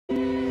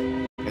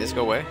please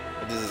go away.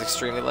 This is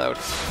extremely loud.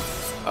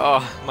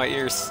 Oh, my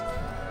ears.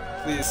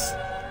 Please.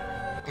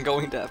 I'm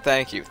going down.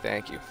 Thank you,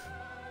 thank you.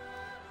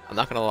 I'm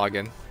not gonna log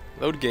in.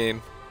 Load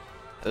game.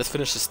 Let's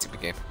finish this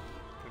stupid game.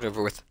 Get it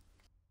over with.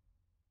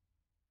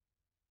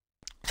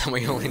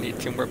 We only need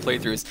 2 more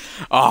playthroughs.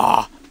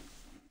 Ah!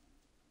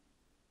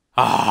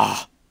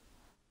 Ah!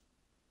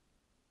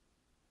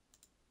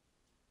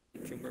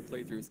 2 more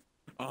playthroughs.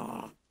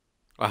 Ah!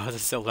 Wow, is it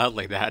so loud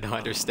like that? I don't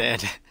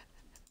understand.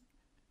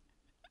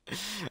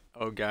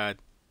 Oh god.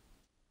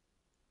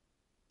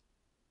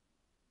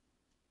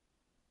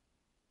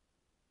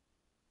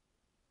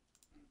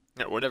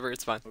 Yeah, whatever,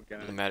 it's fine. Oh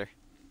god. Doesn't matter.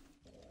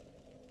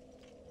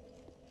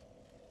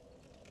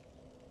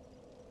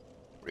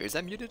 Wait, is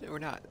that muted or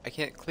not? I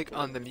can't click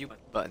on the mute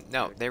button.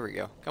 No, there we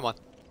go. Come on.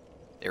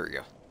 There we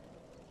go.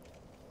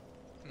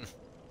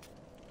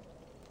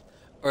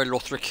 Alright,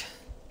 Lothric.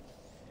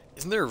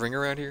 Isn't there a ring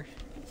around here?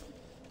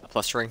 A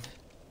plus ring?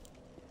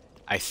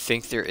 I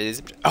think there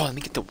is. Oh, let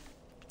me get the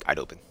guide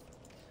open.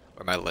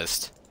 Or my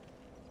list.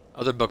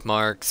 Other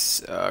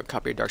bookmarks.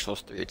 Copy of Dark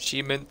Souls 3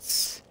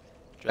 achievements.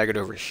 Drag it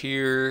over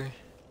here.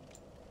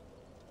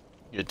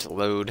 Get it to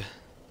load.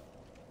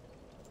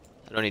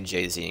 I don't need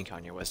Jay-Z and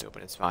Kanye West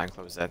open. It's fine.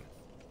 Close that.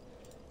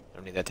 I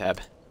don't need that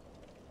tab.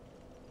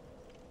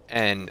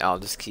 And I'll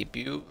just keep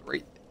you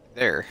right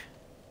there.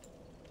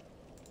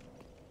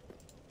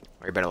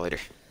 Worry about it later.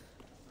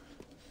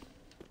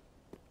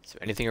 So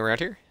anything around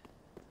here?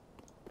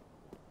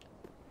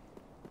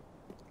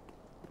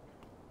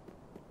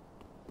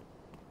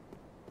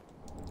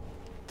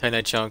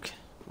 Titanite chunk.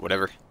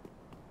 Whatever.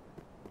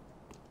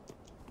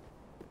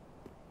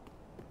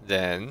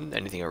 Then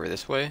anything over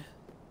this way?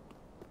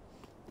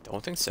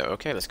 Don't think so.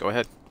 Okay, let's go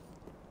ahead.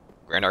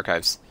 Grand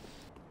Archives.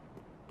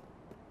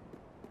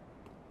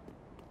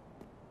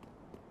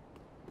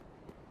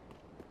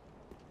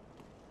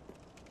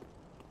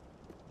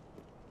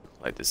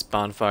 Light this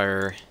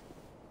bonfire.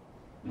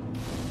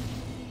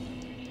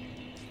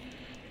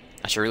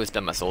 I should really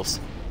spend my souls.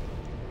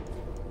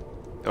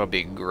 That would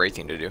be a great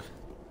thing to do.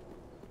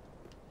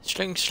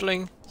 Sling,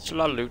 sling,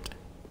 loot.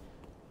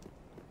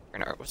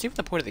 What's even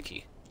the point of the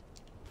key?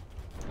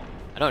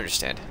 I don't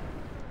understand.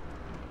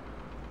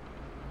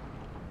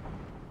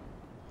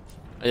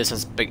 Is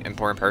this some big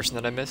important person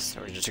that I missed,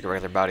 or just a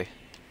regular body?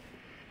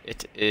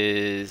 It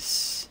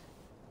is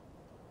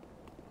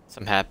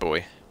some hat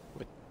boy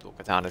with dual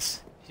katanas.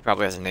 He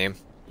probably has a name.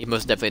 He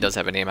most definitely does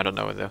have a name. I don't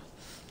know it though.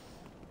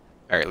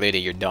 All right, lady,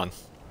 you're done.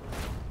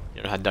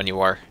 You know how done you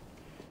are.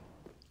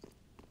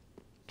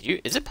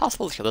 Is it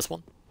possible to kill this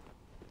one?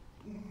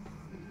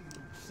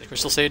 The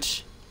crystal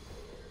sage?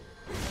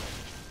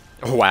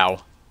 Oh,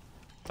 wow.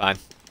 Fine.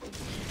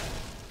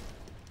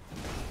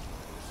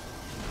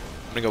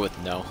 I'm gonna go with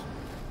no.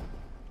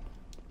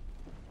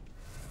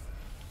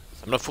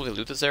 So I'm gonna fully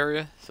loot this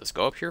area. So let's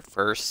go up here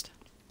first.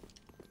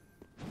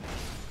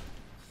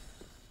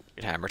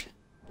 Get hammered.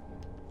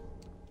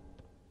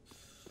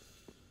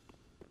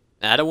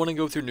 Now, I don't want to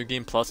go through New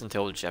Game Plus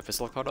until Jeff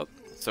is all caught up.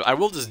 So I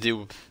will just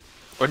do,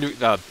 or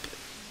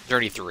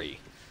Journey 3.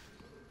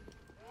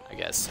 I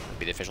guess would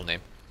be the official name.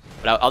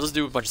 But I'll just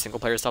do a bunch of single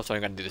player stuff, so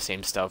I'm gonna do the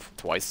same stuff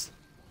twice.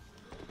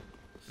 I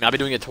mean, I'll be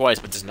doing it twice,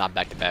 but just not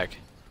back to back.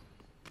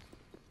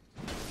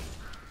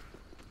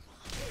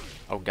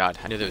 Oh god,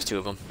 I knew there was 2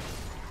 of them.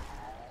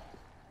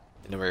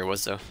 Didn't know where it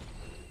was though.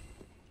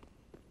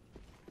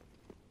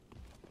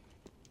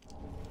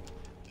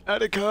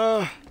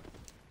 Attica!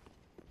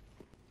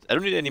 I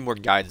don't need any more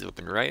guides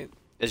open, right?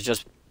 It's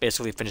just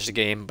basically finish the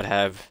game, but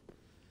have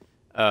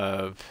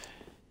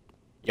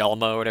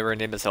Yalma or whatever her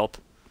name is help.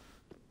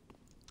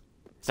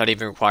 It's not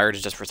even required,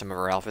 it's just for some of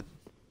her outfit.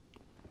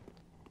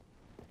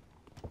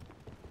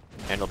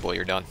 Handle boy,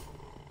 you're done.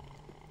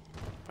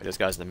 Fight those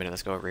guys in a minute,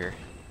 let's go over here.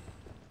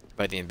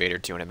 Fight the invader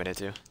too in a minute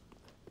too.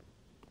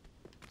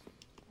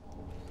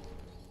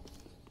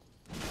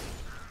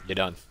 You're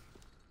done.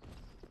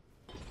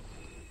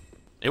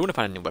 I want to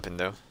find a new weapon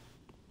though.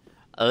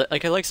 I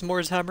like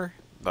S'more's hammer,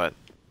 but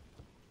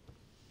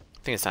I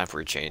think it's time for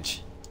a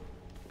change.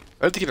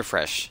 I have to keep it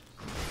fresh.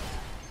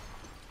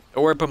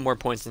 Or put more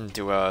points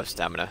into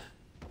stamina.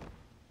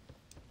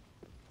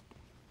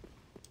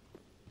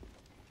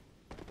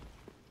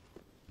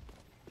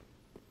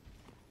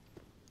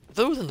 I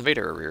thought it was an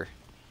invader over here.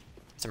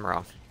 I'm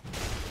wrong.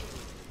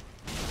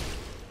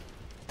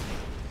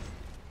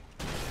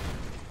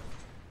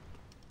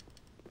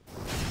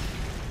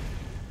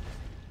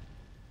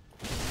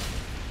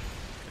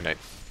 Good night.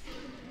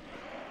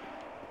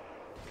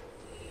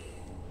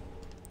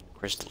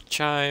 Crystal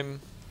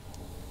chime.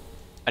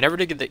 I never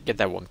did get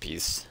that one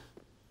piece.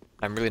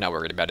 I'm really not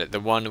worried about it. The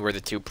one where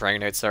the 2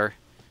 praying knights are.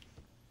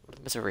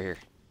 What's over here?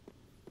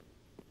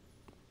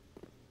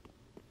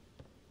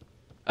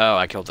 Oh,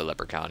 I killed the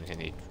leprechaun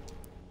and he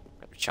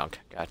grabbed a chunk.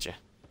 Gotcha.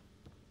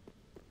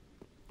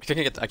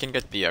 I can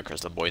get the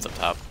crystal boys up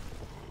top.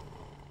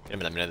 Get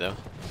him in a minute though.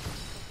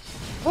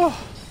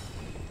 Oh,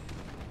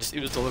 he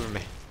was delivering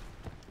me.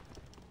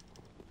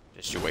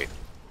 Just you wait.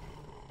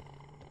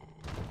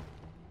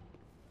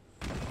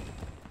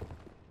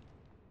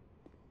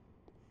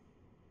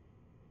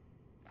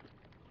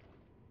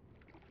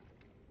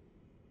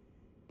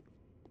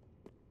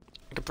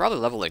 probably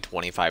level like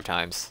 25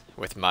 times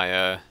with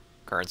my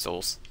current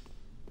souls.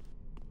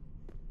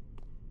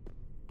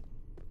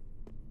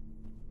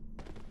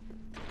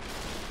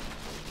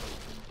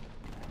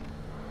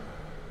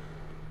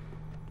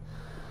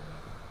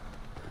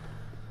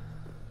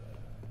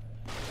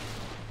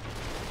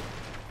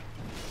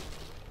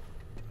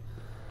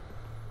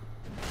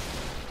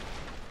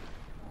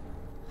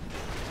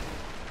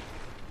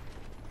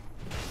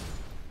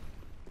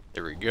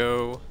 There we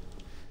go.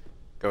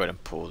 Go ahead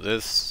and pull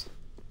this.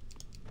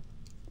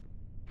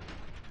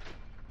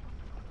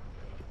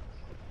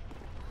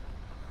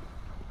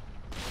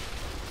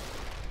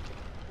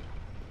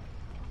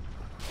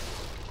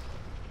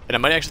 And it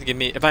might actually give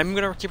me, if I'm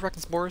gonna keep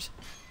wrecking spores,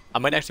 I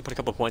might actually put a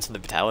couple points in the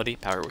vitality,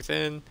 power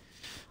within,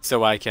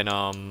 so I can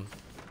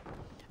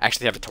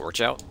actually have a torch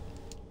out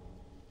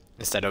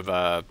instead of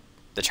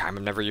the charm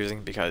I'm never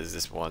using, because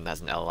this one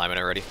has an L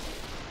alignment already.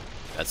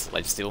 That's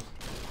lifesteal.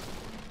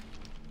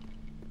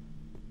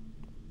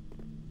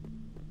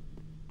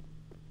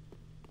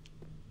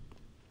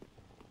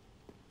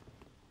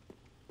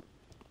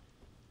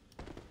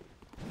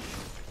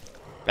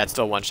 That's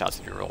still one shots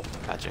if you roll.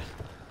 Gotcha.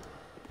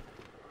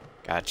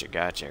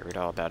 Gotcha. I read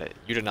all about it.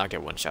 You did not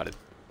get one-shotted.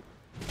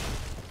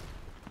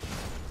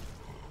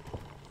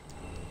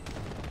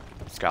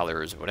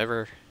 Scholars,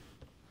 whatever.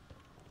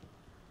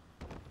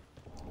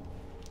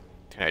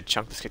 Can I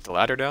chunk this, kick the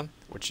ladder down?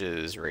 Which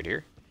is right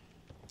here.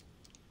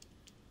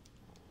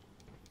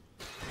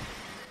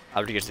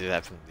 How do you get to do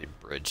that from the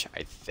bridge,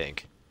 I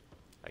think.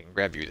 I can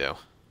grab you, though.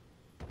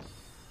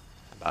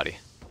 My body.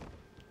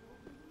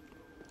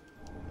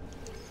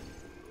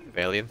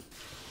 Valian.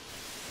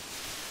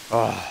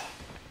 Oh.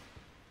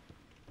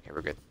 Okay,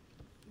 we're good.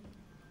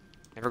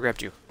 Never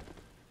grabbed you.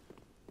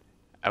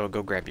 I will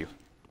go grab you.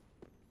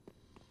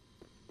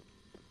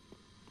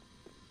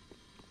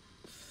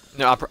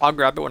 No, I'll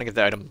grab it when I get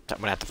the item.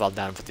 When I have to fall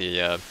down for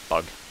the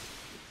bug.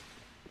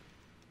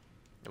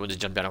 We'll just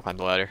jump down and climb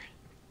the ladder.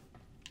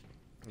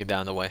 Get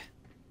down the way.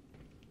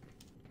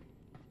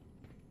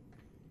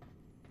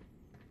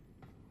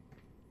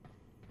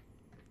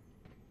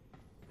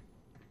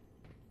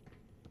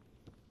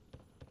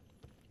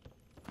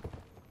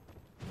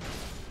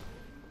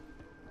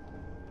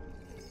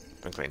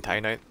 Twinkling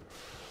Titanite.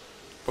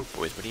 Oh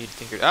boys, what do you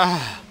think you're—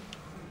 ah!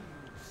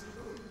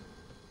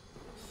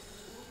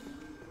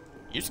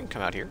 You just can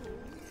come out here.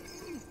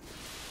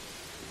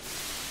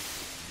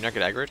 You're not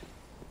good aggroed?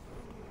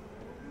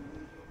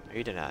 No,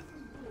 you did not.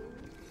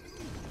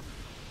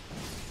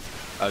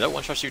 Oh, that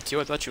one shot you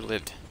too? I thought you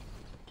lived.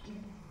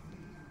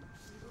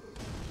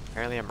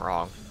 Apparently I'm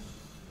wrong.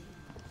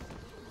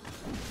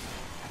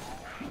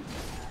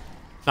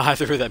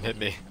 Neither of them hit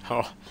me.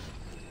 Oh.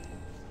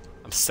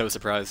 I'm so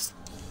surprised.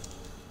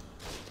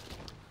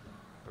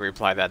 We'll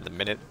reapply that in a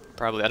minute,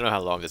 probably. I don't know how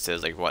long this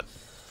is, like what,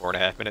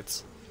 4.5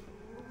 minutes?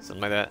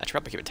 Something like that. I should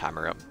probably keep a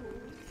timer up.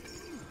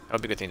 That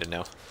would be a good thing to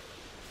know.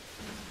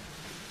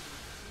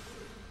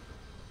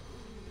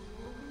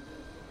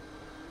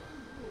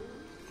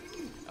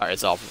 Alright,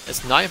 it's off. It's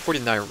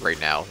 9:49 right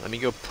now. Let me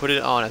go put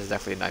it on as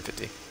exactly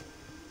 9:50.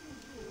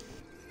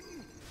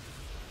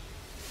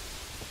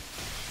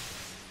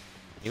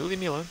 You leave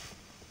me alone.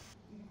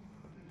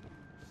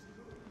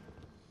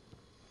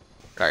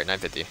 Alright,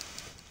 9:50.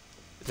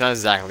 It's not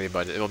exactly,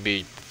 but it will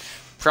be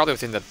probably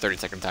within the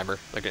 30-second timer,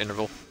 like an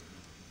interval,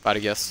 if I had to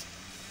guess.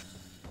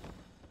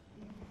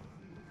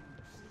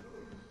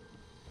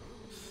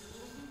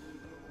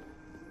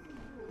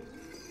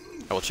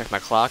 I will check my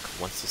clock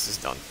once this is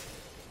done.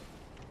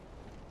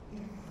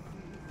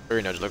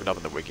 Or, just look it up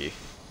in the wiki.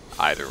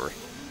 Either way.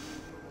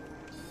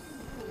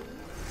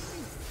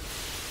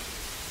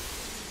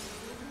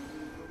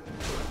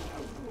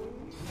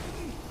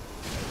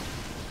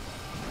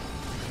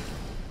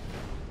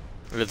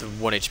 With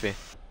 1 HP.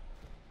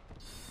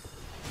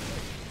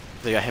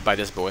 They got hit by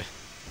this boy.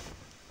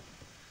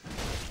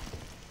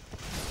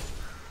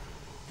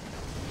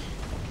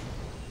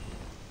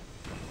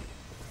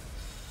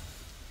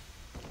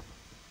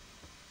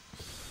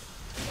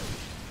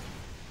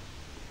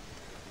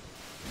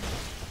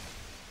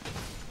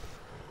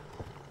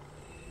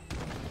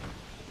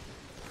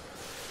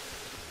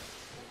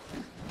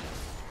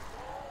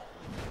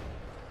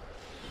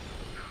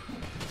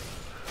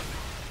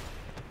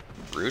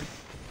 Rude.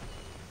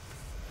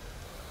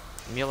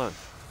 Leave me alone.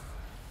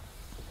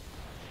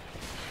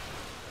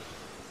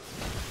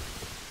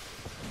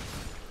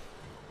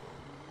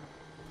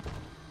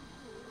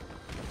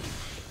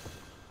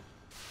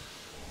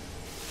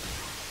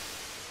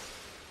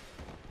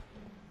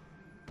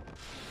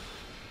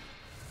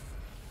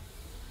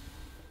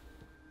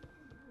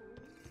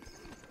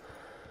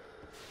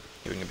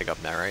 We can pick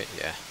up now, right?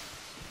 Yeah.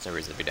 There's no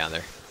reason to be down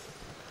there.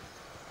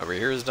 Over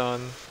here is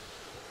done.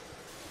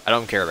 I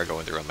don't care about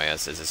going through on my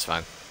S's, it's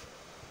fine.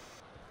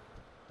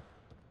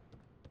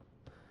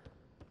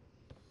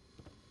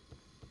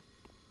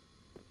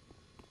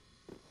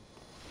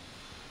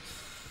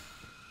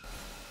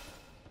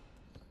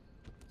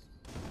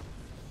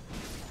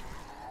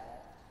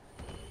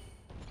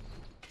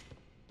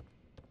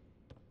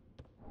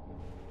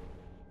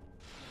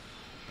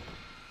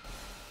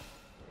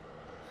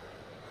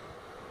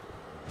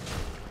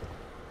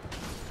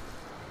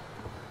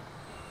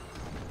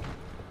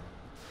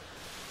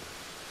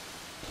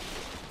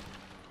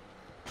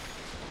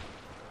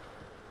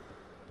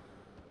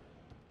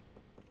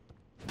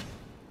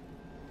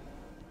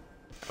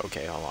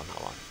 okay, hold on,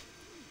 hold on.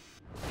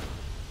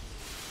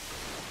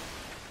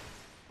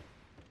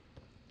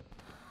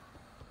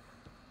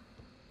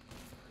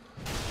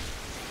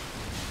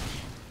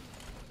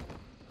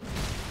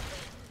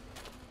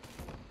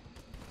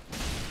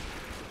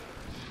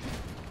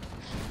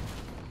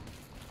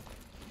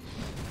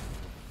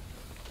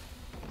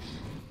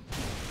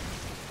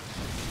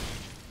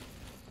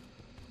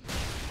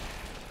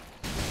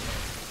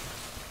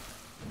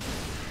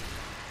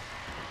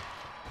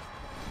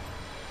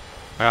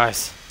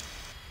 Guys.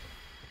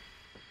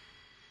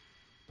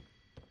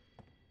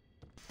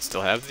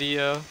 Still have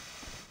the,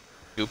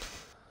 goop.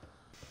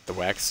 The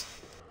wax.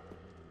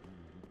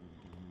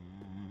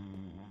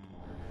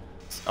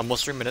 It's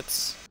almost 3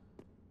 minutes.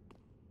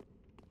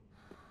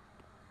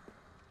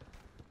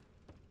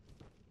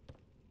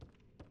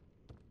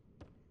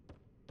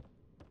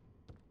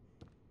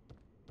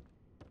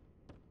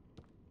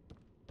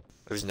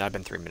 It's not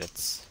been 3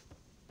 minutes.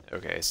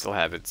 Okay, still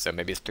have it, so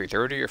maybe it's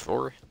 3:30 or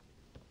 4?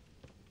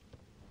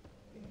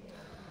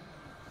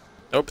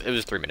 Nope, it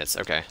was 3 minutes,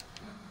 okay.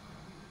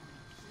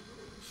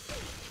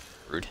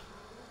 Rude.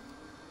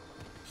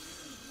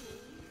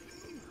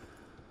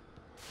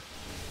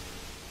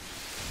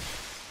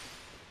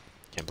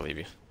 Can't believe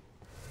you.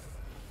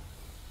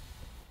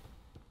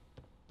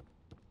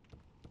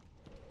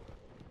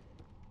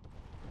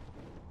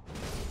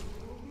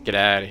 Get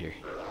out of here.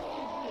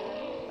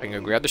 I can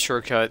go grab the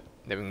shortcut,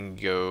 then we can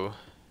go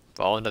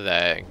fall into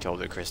that and kill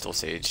the crystal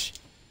sage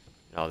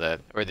and all that,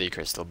 or the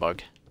crystal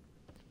bug.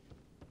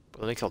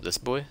 But let me kill this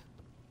boy.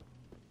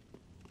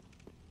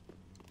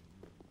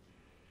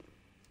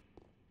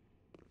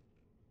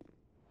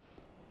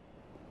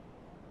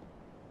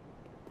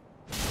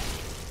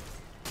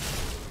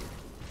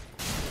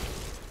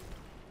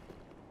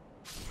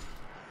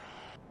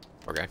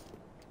 Okay.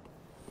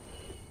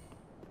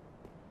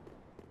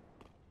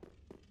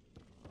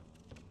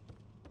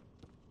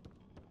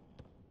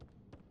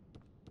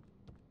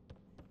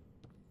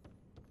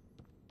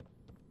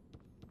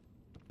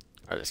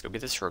 Alright, let's go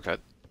get this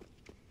shortcut.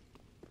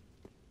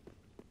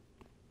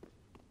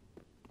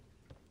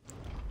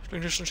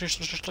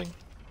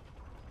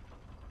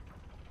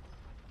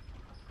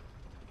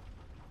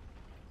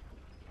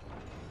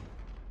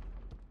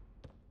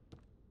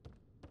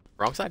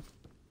 Wrong side.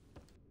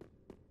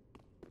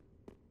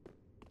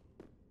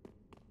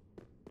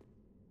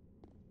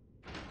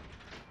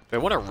 If I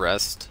want to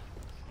rest,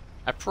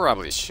 I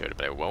probably should,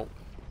 but I won't.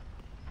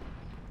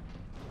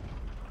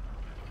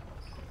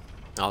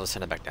 I'll just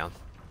send it back down.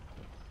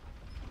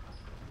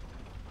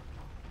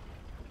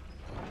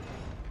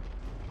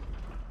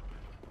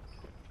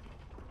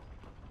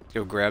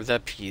 Go grab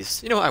that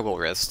piece. You know, I will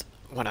rest.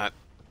 Why not?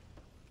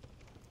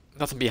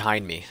 Nothing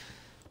behind me.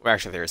 Well,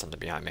 actually, there is something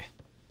behind me.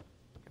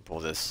 I can pull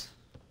this.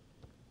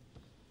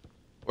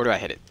 Where do I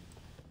hit it?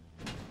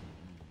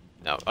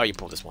 No. Oh, you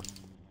pull this one.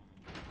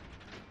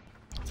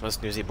 This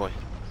one's Newsy boy.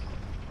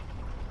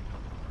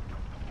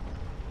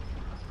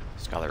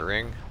 Scarlet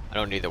ring. I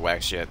don't need the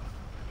wax yet.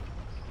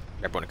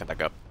 Grab one and come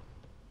back up.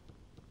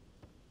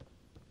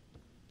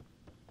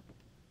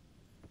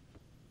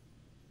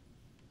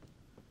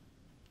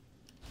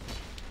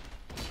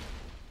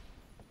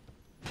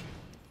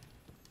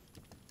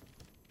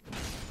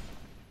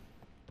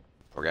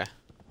 Okay.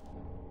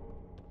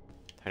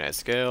 Finite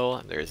scale,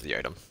 and there's the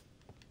item.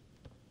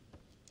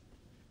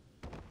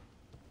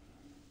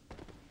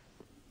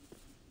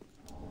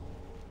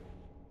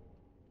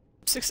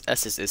 Six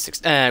S's is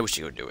six. I wish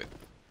you would do it.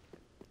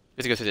 You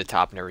have to go through the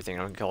top and everything.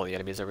 I don't kill all the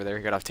enemies over there.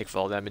 You gotta take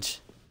fall damage.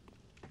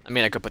 I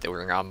mean, I could put the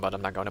ring on, but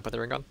I'm not going to put the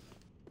ring on.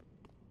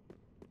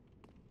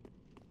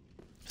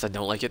 Because I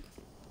don't like it.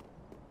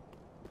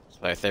 So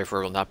I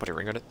therefore will not put a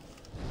ring on it.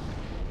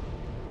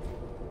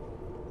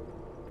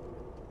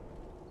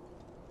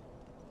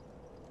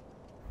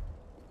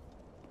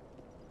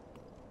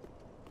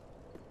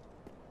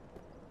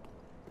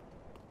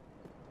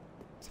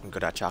 I'm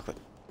good at chocolate.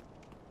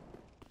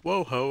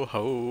 Whoa ho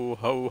ho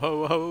ho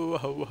ho ho ho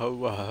ho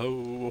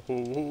ho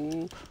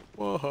ho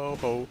whoa ho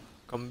ho.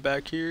 Come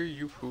back here,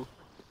 you fool.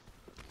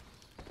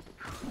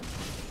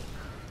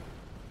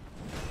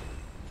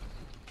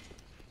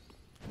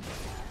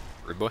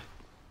 Rude boy.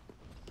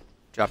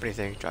 Drop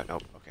anything? Drop.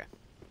 Nope. Okay.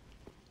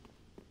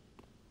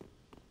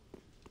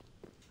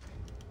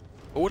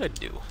 What would I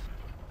do?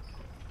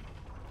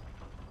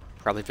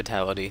 Probably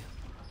vitality.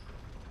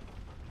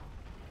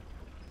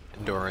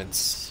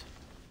 Endurance.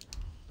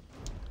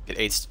 Get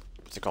 8.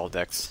 What's it called?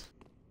 Dex.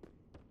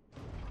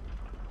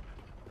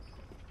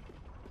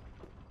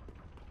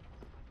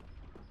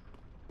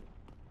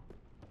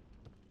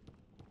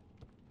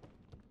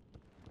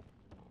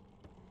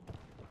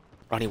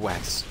 Ronnie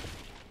Wax.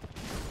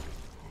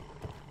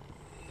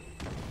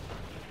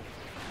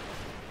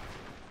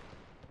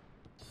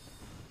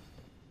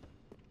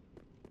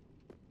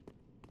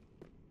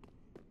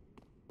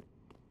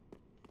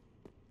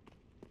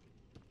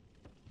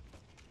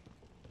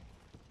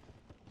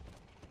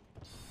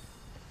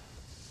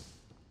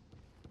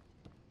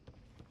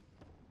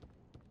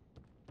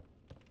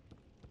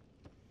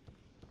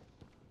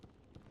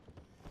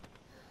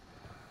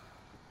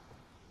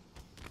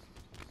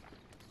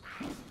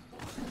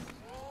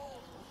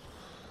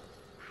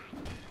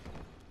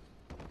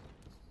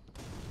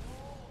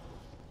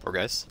 Poor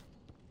guys.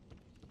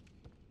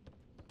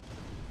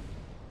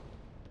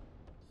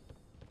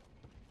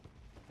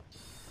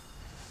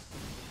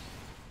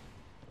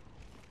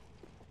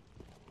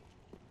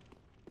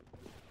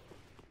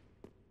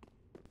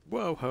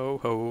 Whoa ho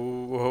ho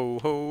ho ho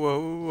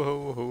ho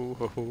ho ho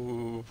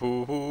ho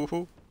ho ho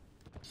ho.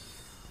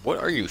 What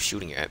are you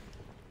shooting at?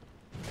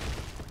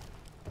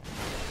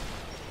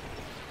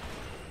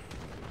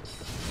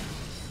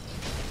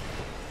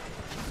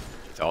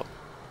 Felt.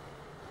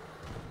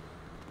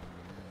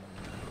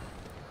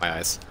 My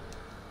eyes.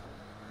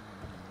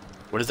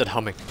 What is that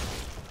humming?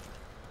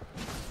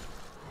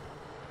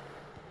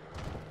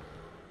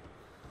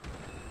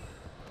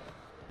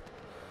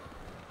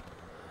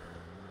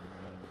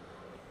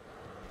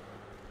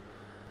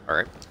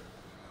 Alright.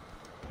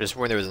 Just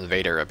when there was an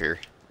invader up here.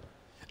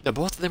 No,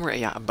 both of them were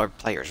AI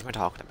players. What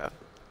am I talking about?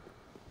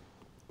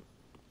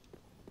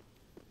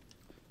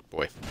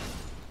 Boy.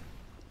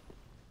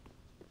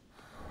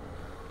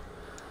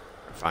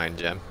 Fine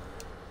gem.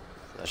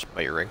 That should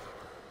buy your ring.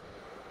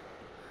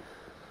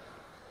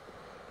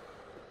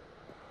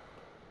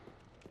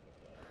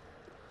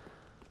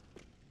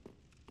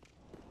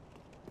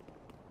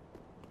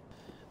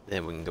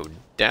 Then we can go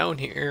down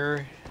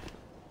here.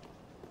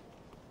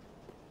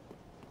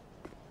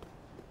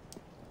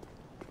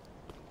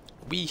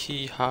 Wee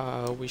hee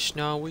ha,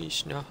 wishna,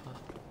 wishna.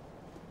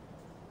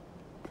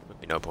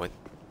 Would be no point.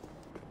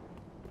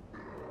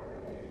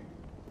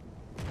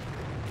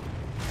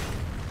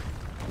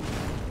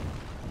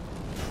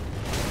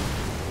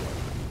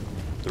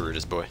 The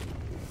rudest boy.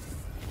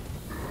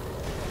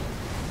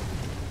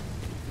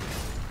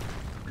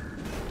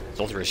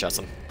 Zoltari shots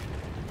him.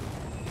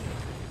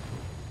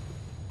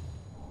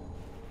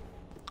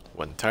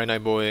 One tiny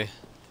boy.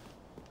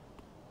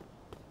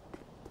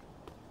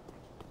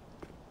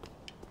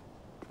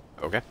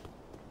 Okay.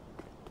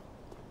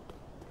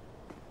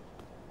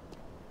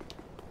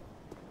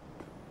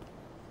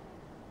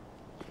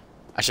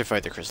 I should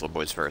fight the crystal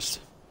boys first.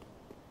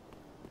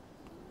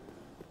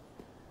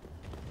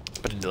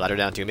 Put the ladder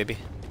down too, maybe.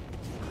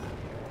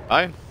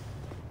 Bye.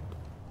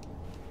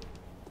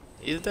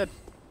 He's dead.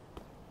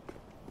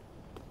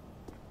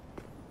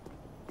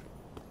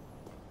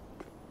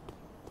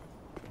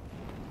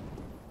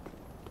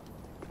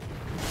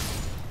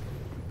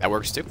 That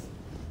works too.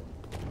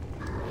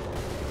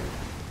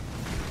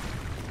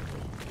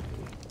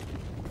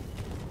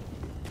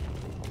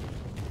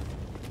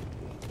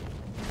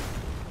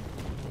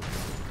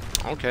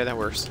 Okay, that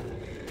works.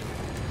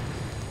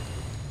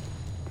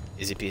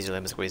 Easy peasy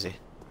lemon squeezy.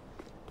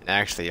 And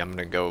actually, I'm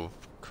gonna go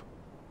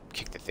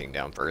kick the thing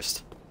down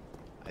first.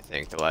 I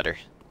think, the ladder.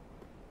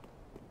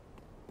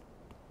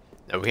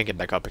 No, we can't get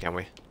back up, can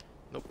we?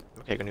 Nope.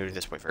 Okay, gonna do it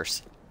this way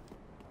first.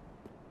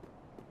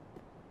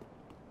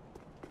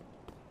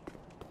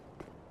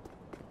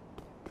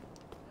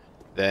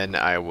 Then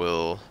I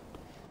will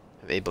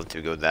be able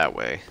to go that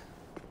way.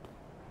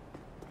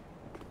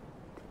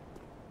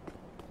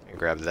 And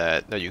grab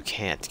that. No, you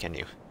can't, can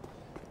you?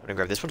 I'm gonna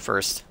grab this one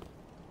first.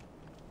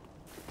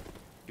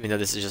 Even though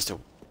this is just a...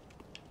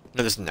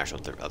 No, this is an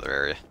actual other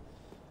area.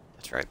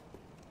 That's right.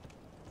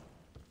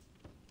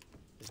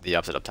 This is the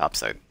opposite up top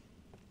side.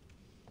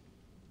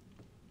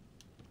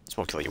 This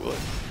won't kill you, will it?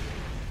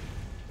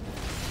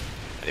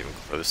 Not even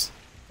close.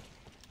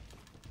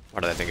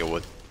 Why did I think it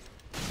would?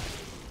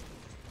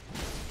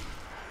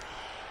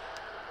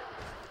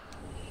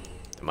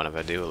 Don't mind if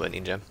I do a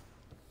lightning gem.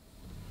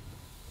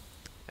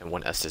 And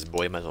one Estes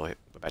boy, might as well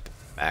go back to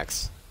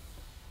max.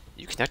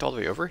 You connect all the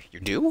way over? You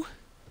do?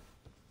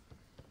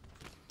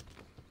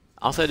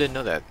 Also, I didn't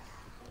know that.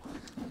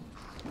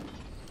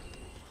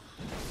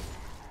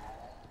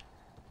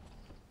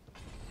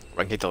 Well,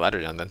 I can take the ladder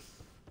down then.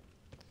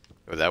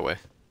 Go that way.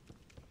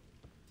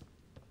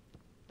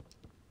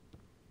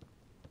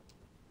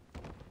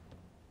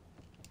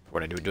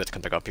 What I do is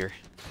come back up here.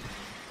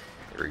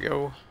 There we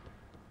go.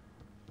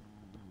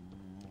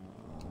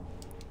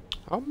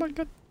 Oh my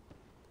god.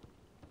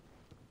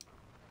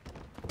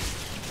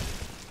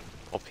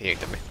 Oh, he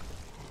aimed at me.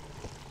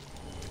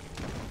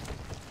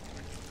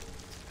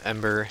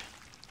 Ember.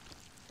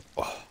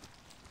 Oh.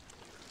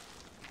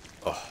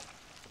 Oh.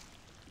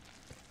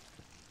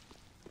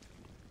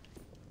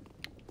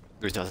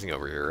 There's nothing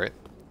over here, right?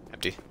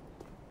 Empty.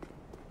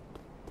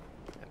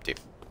 Empty.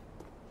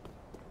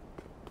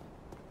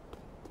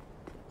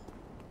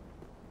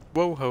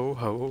 Whoa ho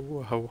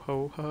ho ho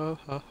ho ho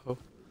ho ho.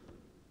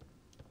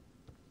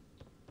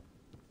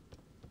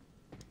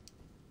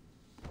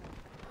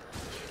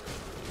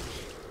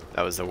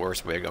 That was the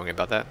worst way of going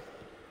about that.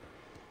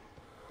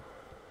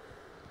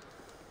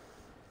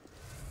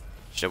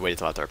 Should have waited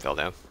till after I fell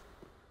down.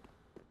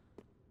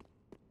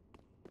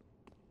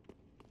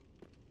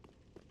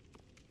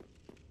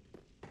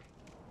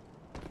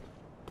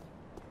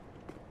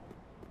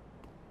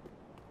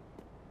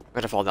 I'm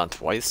gonna fall down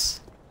twice.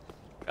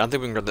 I don't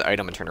think we can grab the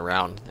item and turn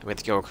around. We have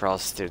to go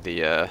across to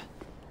the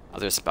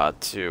other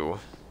spot too.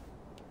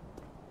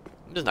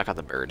 I'm just knock out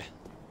the bird.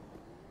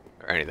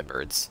 Or any of the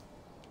birds.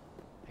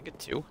 I get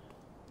two.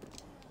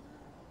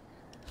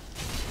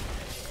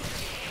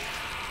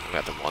 We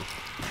got the one.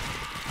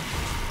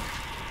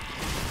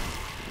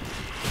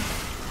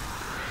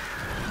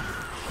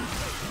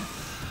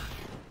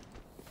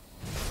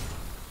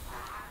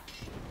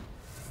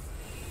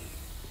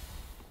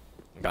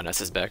 Got an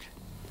SS back.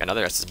 Got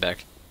another SS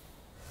back.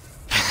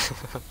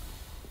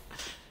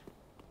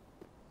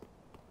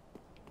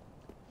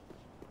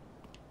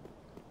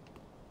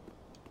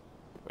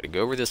 Way to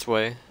go over this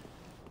way.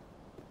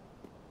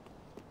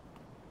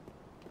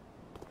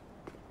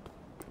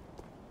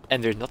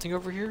 And there's nothing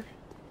over here?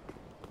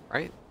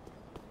 Right?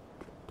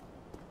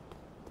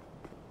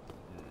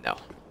 No.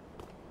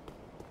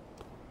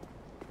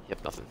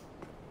 Yep, nothing.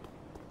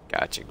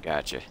 Gotcha,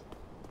 gotcha.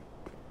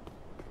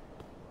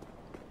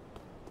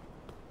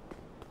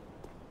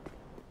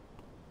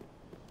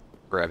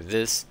 Grab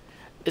this.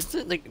 Isn't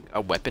it like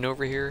a weapon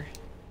over here?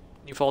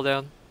 You fall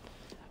down?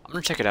 I'm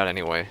gonna check it out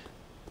anyway.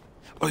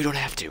 Oh, you don't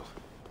have to.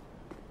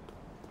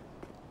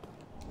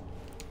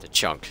 The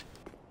chunk.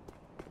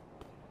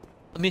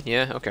 I mean,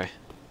 yeah, okay.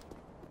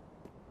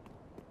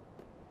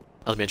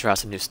 Let me try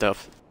some new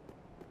stuff.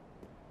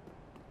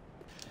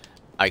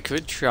 I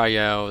could try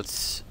out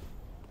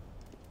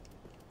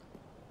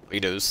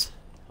Litos.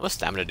 How much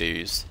stamina do you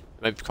use?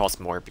 It might cost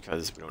more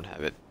because we don't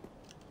have it.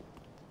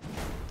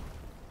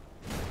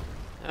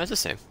 No, it's the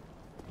same.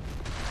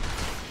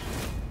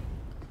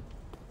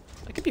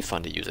 That could be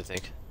fun to use, I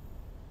think.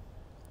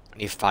 I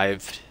need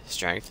 5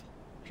 strength.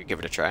 We could give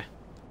it a try.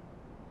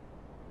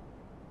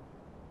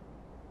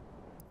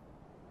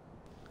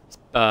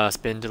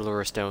 Spin to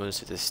lure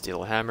stones with a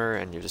steel hammer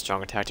and use a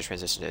strong attack to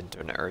transition it into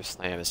an earth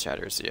slam as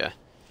shatters. Yeah,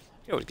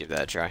 I would give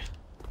that a try.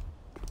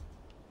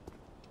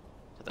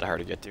 Not that hard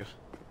to get to.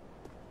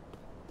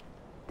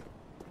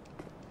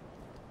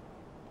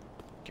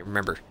 Okay,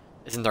 remember,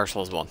 it's in Dark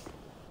Souls 1.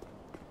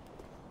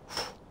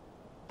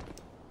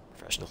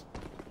 Professional.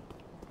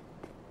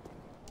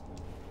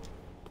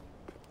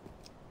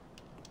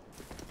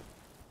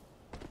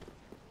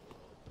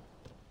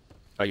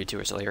 Oh, you 2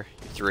 are still here.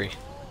 3.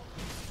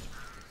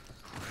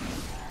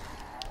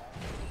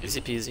 Easy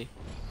peasy,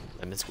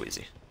 lemon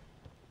squeezy.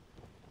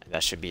 And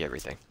that should be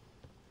everything.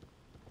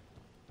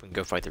 We can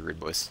go fight the rude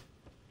boys.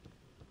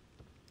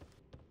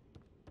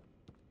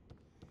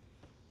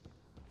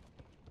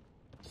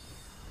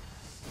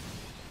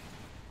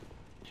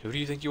 Who do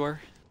you think you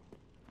are?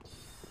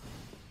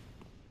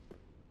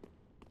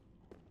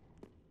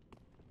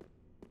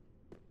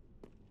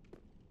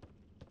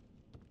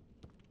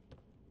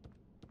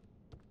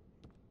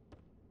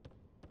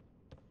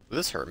 Will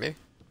this hurt me?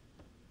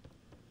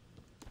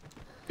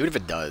 Even if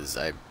it does,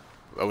 I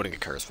wouldn't get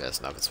cursed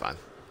fast enough, it's fine.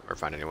 We're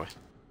fine anyway.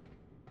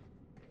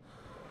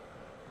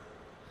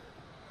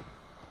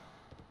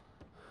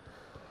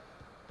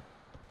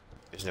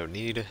 There's no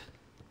need.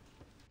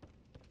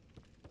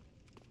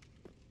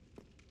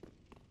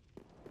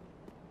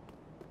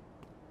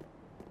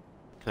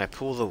 Can I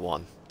pull the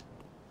one?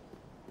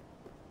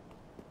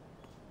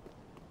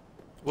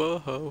 Whoa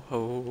ho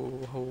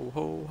ho ho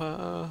ho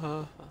ha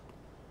ha.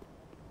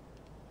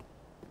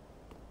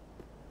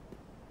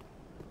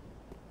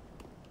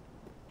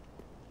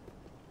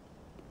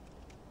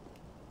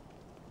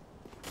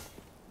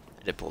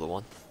 I did pull the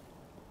one.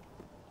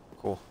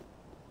 Cool.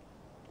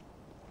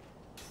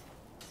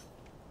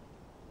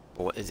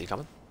 But what is he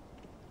coming?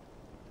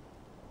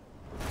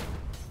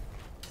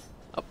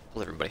 Oh,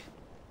 pull everybody.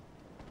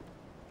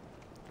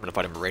 I'm gonna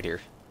fight him right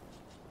here.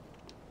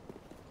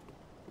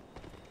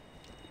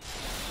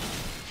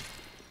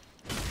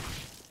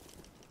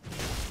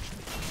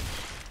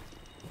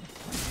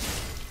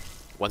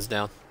 One's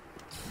down.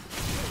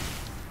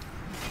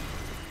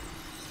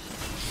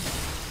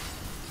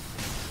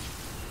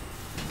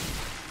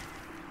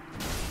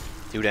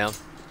 Two down.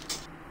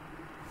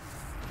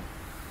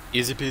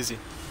 Easy peasy.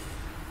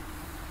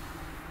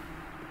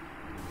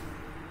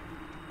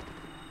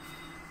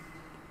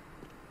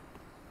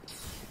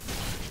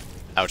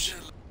 Ouch.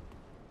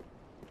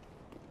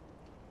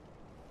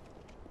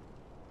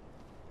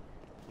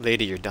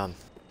 Lady, you're done.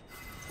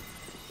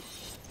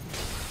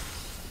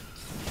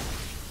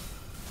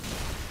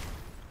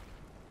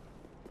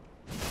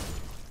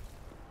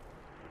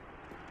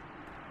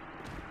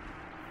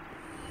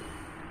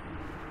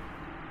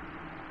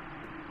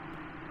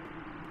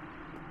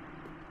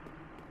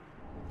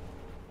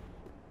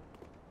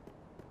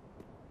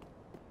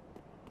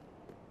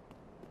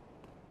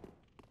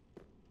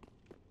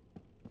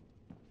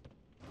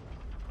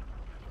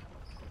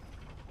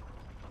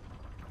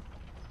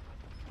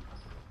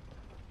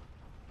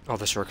 All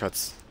the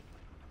shortcuts.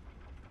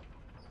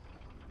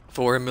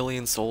 4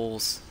 million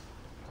souls.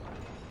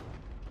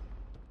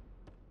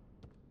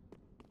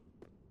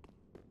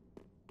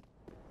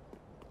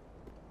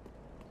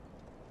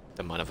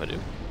 Don't mind if I do.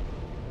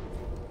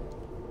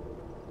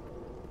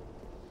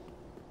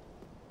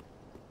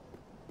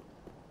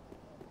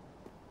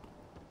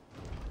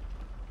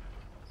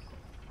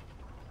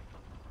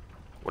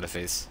 What a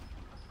face.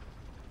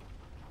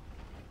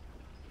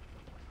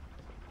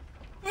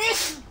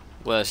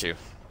 Bless you.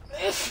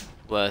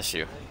 Bless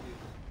you.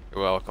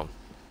 You're welcome.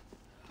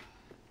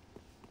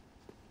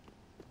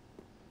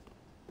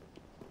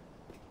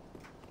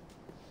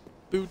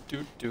 Boo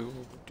doo doo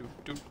doo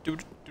doo doo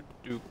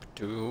doo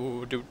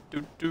doo doo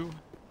doo doo.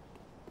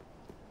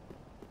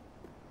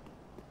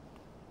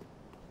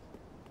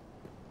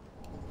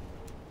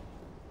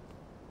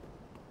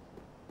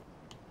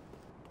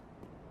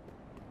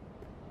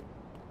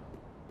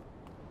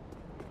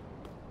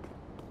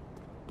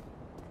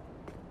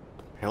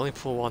 I only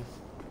pull one.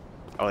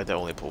 I would like to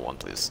only pull one,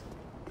 please.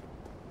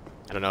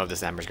 I don't know if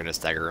this hammer's gonna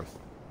stagger him.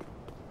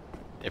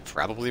 It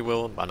probably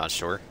will, but I'm not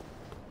sure.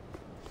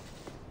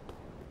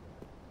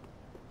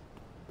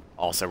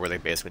 Also, we're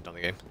like basically done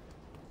the game.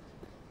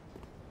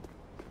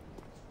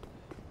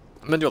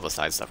 I'm gonna do all the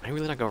side stuff. Can I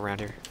really not go around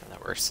here? Oh,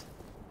 that works.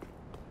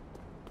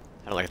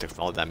 I don't like it to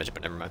all the damage,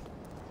 but never mind.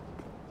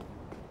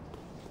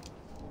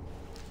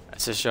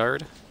 That's a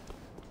shard.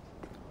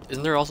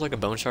 Isn't there also like a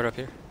bone shard up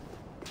here?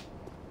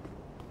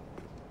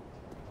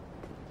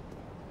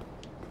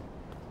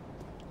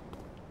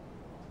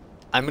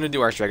 I'm gonna do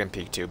Archdragon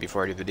Peak too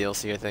before I do the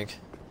DLC, I think.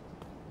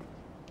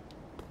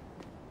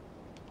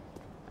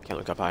 I can't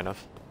look up high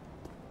enough.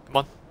 Come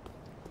on.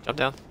 Jump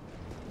down.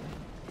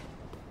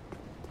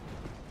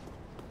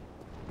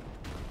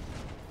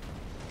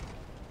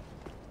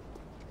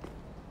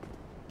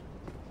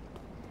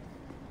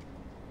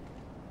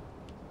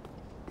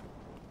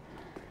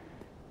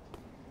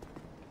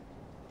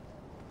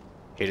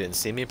 He didn't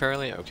see me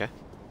apparently? Okay.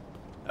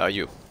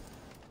 You.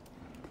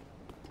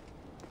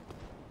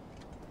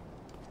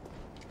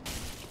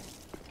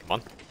 Come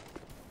on.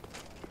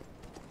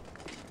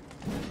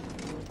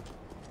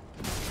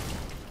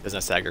 Doesn't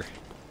have stagger.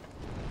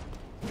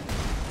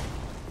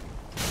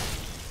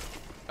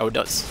 Oh, it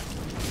does.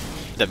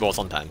 That well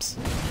sometimes.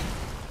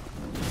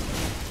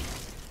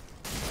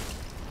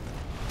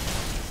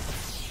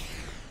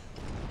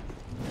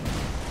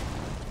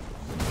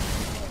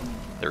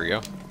 There we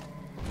go.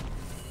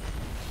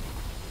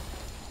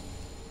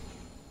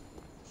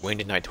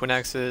 Winged Knight Twin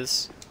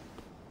Axes.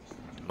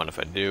 Don't mind if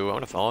I do. I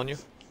want to fall on you.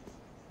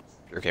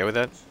 If you're okay with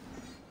that.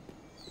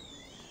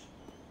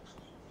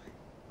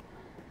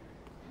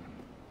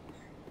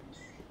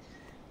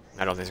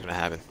 I don't think it's gonna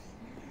happen.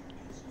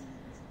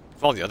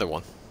 Follow the other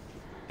one,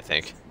 I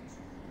think.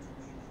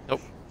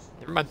 Nope.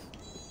 Never mind.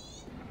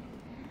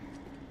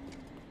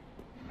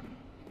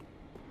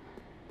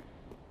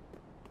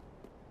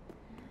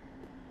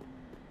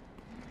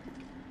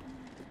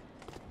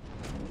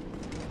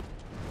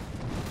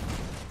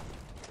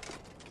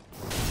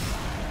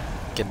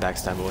 Get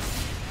backstab boy.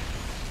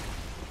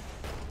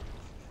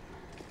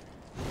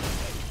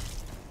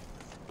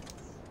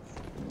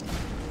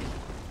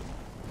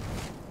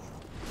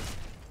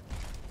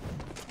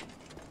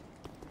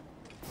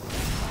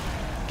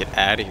 Get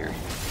out of here.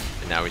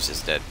 And now he's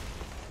just dead.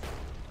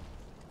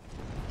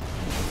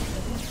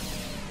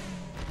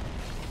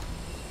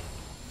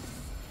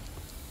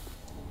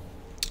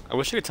 I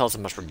wish you could tell us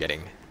how much we're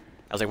getting.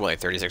 I was like, what, like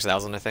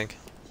 36,000, I think?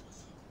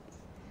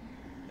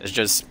 It's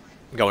just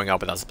going up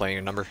without us playing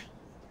a number.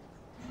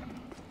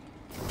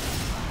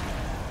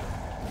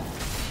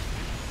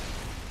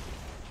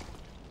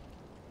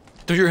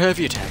 Do your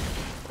heavy attack.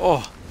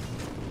 Oh.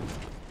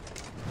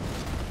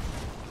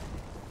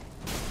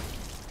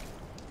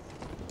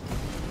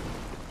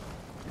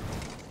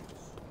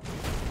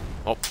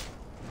 Oh.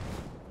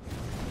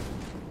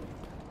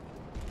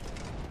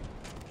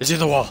 Is he in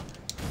the wall?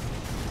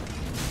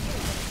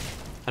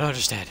 I don't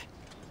understand.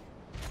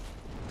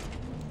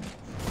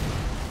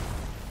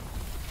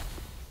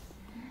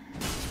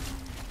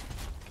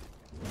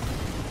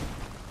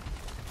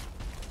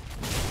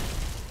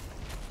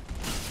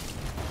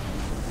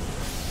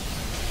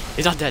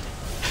 He's not dead.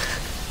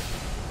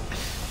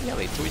 Yeah,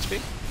 wait, 2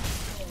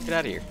 HP? Get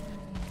out of here.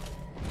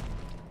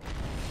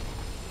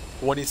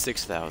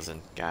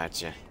 26,000.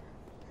 Gotcha.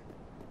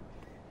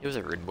 He was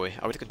a rude boy.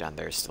 I would go down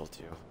there still,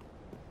 too.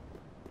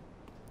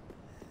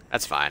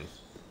 That's fine.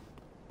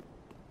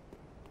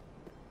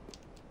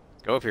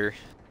 Go up here.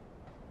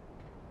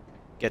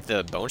 Get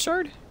the bone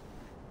shard?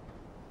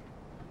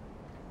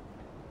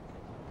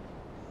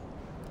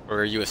 Or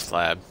are you a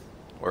slab?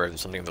 Or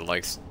something of the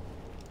likes?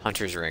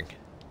 Hunter's ring.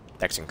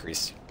 Dex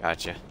increase.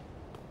 Gotcha.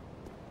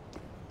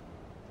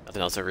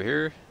 Nothing else over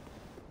here?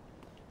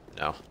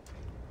 No.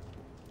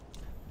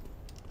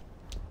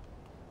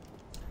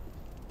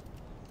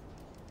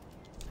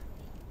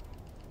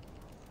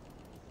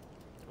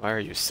 Why are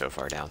you so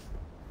far down?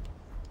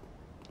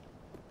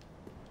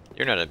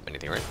 You're not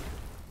anything, right?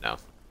 No.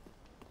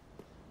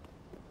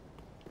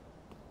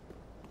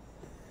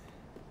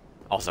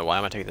 Also, why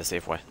am I taking the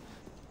safe way?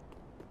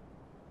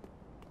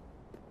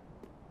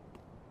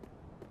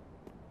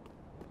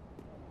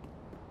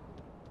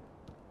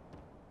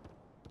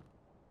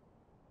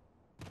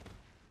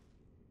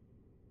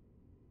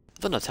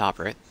 It's on the top,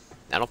 right?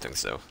 I don't think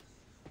so.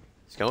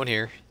 Let's go in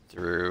here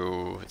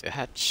through the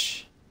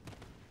hatch.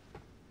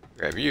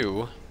 Grab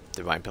you,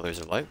 Divine Pillars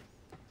of Light.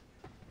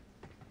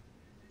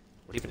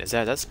 What even is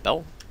that? That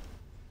spell?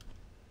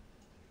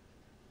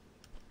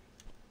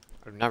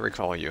 I do not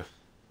recall you.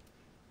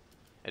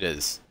 It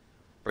is.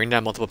 Bring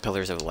down multiple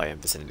pillars of the light in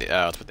vicinity.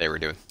 Oh, that's what they were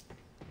doing.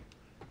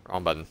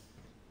 Wrong button.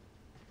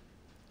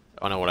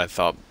 Don't know what I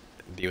thought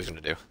B was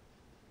gonna do.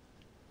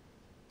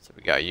 So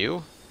we got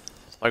you.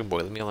 Slug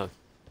boy, leave me alone.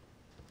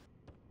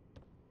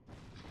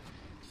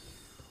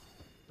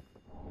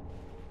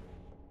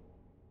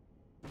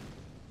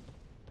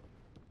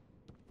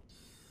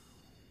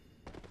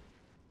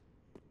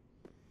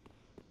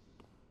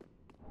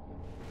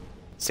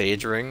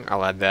 Sage ring,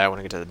 I'll add that when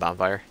I get to the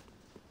bonfire.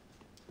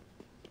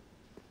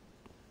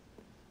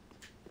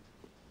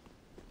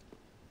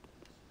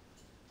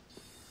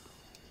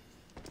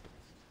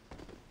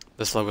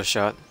 The slowest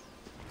shot.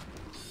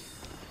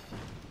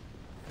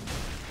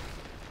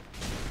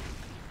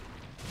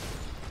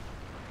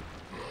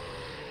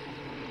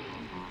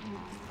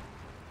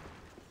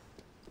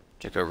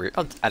 Check over here.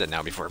 I'll add it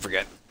now before I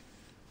forget.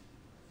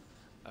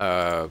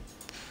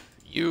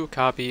 You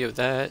copy of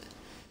that.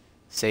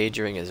 Sage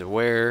ring is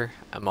where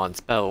I'm on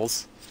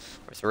spells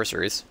or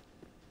sorceries.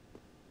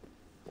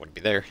 Wouldn't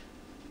be there. Can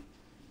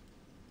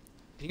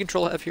you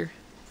control F here?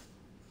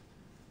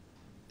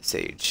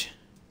 Sage.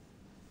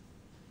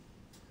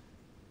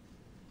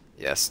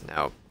 Yes,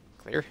 now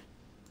clear.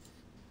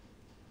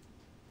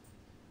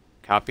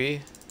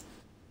 Copy.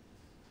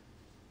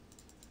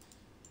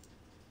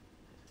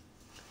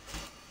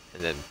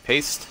 And then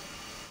paste.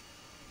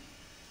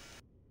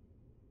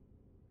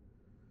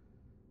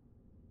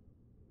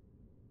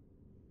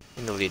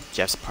 And delete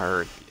Jeff's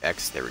part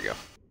X. There we go.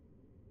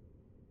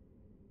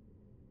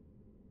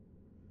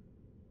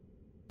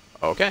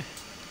 Okay.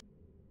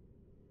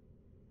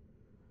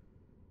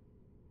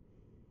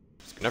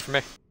 It's good enough for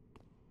me.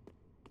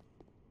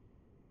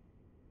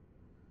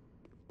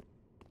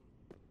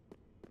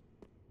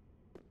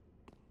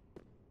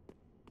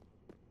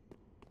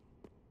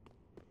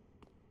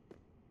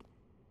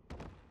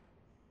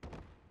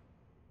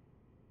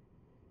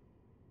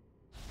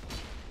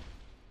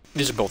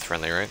 These are both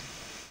friendly, right?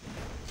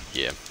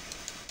 Yeah.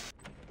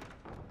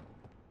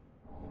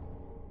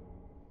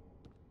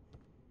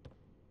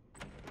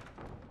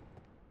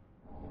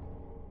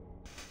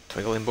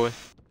 Twinkling boy.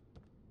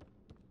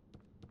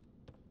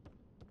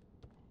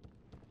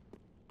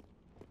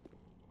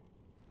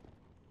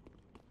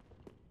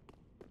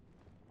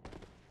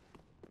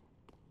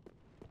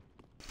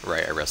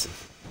 Right, I rested.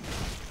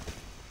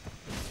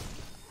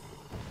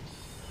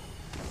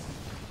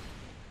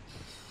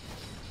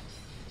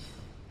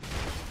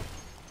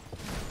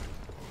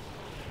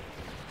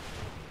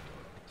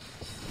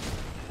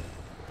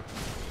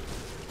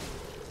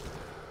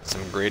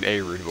 Some grade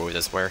A rude boys,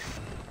 I swear.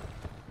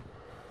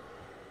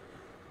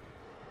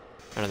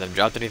 None of them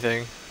dropped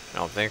anything, I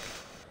don't think.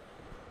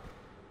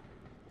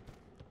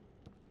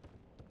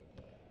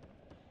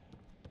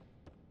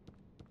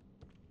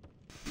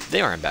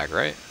 They aren't back,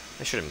 right?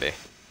 They shouldn't be.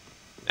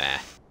 Nah.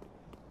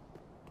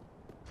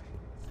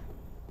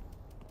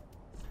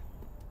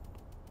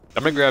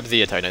 I'm gonna grab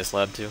the Titanite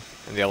slab too,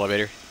 in the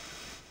elevator,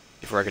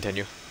 before I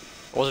continue.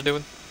 What was it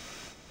doing?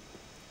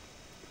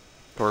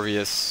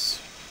 Corvius,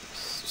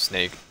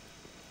 Snake,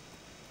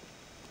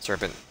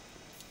 Serpent,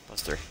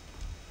 +3.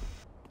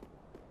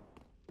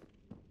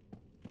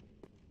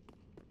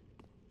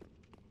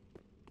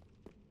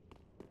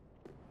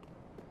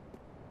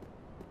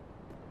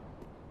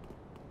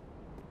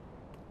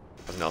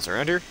 Nothing else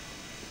around here?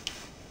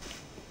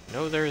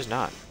 No, there is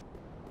not.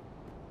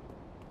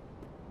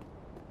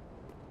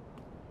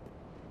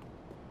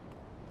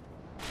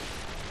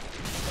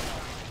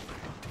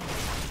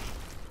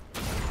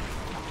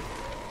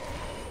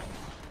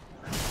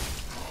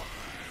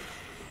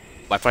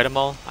 Will I fight them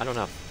all? I don't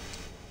know.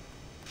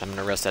 I'm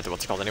gonna rest at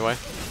what's it called anyway.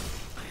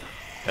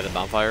 Got the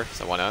bonfire,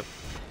 so why not?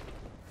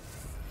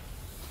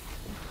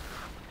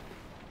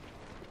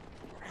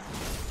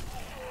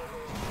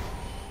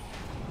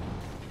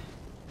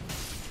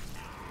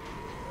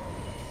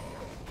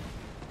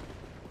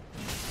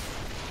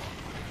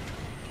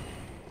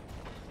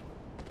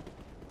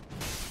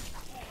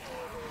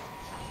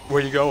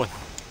 Where you going?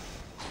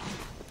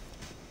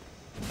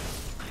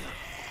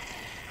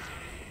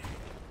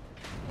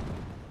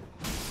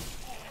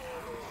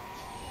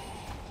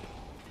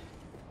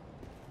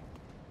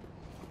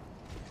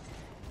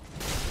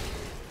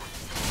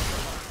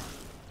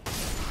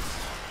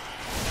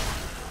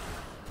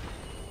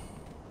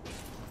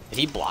 Did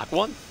he block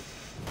one?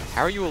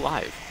 How are you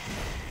alive?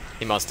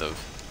 He must have.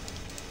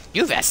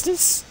 You have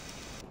Estus?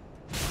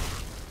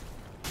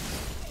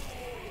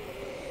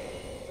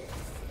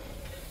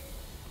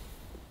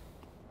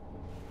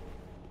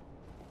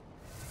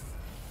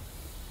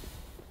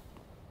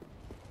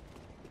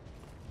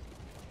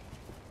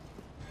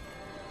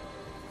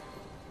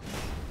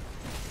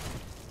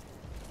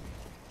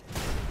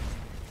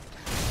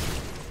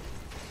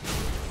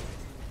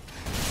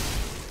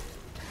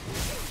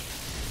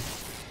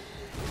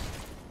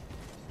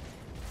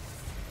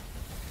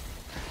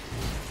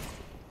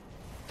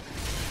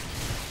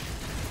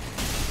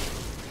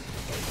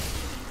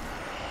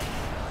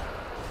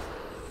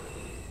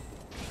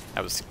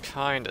 That was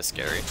kinda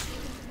scary.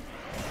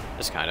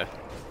 Just kinda.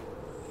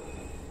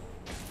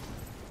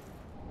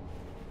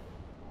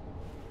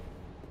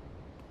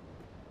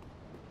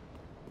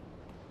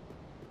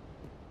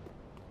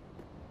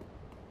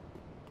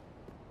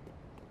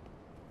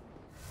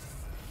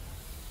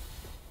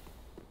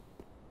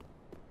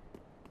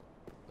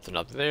 Nothing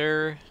up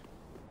there.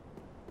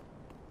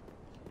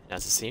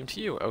 That's the same to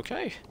you.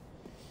 Okay.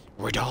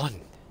 We're done,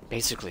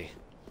 basically.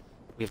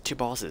 We have 2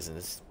 bosses, and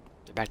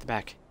they're back to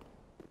back.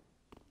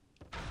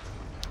 I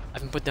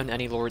haven't put down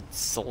any Lord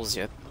Souls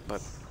yet,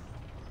 but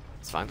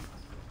it's fine.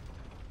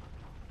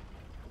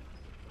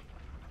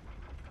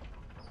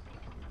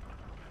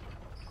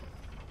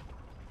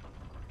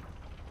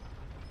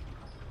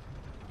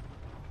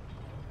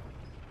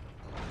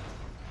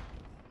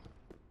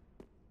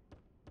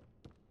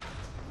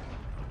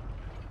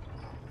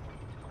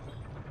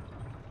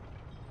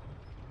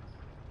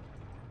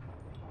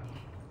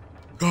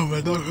 Oh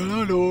my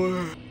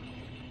god,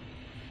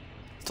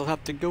 still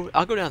have to go.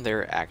 I'll go down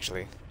there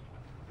actually.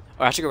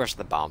 Oh, I should go rush to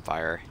the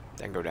bonfire,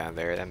 then go down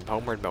there, then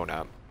homeward bone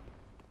up.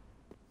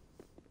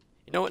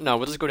 You know what? No,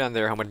 we'll just go down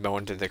there, homeward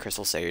bone to the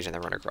Crystal Sage, and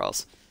then run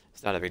across.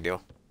 It's not a big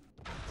deal.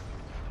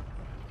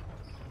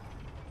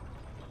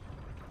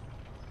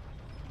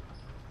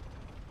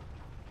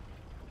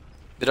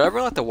 Did I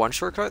ever like the one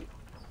shortcut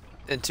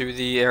into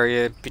the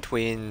area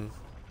between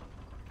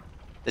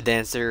the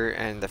Dancer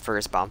and the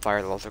first bonfire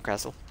at the Lothric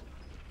Castle?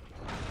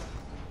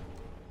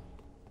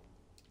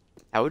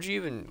 How would you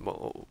even...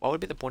 What would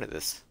be the point of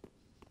this?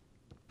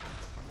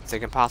 So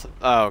you can possibly...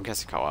 Oh, I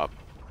guess co-op.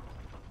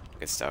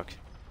 Get stuck.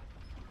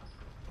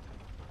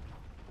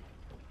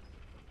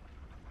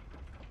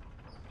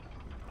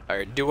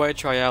 Alright, do I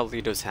try out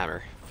Leto's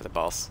hammer for the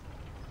boss?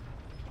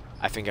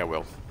 I think I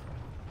will.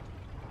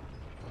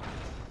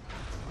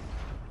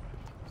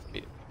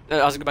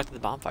 I'll just go back to the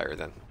bonfire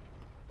then.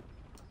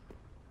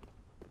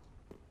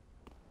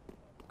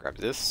 Grab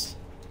this.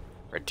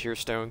 Red Tear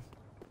Stone.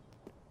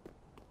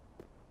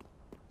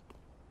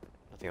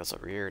 Nothing else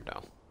over here?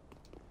 No.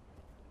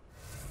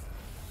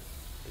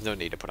 There's no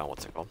need to put on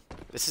what's it called.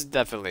 This is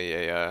definitely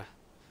a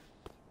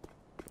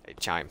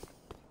chime.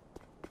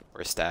 Or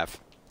a staff.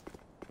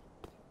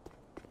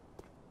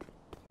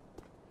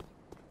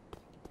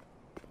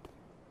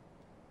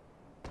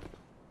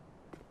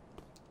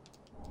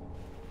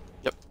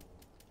 Yep.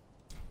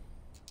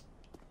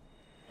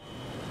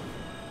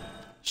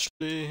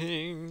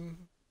 Sling.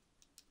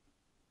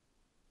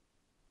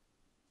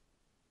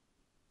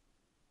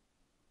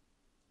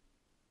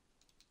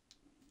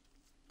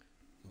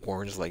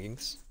 Warren's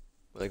leggings.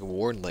 Like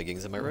Warren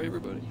leggings, am I right,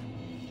 everybody?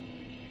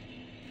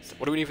 So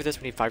what do we need for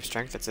this? We need 5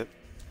 strength, that's it.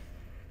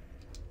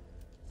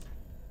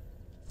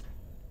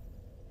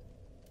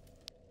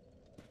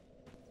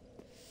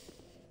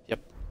 Yep.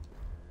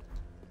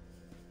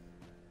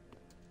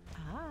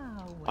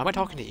 Why am I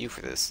talking to you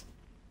for this?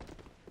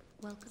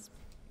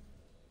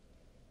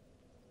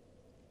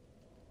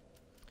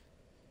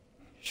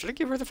 Should I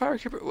give her the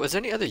Firekeeper? Was there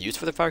any other use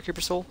for the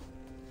Firekeeper soul?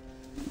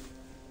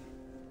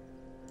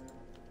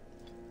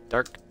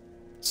 Dark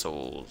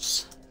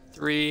Souls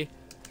 3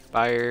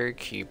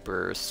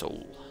 Firekeeper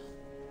soul.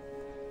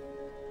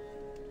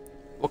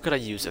 What could I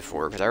use it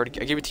for? Because I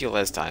gave it to you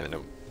last time and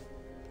it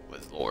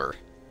was lore.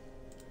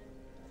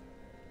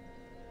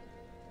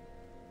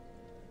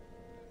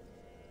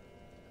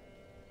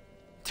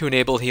 To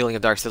enable healing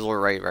of Dark Sizzle,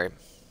 right.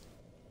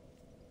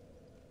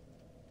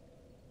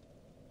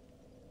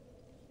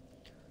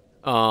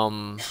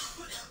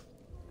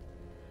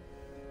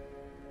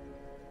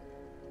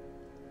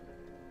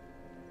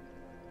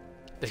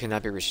 This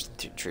cannot be reached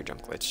to tree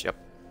jump glitch, yep.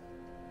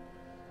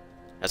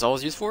 That's all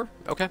it's used for?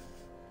 Okay.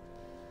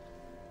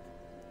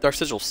 Dark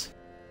Sigils.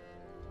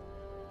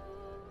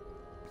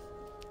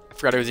 I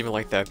forgot it was even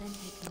like that.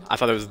 I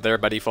thought it was there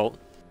by default.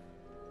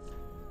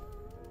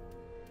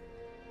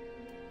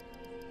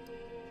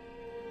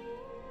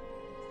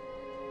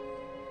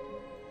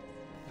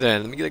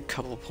 Then, let me get a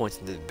couple of points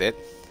into the bit.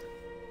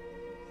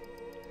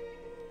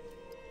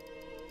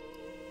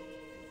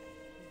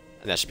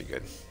 And that should be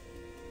good.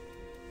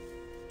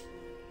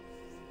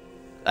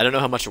 I don't know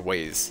how much it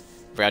weighs.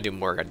 If I gotta do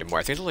more, I gotta do more.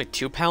 I think it's only like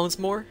 2 pounds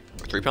more?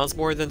 Or 3 pounds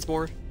more than it's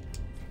more.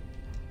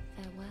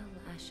 Farewell,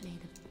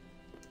 Ashmaiden.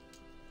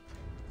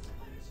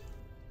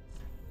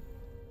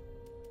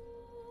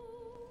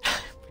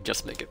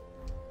 Just make it.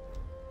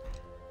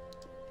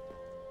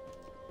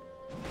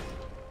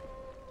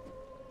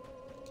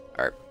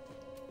 Alright.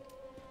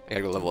 I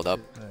gotta go level it up.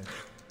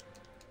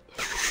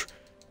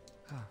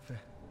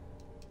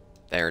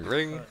 The Iron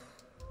Ring.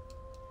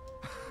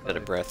 Dead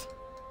of breath.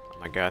 Oh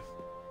my god.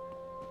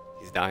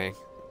 He's dying.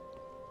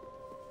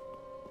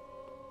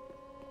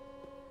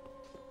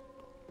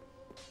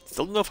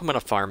 Still don't know if I'm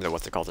gonna farm the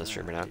what's it called this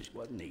stream or not.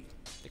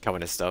 The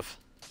Covenant stuff.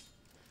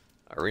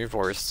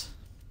 Reinforced.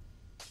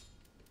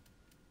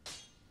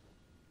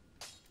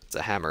 It's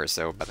a hammer,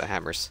 so about the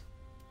hammers.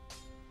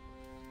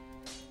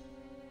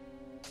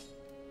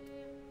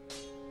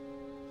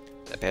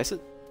 Did I pass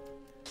it?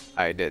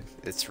 I did.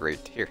 It's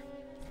right here.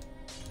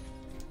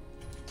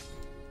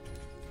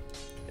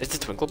 Is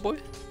it Twinkle Boy?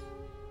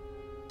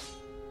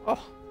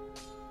 Oh.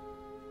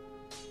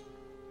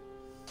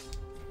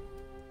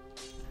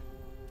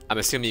 I'm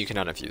assuming you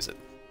cannot infuse it.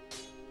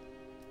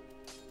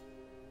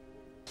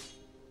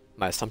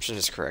 My assumption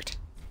is correct.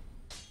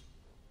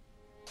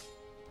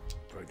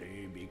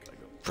 Pretty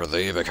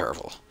be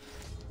careful.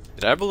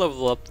 Did I ever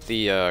level up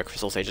the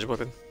Crystal Sage's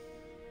weapon?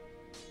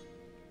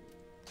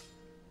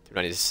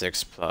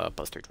 296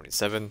 plus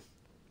 327.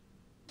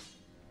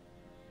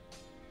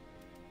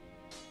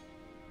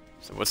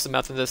 So what's the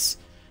math of this?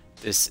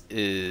 This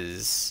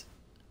is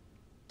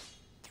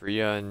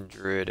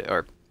 300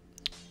 or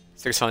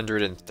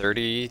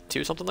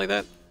 632, something like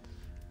that.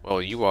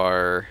 Well, you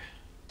are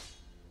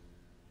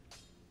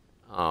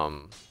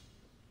so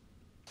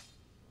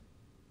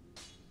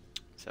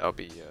that'll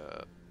be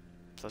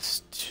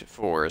plus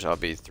 4, so that'll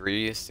be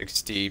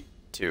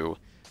 362,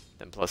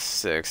 then plus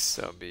 6,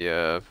 so it'll be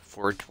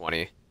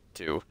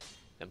 422,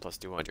 then plus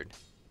 200.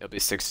 It'll be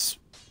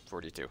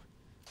 642.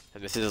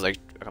 And this is like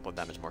a couple of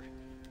damage more.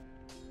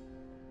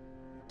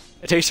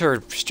 It takes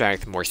her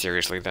strength more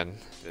seriously than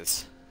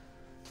this.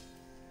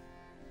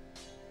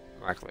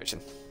 Calculation.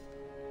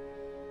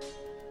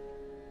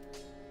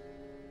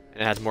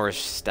 And it has more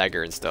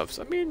stagger and stuff,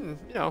 so I mean,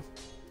 you know.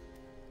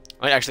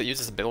 I might actually use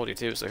this ability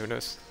too, so who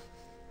knows.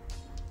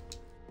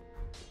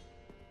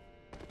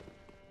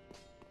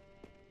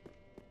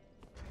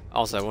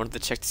 Also, I wanted to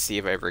check to see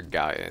if I ever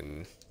got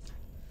in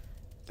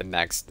the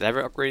max. Did I ever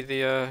upgrade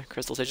the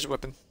Crystal Sage's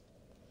weapon?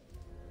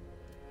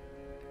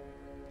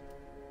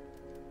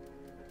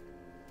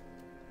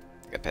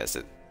 I think I passed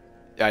it.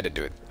 Yeah, I did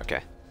do it.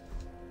 Okay.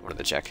 Wanted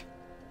to check.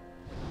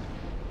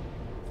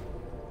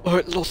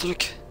 Alright,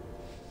 Lothric.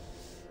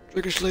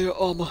 Dragon Slayer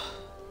armor.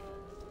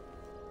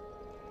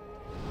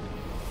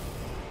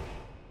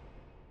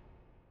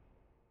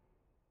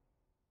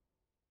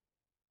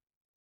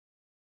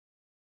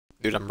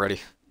 Dude, I'm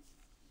ready.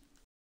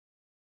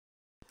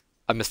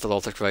 I missed the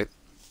Lothric fight.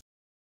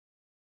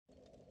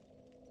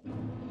 Why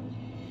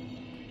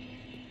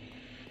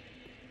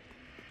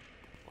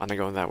am I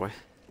going that way?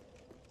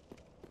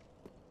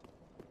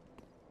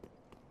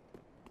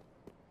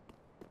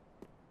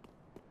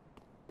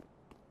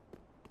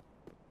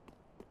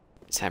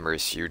 This hammer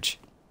is huge.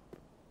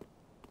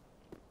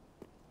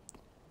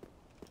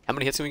 How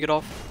many hits can we get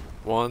off?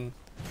 1,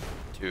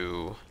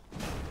 2,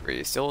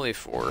 3. Still only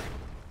 4.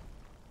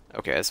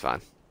 Okay, that's fine.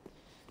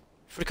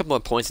 Put a couple more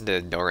points into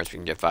endurance, we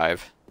can get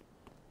 5.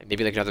 And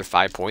maybe like another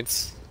 5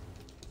 points.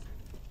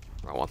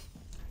 Wrong one.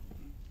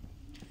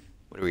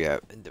 What do we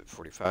have? Into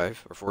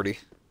 45 or 40?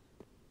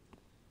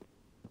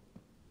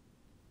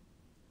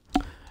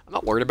 I'm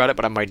not worried about it,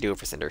 but I might do it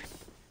for Cinder.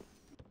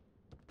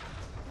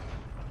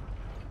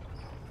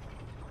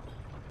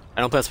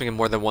 I don't plan on swinging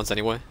more than once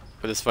anyway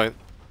for this fight.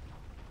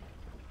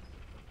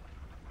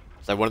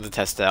 So I wanted to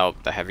test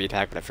out the heavy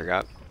attack, but I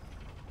forgot.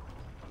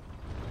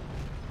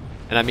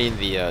 And I mean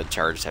the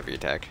charged heavy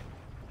attack.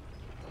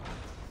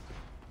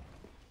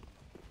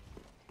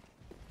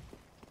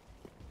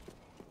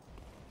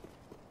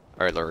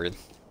 Alright, Lord,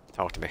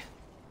 talk to me.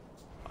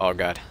 Oh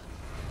god.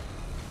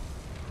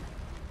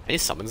 Any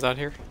summons out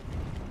here?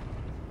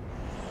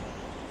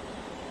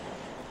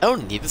 I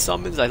don't need the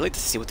summons, I'd like to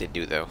see what they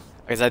do though.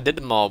 Because I did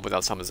them all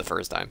without summons the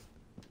first time.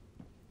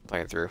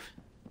 Playing through.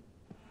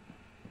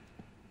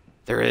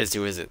 There is,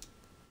 who is it?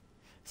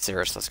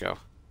 Cirrus, let's go.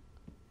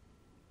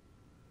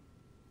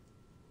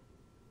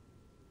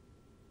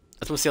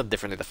 I just want to see how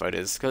differently the fight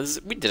is,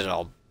 because we did it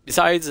all.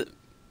 Besides,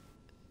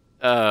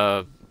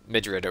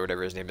 Midrid or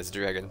whatever his name is,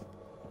 Dragon.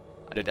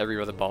 I did every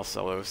other boss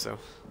solo, so.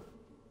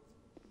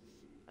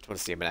 I just want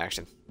to see him in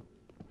action.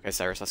 Okay,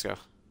 Cyrus, let's go.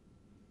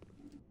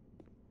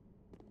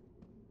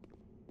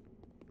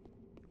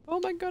 Oh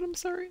my god, I'm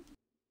sorry.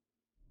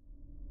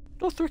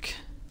 Lothric.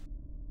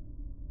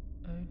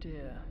 Oh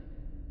dear.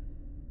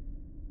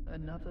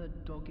 Another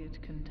dogged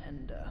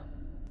contender.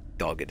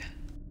 Dogged.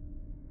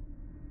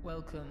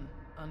 Welcome,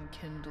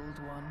 unkindled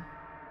one.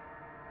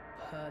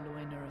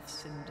 Purloiner of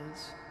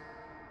cinders.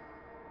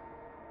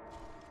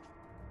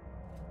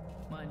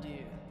 Mind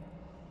you,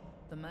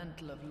 the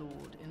mantle of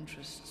Lord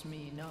interests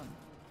me none.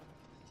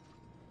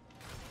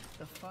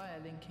 The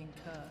fire-linking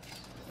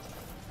curse,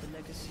 the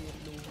legacy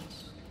of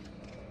lords,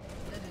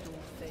 let it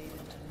all fade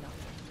into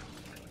nothing.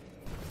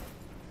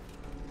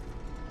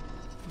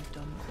 You've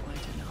done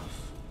quite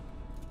enough.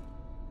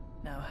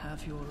 Now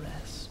have your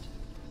rest.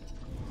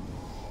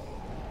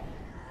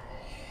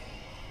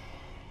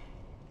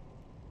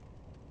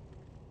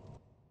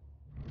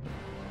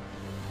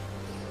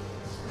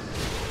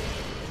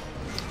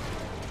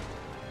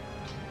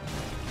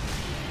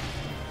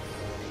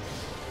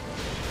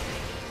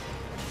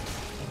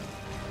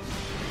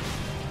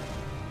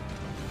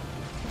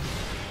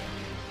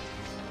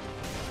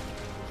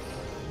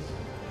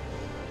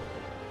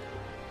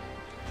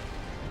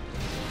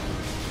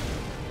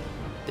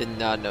 Did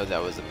not know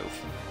that was a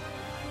move.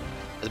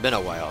 It's been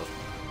a while.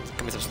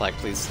 Give me some slack,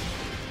 please.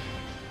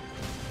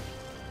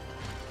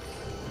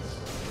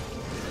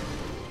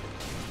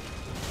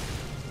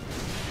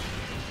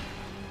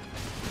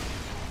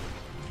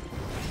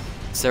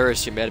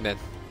 Cyrus, you madman.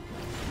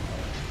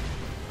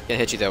 Can't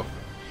hit you though.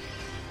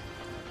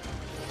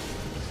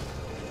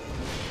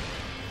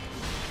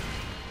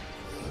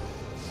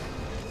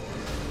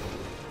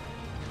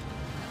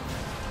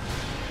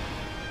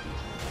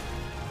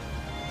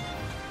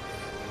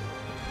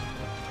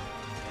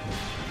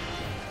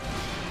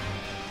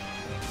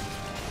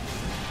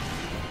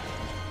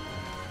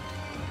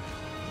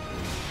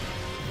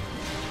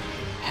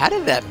 How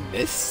did that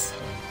miss?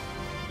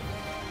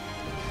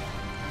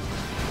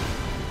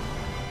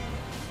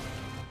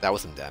 That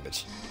was some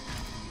damage.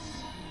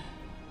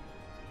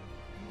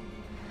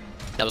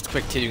 That was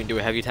quick too, you can do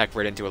a heavy attack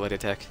right into a light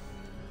attack.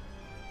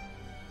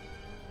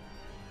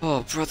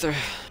 Oh, brother.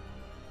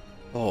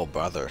 Oh,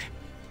 brother.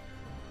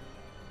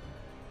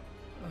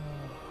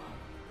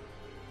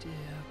 Dear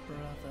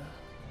brother,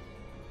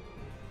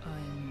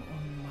 I'm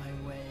on my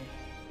way.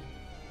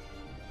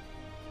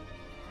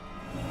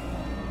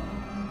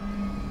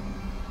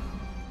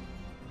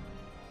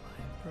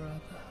 My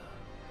brother,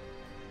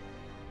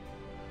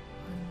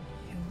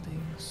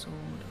 unyielding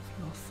sword of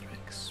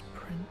Lothric's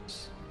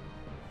prince.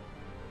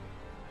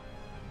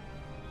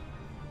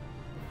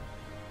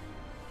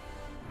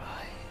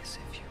 Rise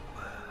if you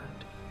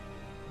would,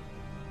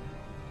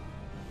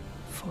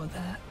 for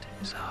that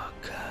is our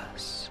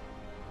curse.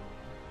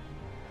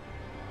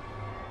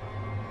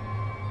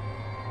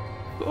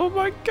 Oh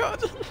my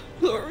god,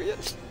 Lorien.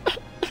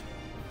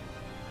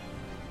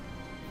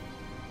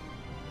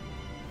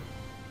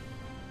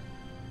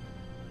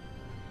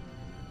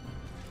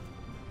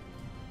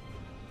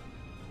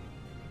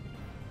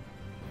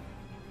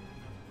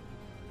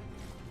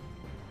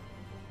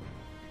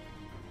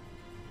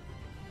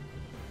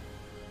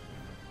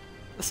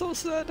 That's so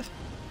sad.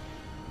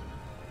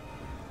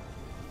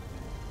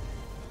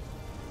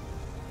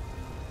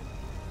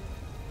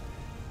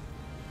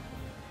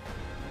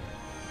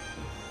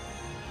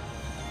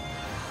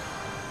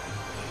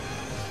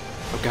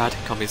 Oh god,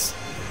 commies.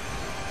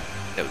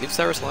 No, leave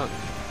Cyrus alone.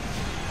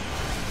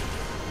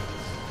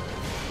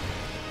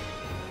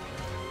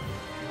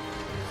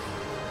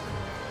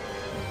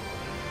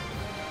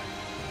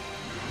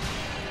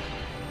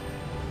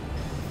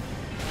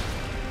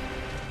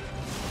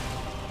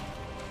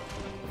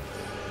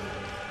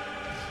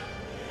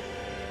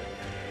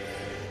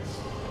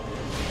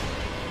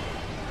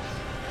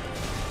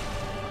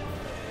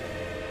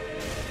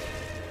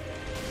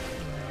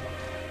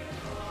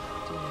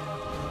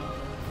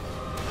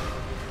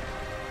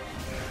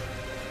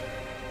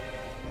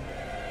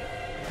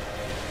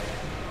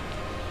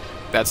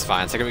 That's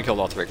fine. Second we kill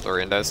Lothric,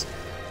 Lorien does.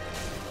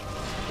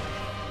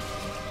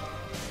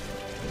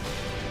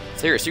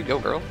 Serious, you go,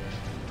 girl.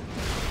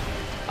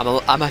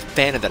 I'm a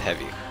fan of that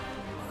heavy.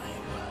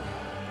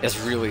 It's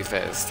really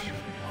fast.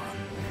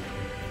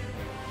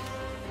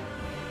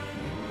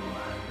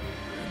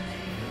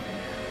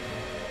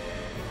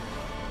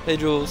 Hey,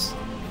 Jules.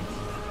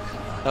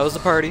 That was the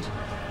party.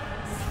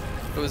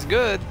 It was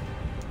good.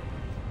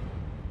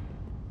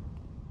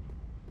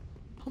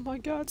 Oh my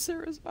god,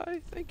 Sarah's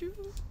bye. Thank you.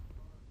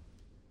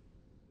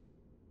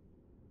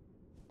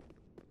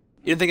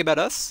 You didn't think about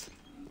us?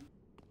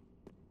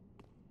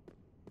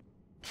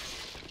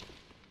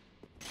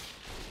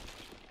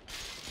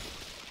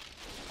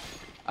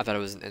 I thought it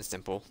was an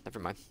instant pull. Never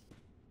mind.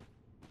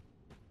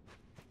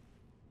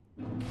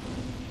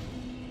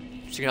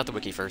 Checking out the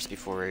wiki first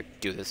before I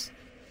do this.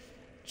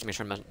 Just make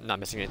sure I'm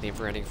not missing anything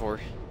for ending 4.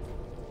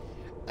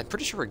 I'm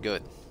pretty sure we're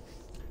good.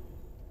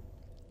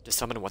 Just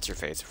summon what's your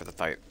face for the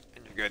fight,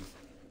 and you're good.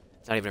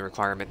 It's not even a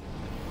requirement.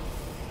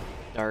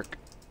 Dark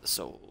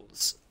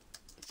Souls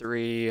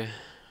 3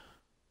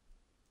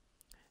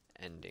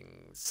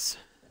 endings.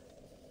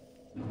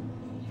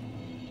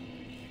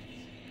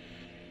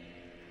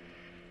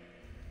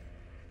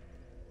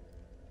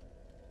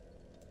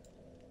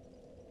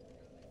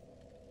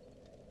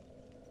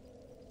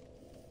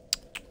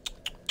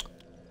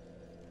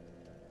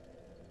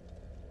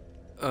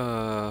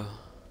 So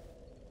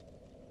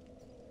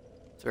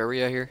where are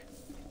we at here?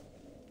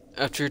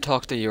 After you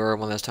talk to Yor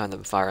one last time,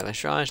 the fire in the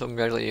shrine, she'll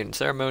congratulate you in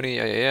ceremony.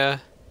 Yeah.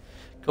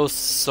 Ghost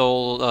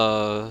soul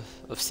of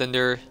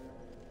Cinder.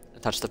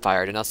 Touch the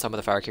fire. Did not summon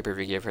the Firekeeper if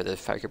you gave her the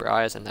Firekeeper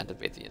eyes and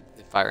activate the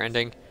fire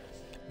ending.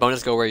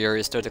 Bonus go where Yor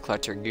is stood to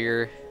collect her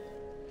gear.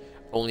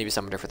 Only be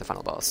summoned her for the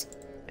final boss.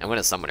 And when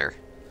a summoner,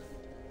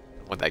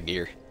 I want that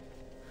gear.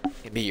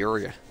 It'd be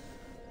Yuria.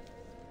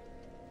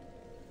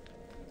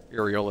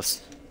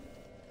 Uriolus.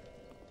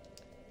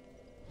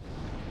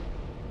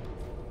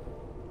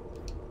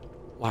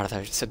 Why did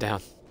I sit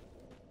down?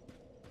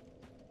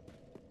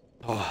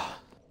 Oh.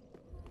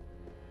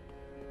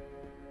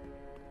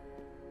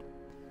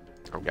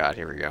 Oh god,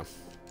 here we go.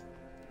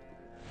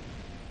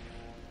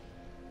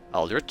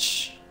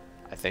 Aldrich.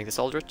 I think it's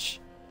Aldrich.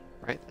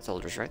 Right? That's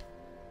Aldrich, right?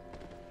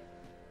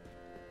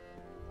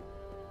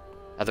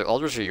 Either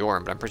Aldrich or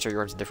Yorm, but I'm pretty sure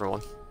Yorm's a different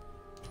one.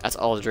 That's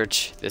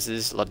Aldrich. This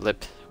is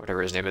Ludlip,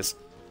 whatever his name is.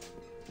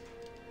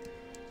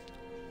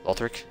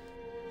 Lothric.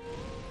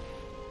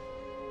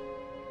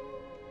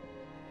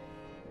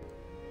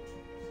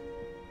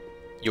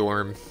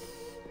 Yorm.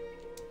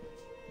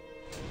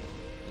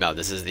 No,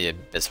 this is the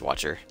Abyss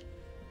Watcher.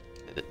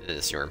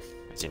 This is Yorm.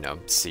 As you know,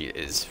 C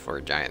is for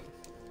giant.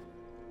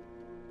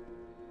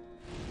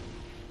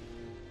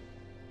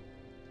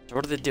 So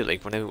what do they do?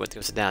 Like, when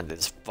they sit down, they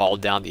just fall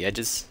down the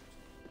edges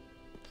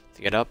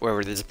to get up, or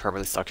are they just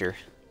permanently stuck here?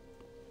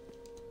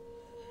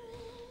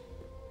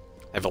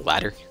 I have a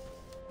ladder.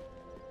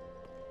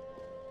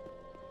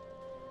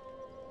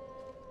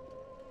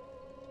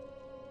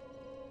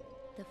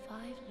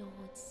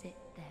 that sit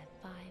their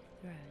 5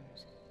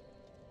 thrones.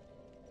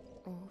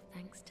 All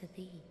thanks to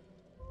thee,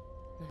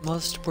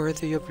 Most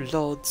worthy of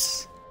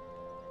lords.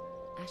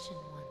 Ashen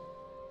One,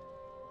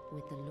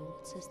 with the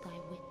lords as thy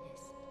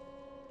witness,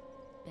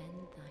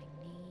 bend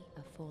thy knee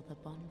afore the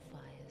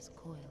bonfire's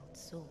coiled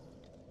sword,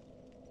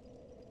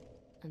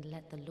 and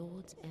let the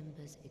lord's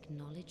embers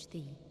acknowledge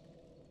thee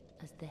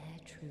as their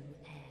true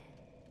heir,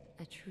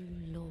 a true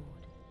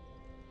lord,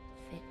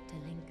 fit to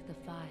link the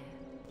fire.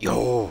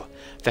 Yo,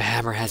 the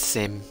hammer has the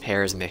same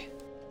hair as me.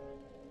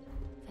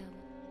 Farewell.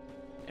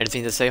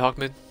 Anything to say,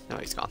 Hawkmoon? No,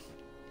 he's gone.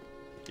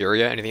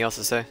 Yuria, anything else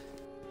to say?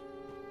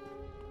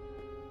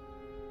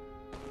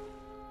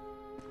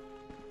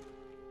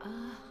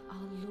 Ah,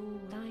 our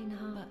lord, thine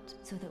heart,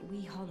 so that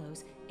we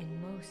hollows,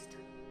 in most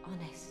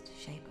honest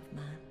shape of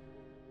man,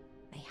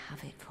 may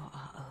have it for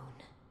our own.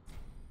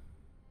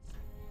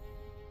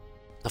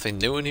 Nothing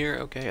new in here?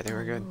 Okay, I think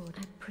we're good. Lord,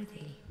 I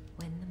prithee,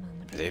 when the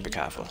moment Prithee, be came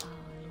careful. for our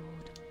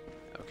lord.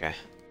 Okay.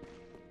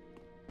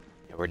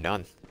 Yeah, we're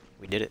done.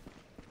 We did it.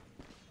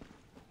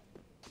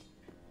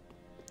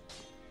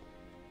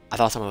 I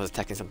thought someone was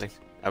attacking something.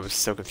 I was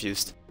so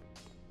confused.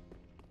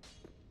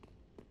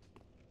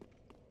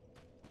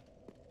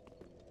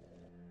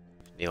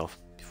 Kneel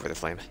before the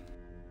flame.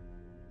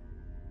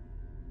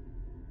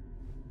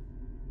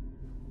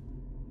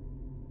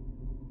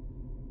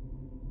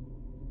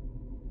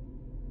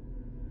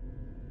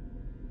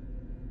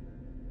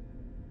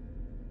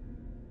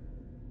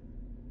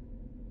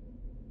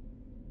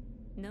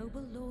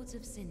 Noble lords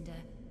of Cinder,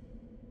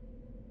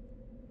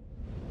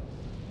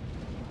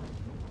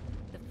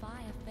 the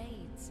fire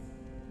fades.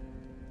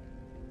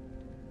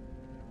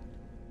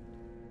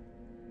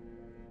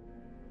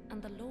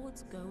 And the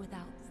lords go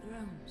without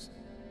thrones.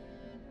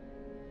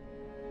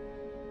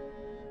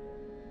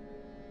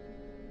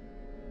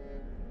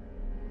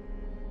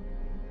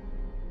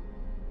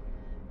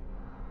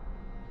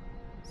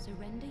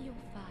 Surrender your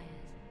fires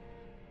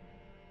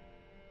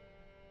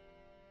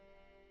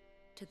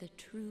to the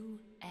true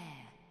heir.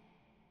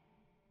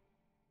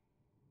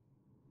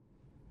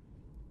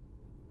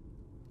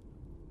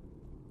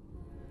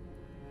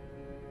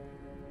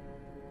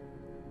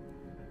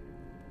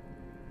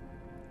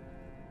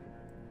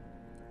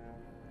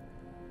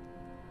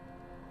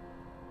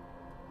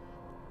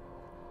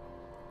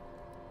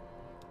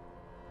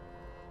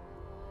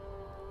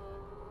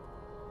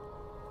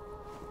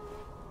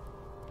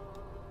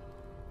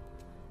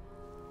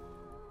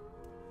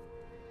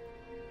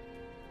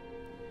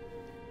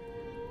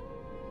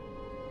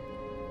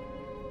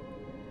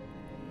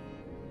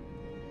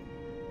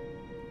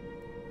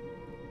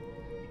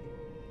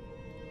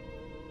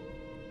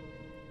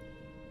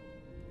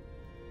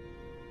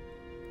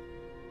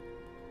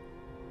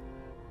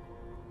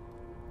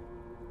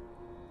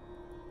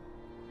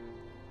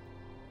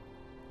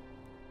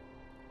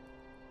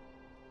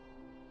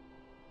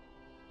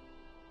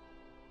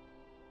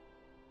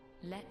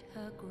 Let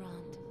her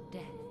grant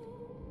death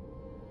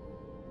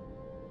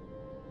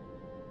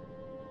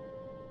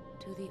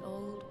to the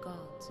old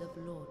gods of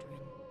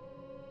Lordran,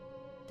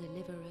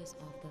 deliverers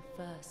of the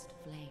first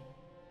flame.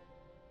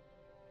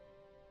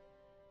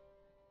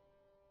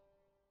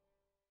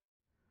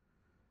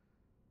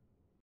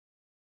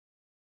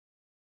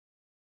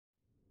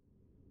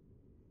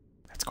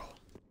 Let's go.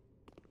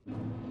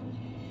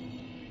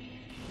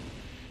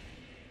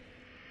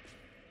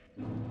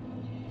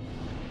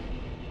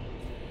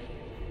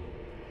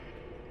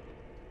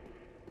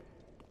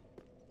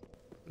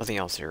 Nothing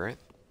else here, right?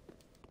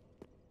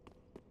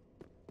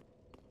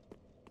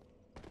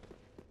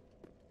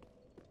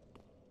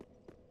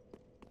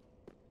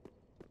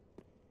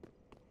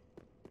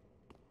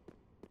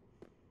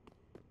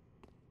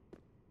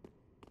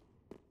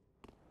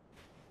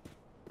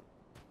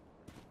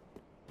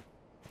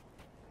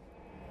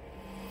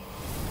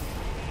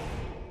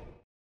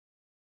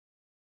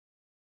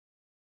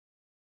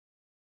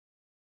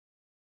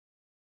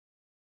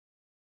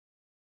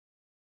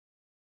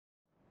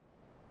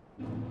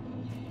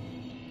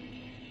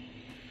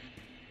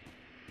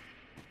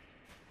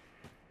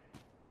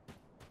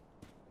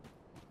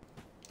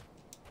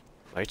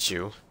 Light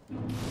you.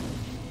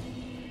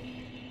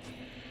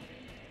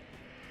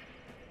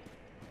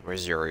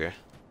 Where's Yuria?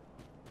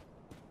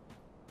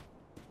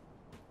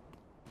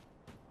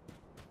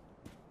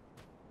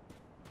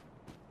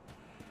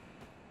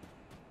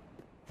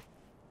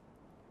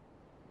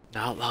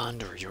 Not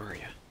Lond or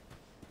Yuria.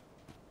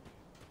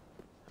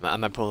 I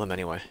might pull him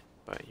anyway,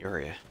 but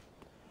Yuria.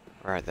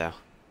 Alright though.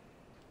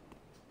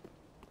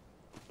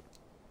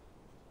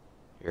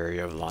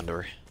 Yuria of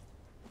Londor.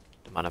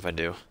 Don't mind if I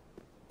do.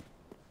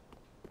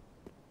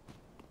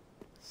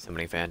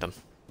 Summoning Phantom.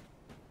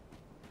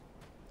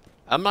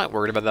 I'm not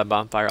worried about that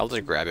bonfire. I'll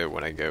just grab it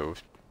when I go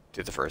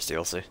to the first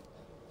DLC.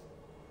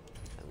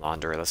 And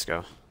Londor, let's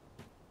go.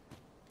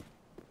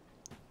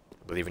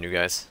 I believe in you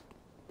guys.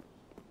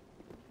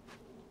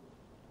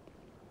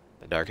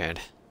 The Dark Hand.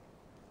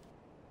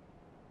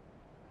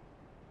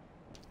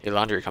 Hey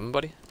Londor, you coming,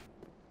 buddy?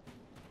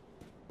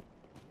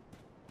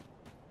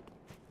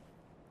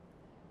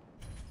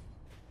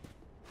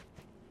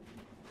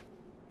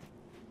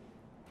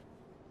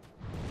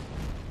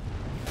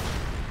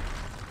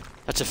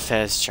 Such a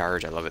fast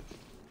charge, I love it.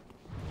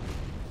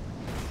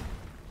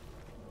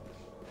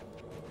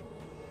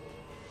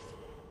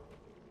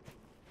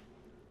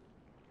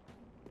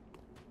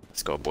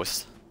 Let's go,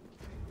 boys.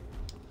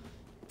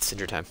 It's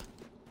Cinder time.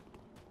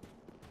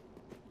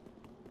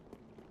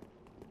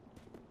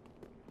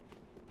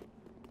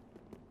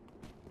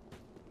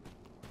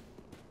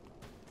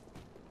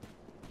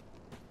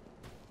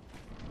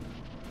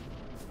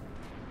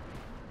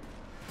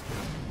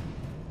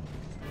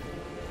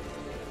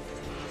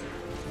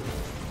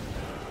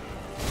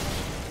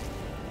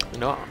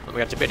 No, we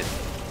have to bait it.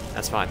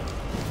 That's fine.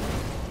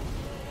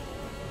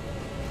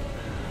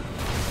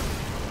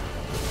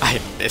 I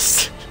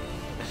missed.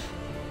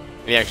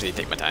 Let me actually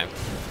take my time.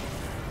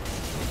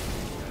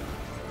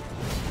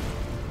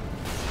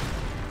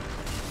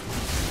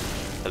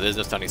 Oh, there's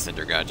no stunning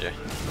cinder, gotcha.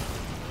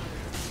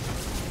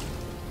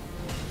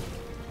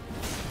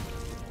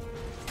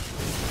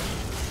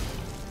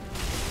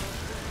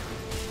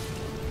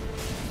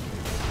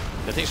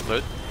 Did the thing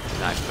explode? Did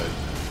not explode.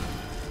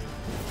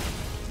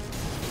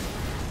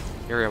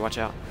 Area, watch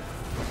out.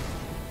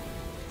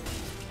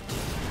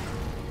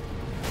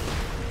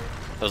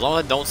 As long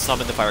as I don't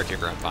summon the fire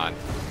kicker, I'm fine.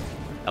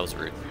 That was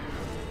rude.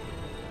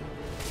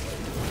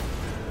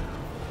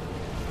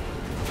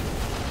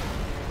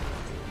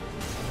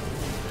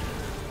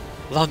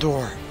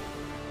 Landor!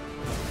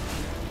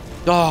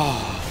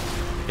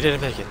 Oh, he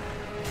didn't make it.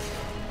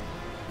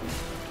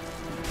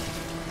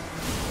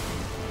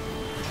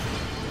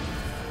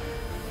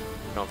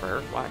 Going for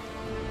her? Why?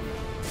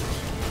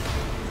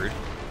 Rude.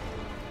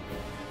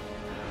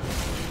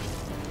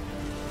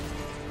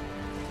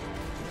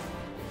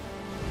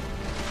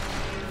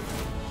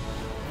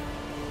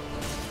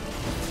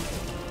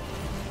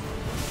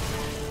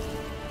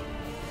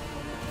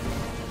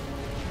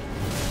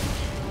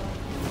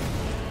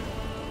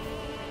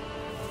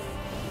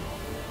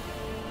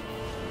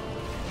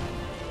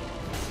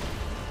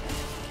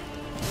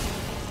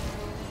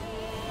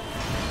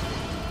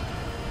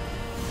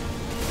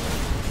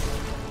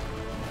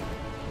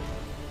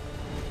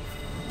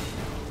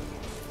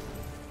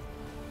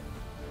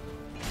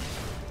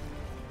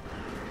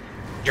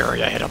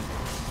 Yuri, I hit him.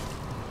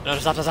 No,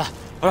 stop.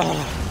 We're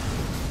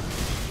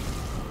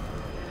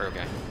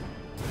okay.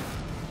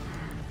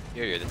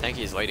 You're the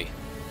tankiest lady.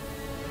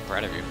 I'm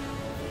proud of you.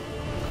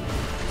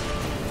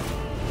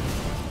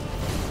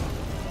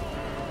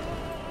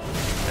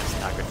 That's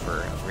not good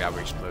for a 3-hour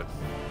explode.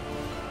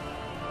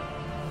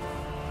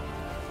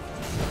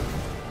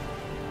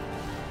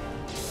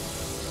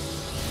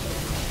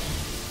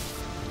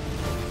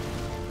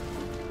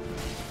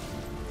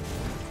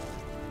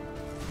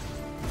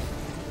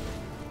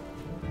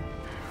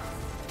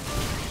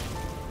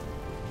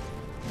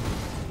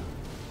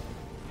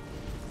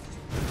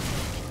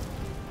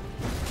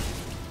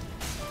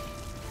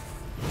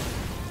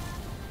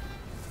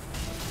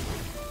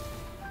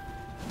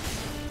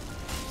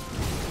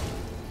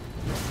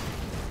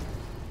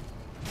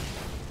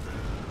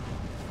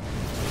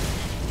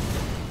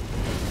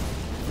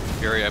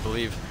 Yuri, I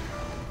believe.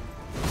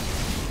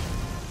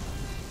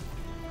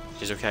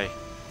 She's okay.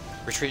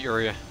 Retreat,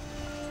 Yuria.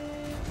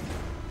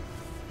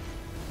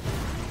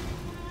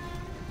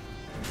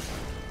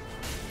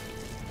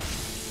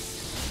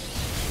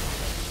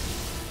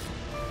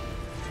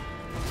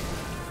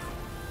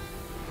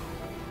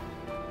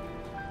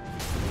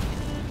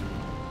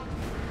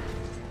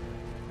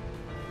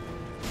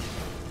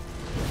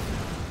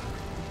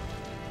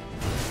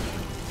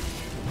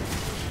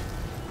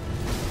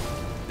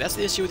 That's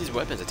the issue with these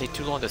weapons. They take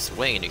too long to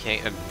swing and you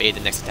can't evade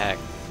the next attack.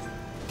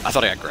 I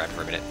thought I got grabbed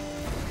for a minute.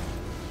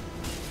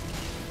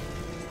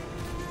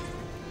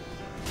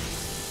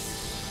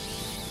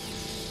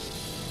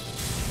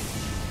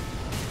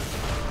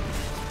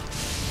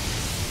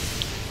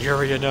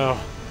 Yuria, no.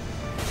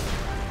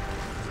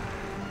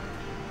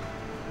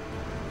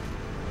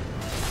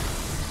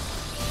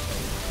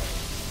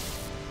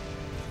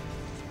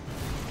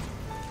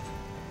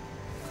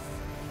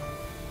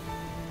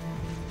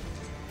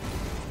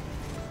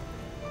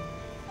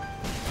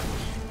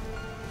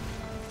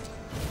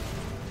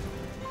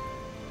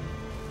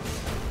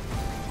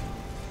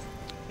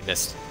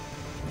 Missed.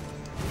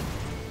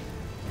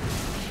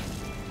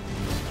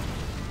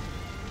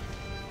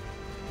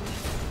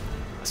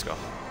 Let's go.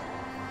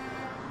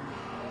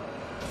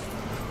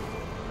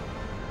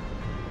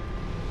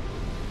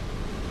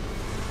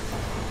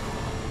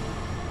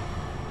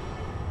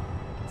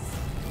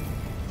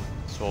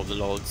 Solve the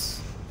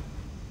loads.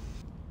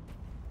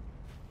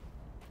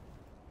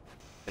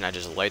 Can I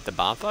just light the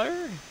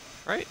bonfire?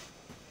 Right?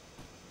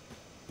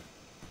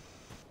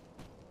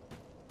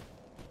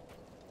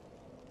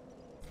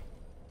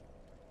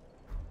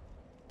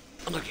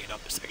 I'm looking it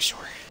up just to make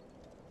sure.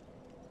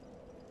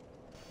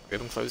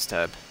 Grab and close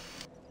tab.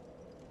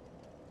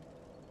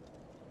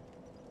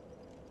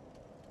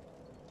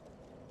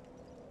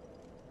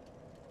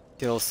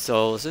 Kill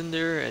Soul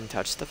Cinder and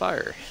touch the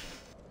fire.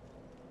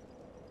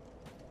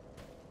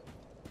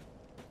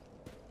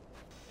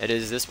 It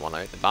is this one,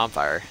 right? The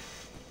bonfire.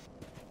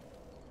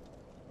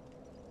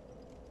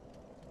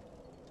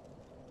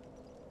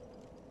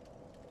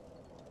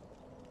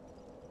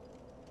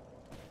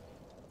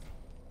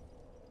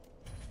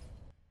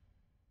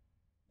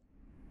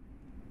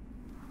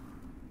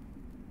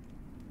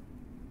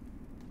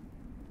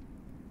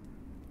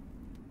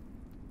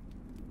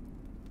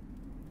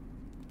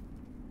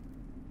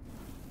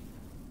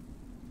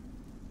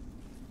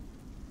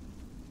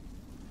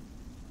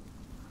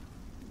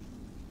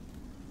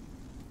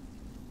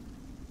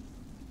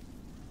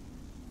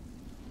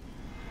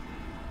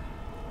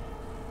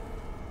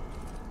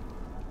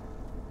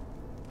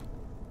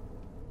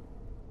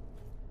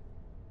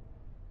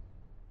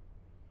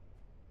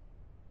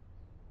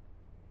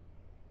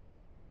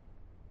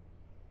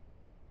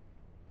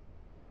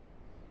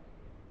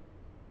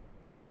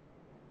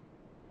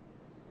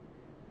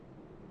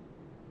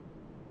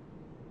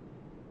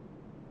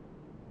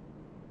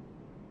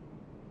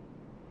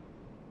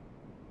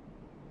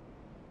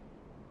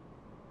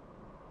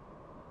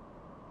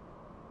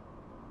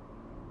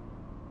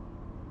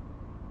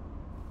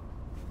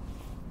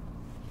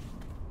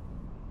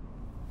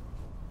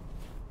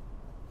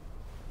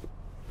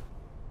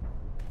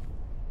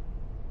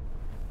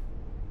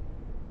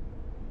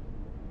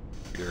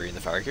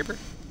 Firekeeper?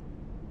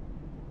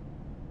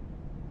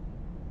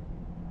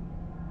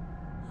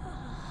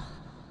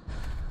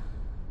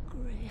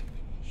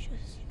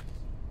 Gracious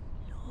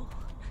Lord.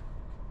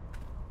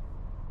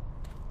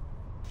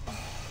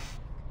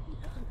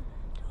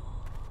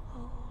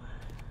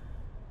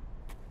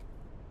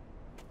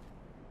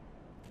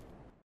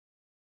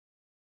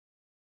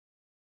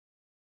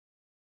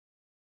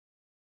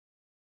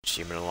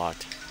 Achievement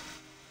unlocked.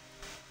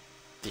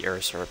 The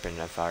Earth Serpent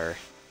of Fire.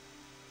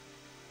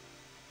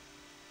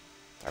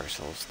 Dark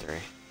Souls 3.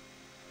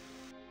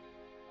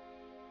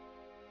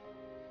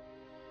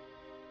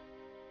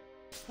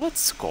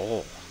 Let's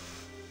go.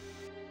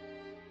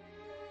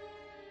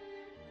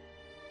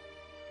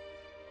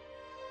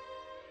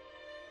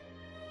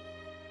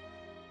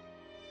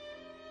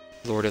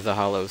 Lord of the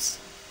Hollows.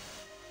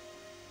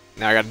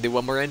 Now I gotta do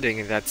one more ending,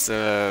 and that's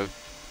the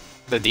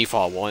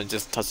default one,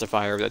 just touch the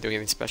fire without doing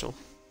anything special.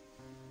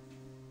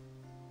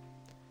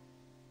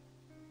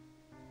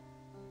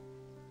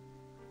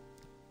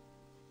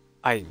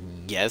 I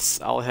guess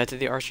I'll head to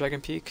the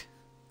Archdragon Peak.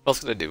 What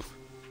else could I do?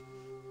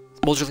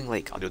 Smoldering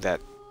Lake, I'll do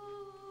that.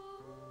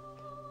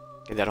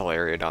 Get that whole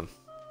area done.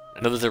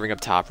 I know there's a ring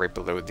up top right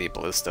below the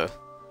ballista.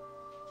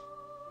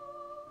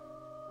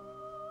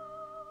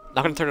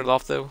 Not gonna turn it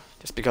off though,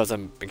 just because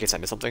in case I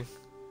miss something.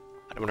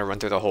 I don't want to run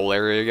through the whole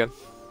area again.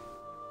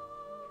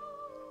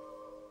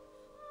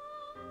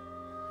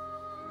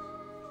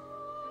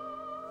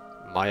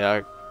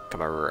 Maya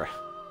Kamara.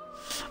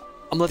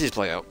 I'm gonna let these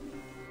play out.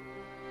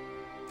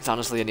 Because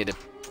honestly, I need a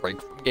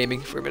break from gaming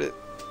for a minute.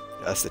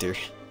 I'll sit here.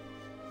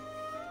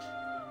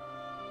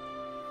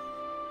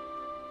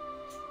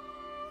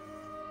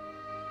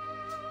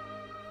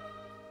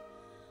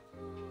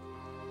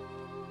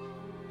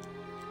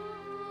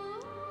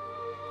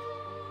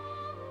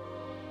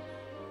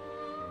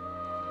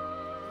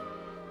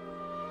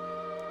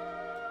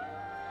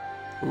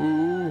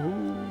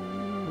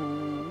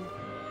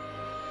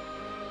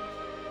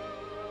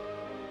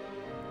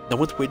 No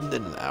one's waiting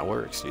in an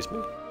hour, excuse me?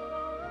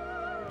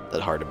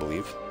 That's hard to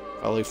believe.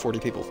 Probably 40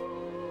 people.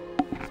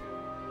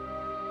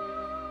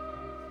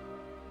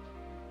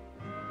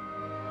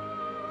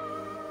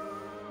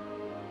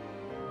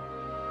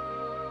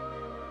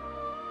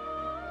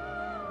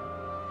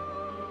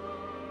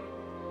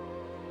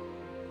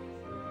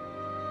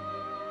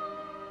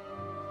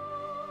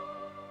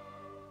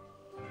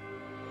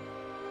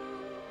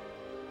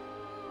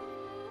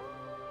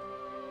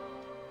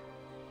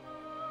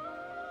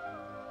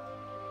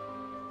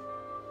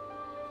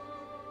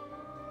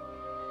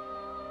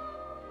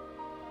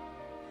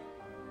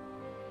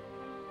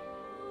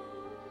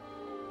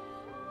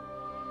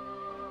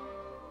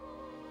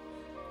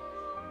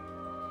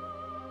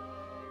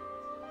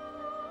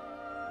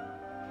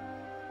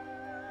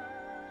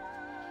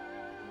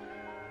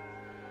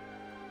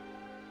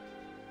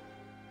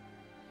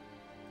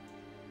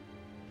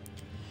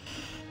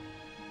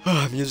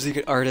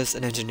 Music artists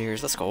and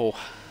engineers, let's go.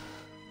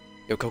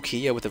 Yoko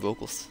Kiya with the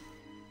vocals.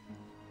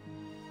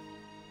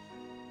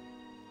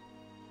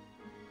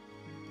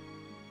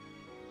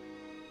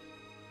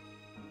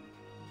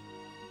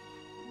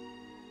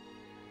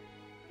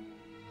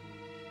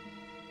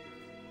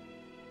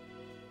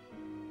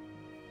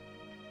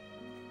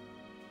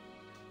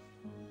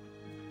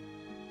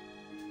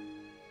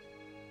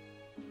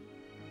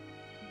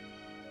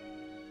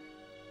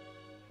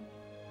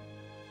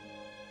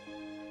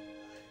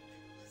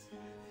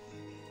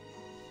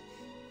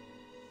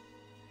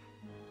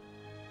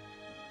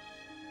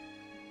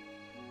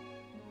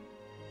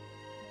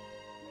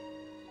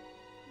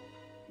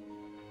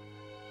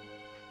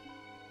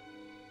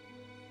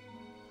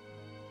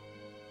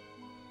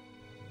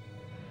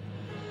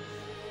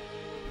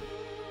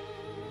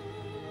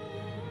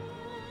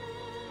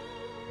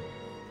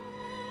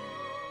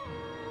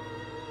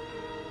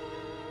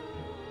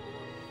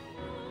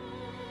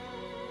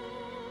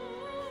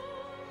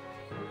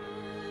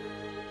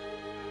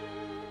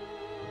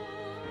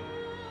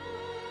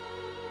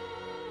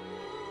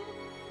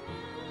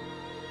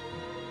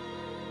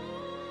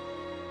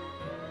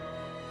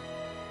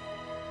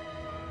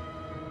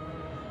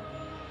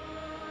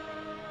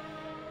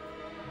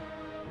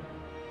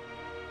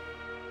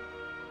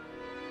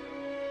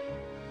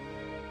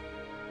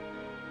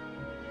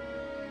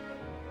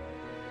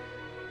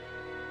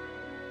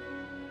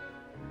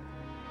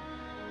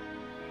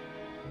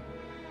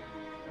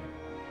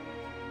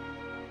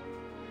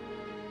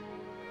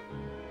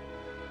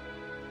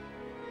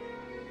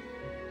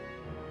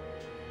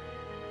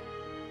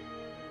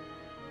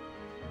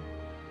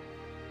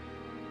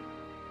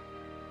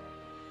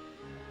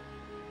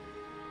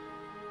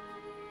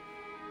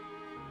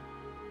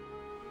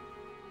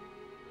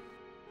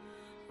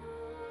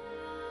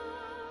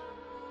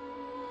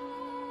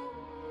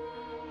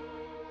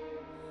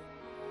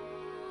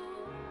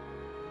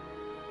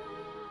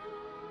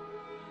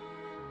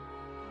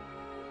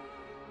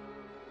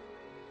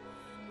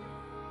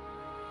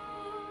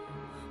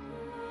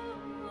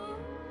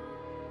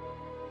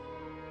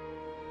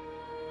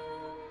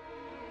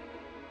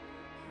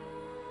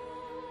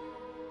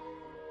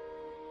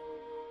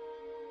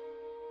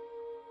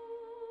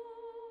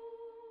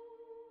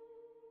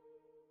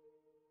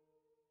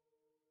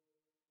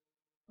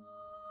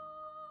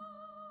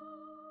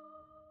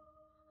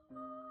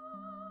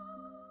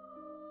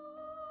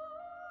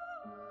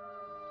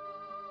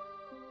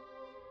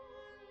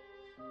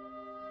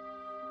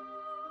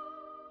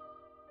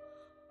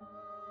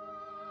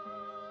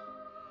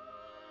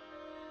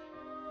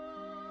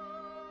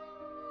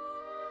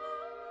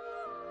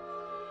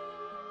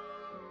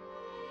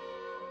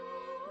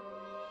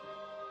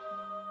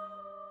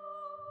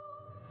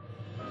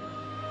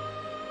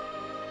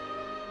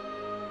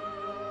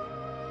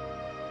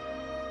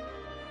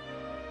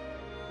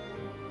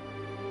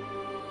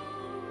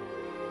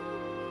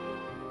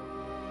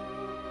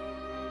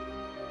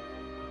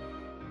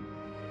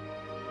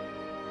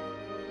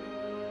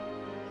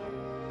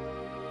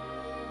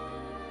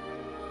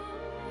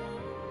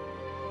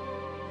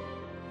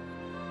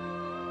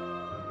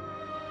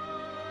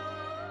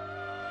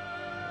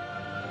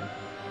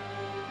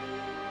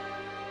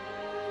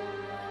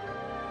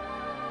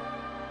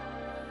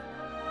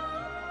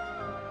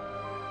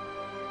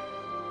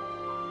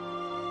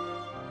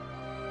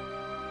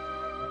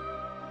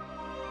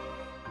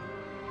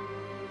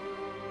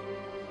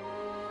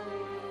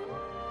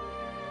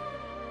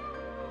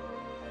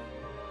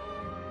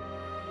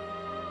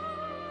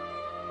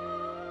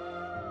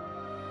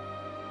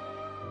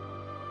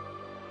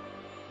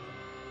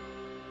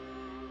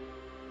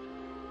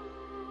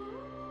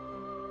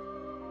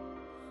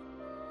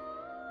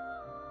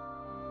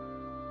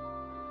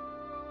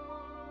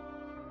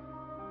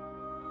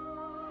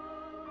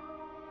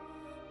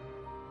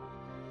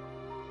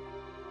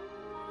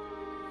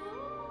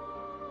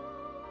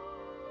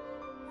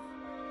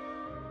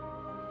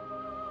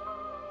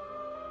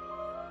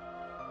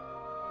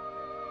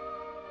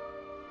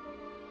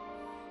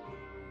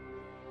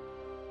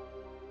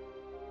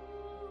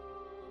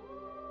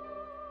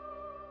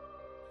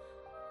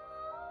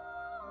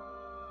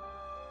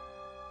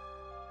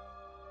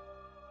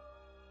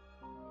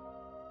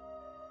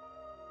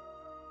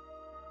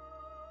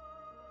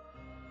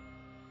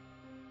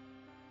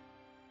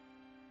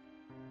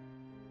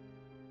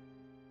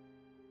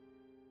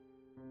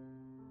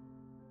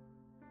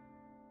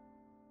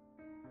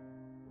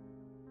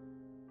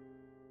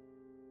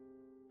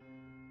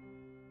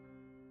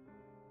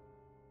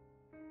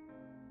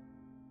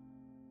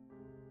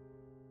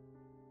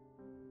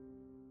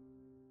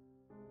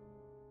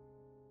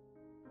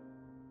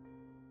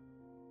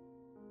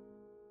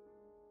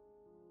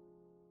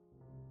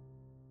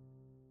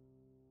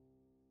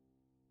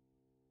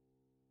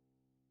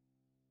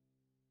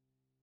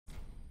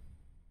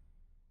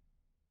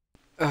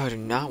 Oh, I do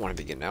not want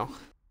to begin now.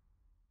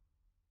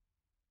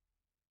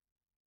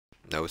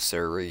 No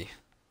siree.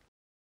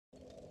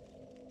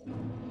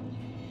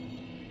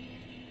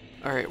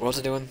 Alright, what was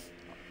it doing?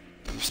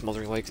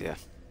 Smoldering Lakes, yeah.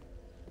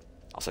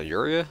 Also,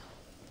 Yuria?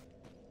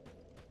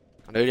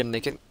 I know you didn't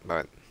make it,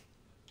 but...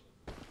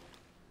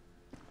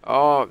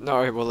 Oh,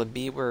 no, will it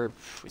be where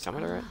we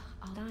summoned her at?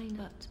 I'll dine,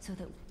 but so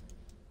that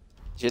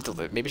She had to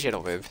live. Maybe she had to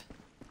live.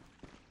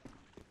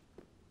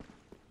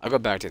 I'll go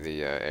back to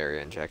the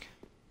area and check.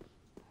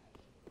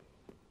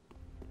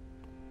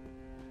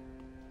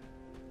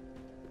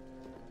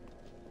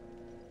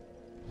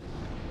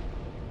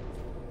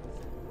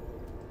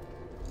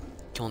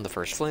 Killing the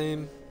first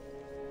flame.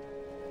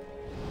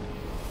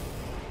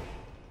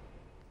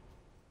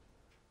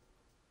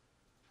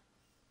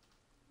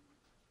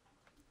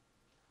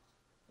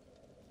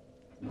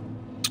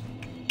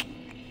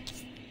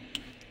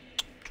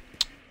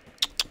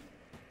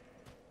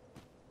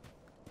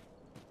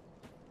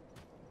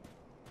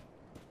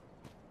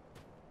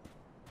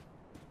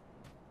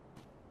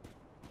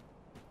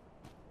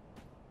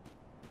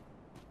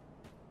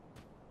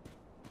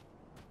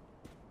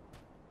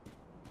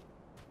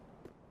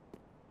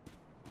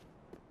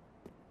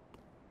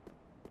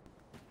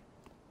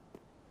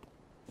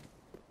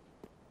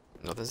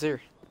 Nothing's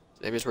here.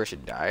 Maybe it's where she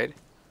died.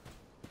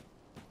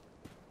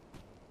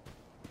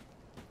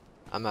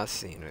 I'm not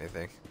seeing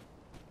anything.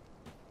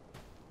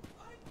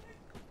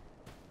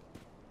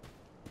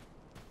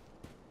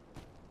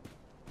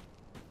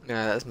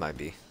 Yeah, this might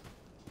be.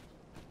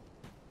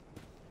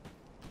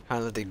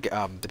 Kind of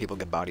the people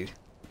get bodied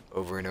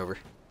over and over.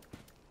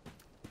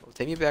 Well,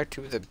 take me back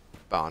to the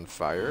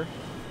bonfire.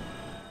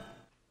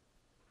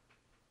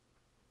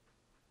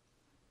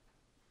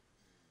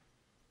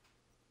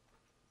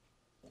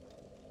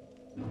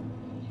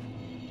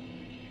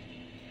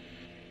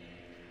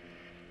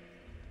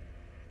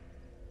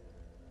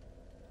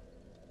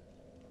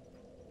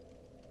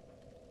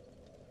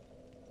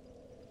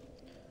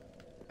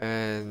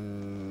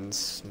 And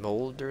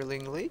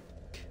Smolderling Lake?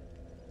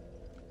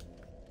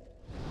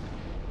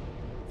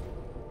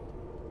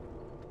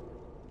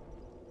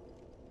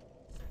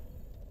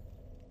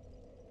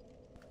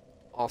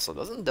 Also,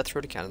 doesn't Death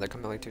Road to Canada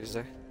come out like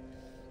Tuesday?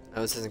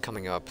 No, this isn't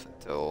coming up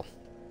until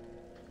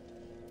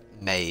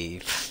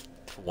May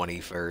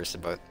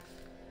 21st, but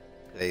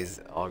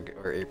today's August,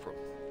 or April.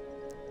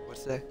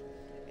 What's today?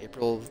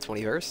 April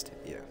 21st?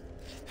 Yeah.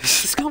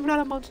 This is coming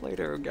out a month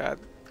later, oh god.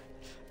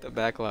 The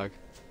backlog.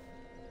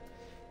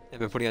 I've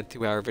been putting out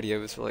 2-hour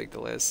videos for like the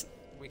last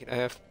week and a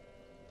half.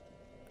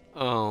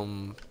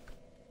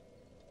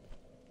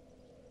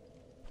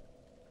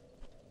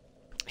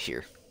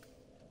 Here.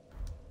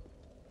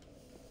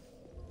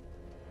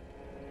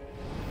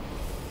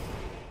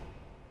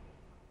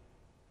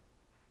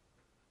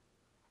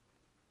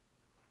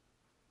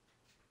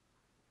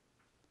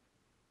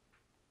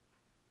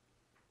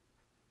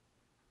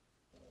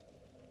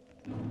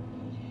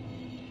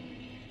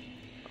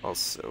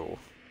 Also,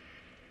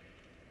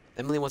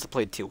 Emily Wants to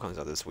Play 2 comes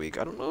out this week.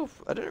 I don't know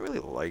if I didn't really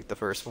like the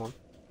first one.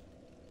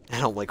 I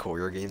don't like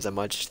horror games that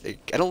much.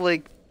 I don't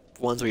like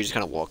ones where you just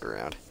kind of walk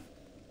around.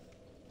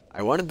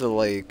 I wanted to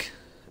like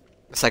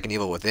Second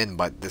Evil Within,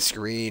 but the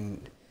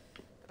screen,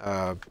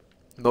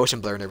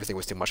 motion blur and everything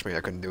was too much for me.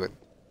 I couldn't do it.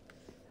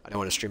 I didn't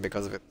want to stream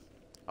because of it.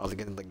 I was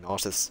getting like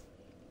nauseous.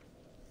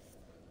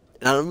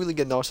 And I don't really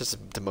get nauseous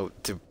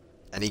to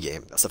any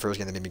game. That's the first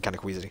game that made me kind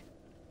of queasy.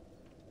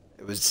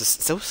 It was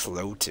just so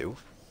slow too.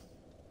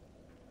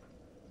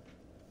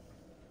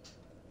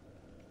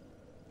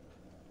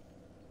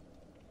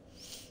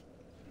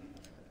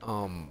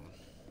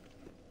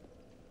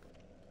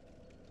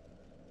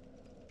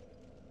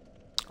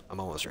 I'm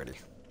almost ready.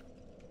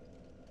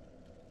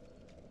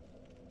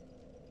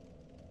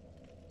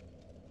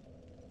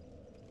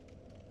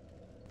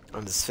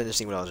 I'm just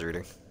finishing what I was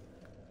reading.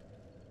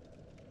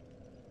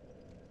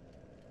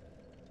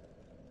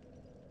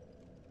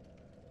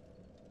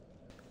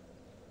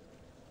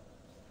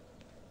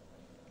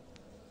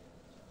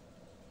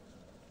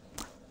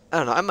 I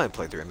don't know, I might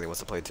play through Emily Wants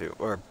to Play 2,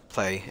 or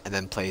play, and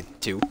then play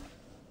 2.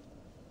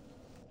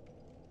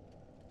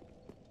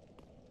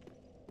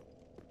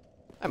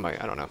 I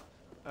might, I don't know.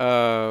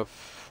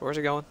 Where's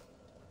it going?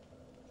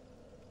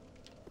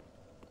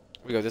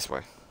 We go this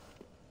way.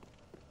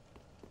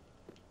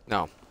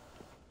 No.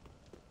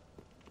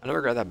 I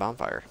never grabbed that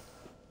bonfire.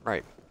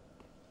 Right.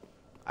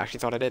 I actually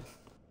thought I did.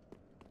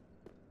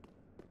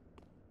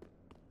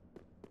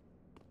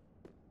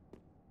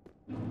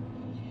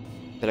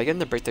 Did I get in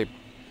the birthday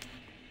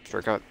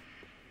shortcut?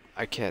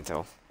 I can't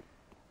tell.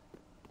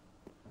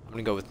 I'm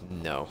gonna go with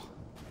no.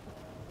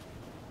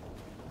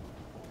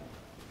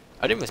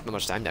 I didn't even spend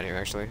much time down here,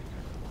 actually.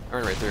 I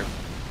ran right through.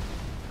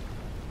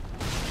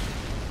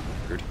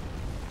 Rude.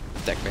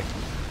 Deck me.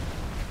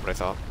 What I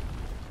thought.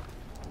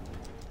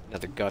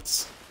 Another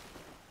guts.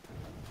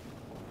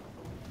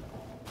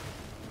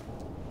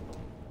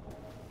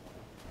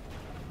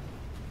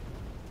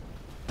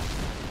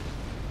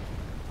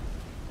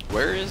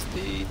 Where is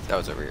the... That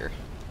was over here.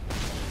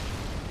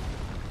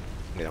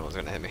 I knew that one's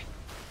gonna hit me.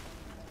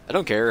 I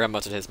don't care how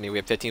much it hits me. We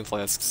have 15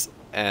 flasks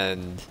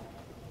and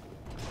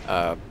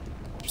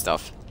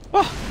stuff.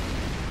 Ah!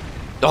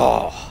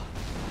 Oh.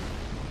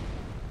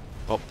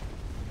 Well,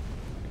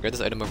 grab this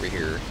item over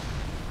here.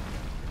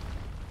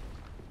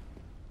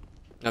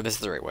 No, this is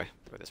the right way.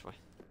 Go this way.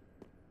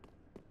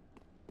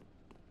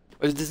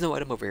 Oh, there's no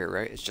item over here,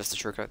 right? It's just a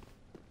shortcut.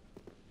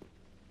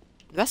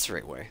 That's the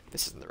right way.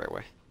 This isn't the right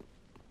way.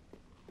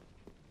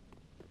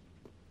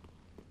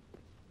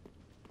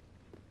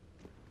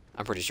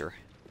 I'm pretty sure.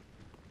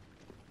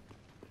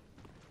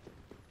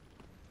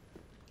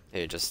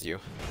 Hey, just you.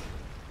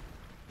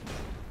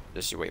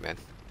 Just you wait, man.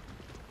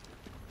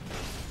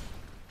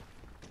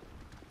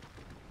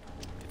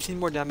 15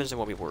 more damage than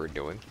what we were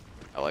doing.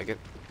 I like it.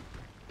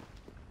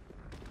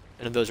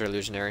 None of those are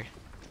illusionary.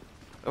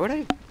 Why would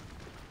I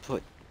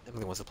put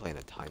Emily wants to play in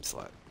a time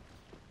slot?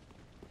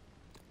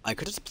 I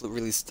could just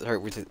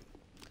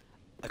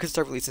I could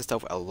start releasing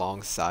stuff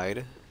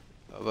alongside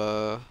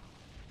of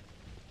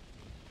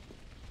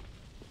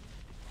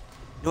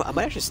No, I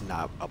might actually just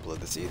not upload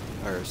the Seed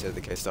or State of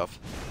Decay stuff.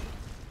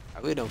 I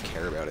really don't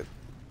care about it.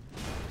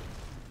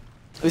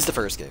 At least the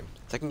first game.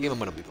 Second game I'm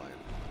gonna be playing.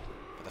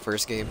 But the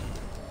first game,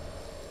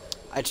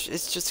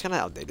 it's just kind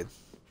of outdated.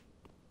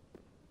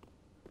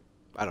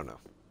 I don't know.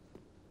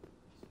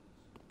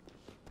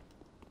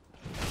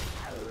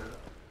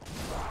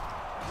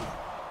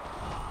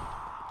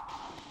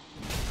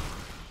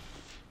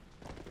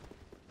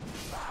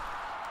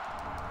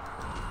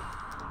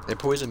 Their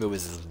poison move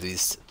is the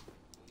least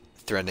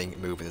threatening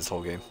move in this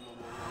whole game.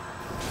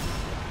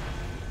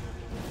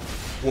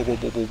 Whoa, whoa,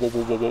 whoa, whoa, whoa,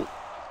 whoa, whoa, whoa.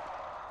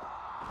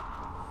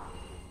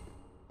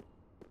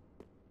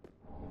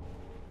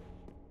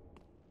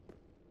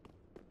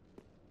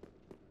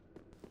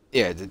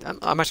 Yeah,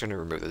 I'm actually gonna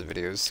remove those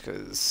videos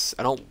because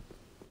I don't.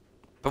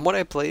 From what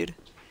I played,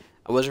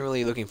 I wasn't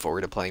really looking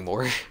forward to playing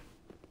more.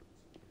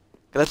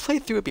 Cause I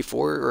played through it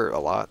before or a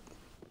lot.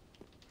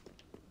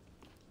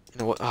 You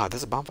know what? Ah,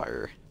 there's a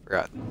bonfire.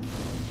 Forgot.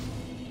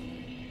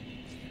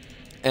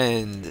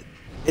 And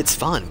it's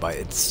fun, but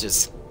it's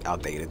just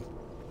outdated.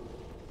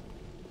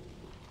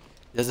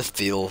 It doesn't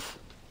feel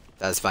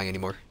satisfying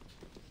anymore.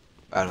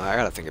 I don't know. I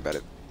gotta think about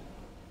it.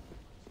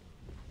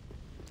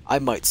 I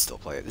might still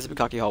play it. This is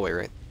Bukkake Hallway,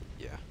 right?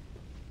 Yeah.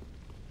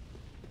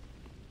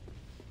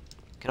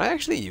 Can I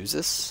actually use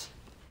this?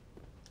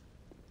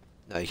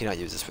 No, you cannot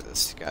use this for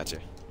this. Gotcha.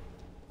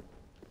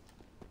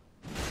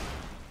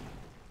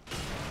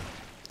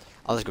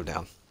 I'll just go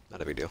down.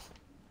 Not a big deal.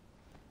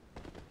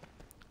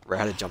 Right,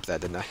 I had to jump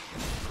that, didn't I?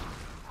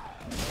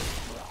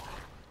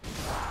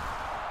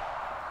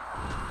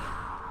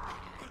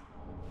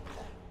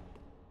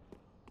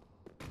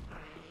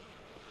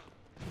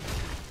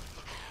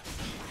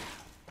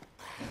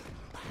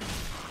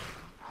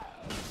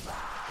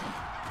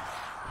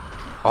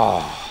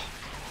 Oh.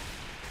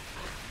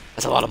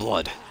 That's a lot of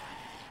blood.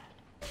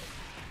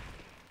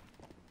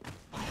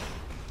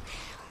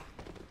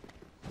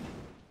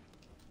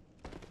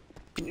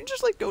 Can you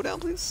just, like, go down,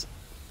 please?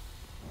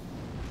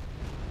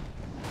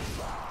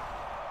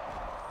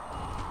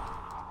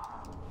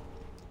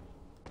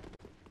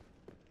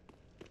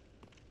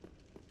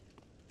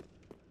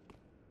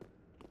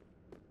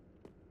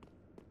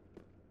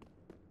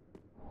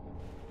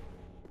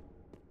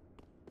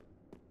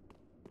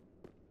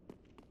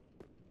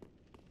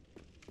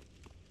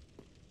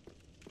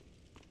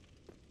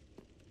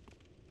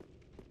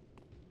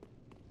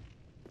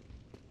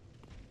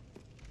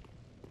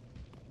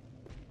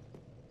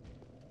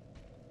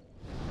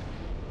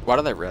 Why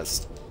did I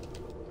rest?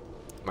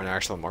 Am I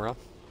actually Mora?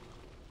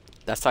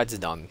 That side's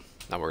done.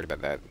 Not worried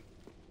about that.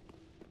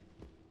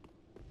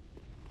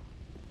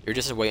 You're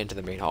just way into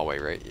the main hallway,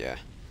 right? Yeah.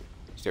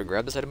 Just go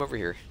grab this item over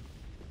here.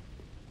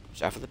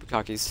 Shaft for the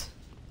Bukkakes.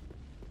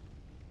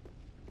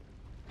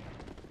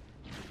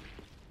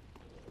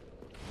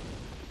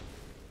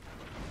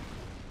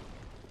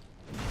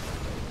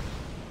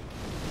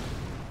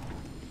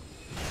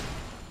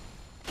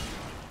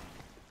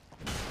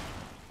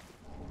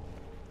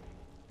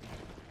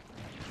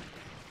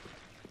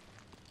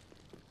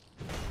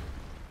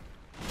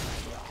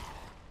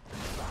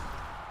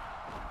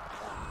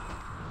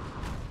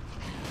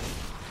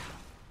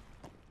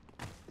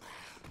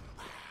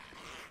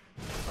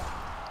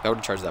 If I would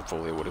have charged that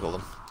fully, I would have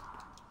killed him.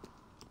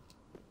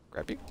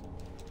 Grab you.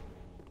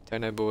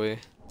 Tie-Night boy.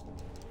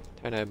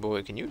 Tie-Night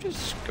boy, can you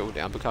just go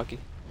down, Bukkake?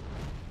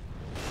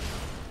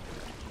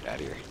 Get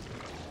out of here.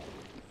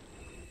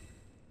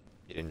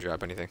 You didn't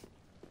drop anything.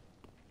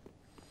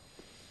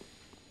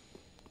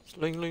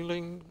 Sling, ling,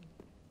 ling.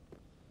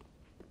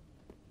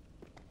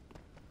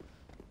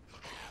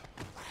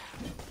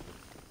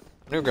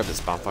 I'm gonna grab this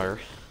bonfire.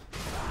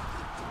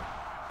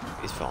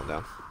 He's falling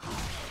down.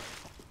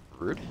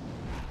 Rude.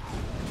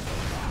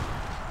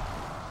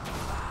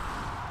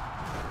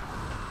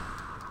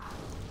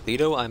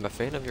 Lido, I'm a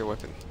fan of your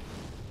weapon.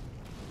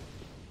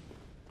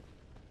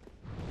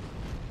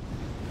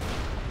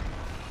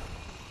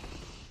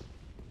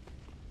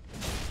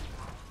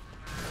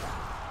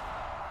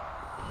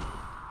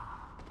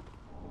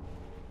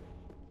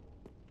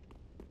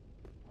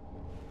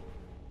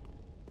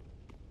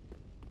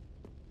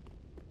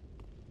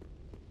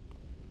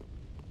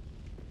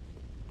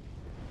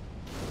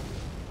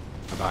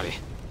 body.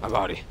 My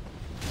body.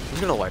 I'm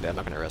just gonna light it, I'm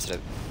not gonna arrest it.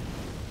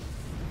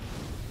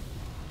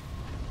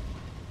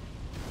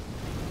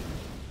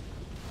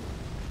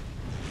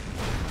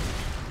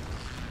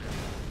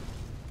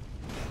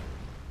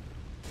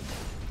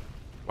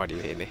 Why do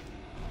you hate me?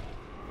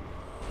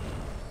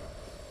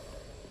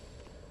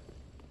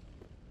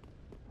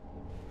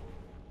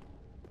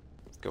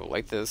 Let's go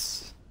like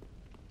this.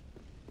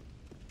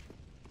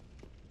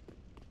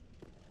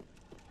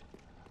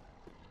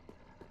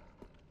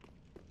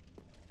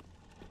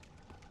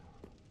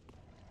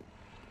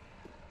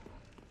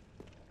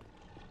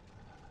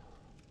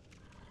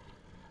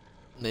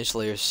 Mage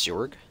Slayer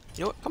Sjorg?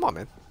 You know what? Come on,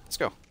 man. Let's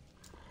go.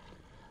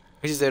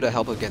 He's there to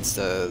help against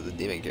the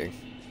Demon King.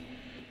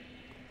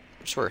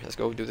 Sure, let's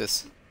go do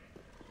this.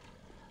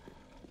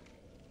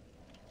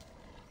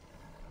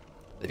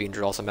 Maybe you can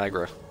draw some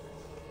aggro.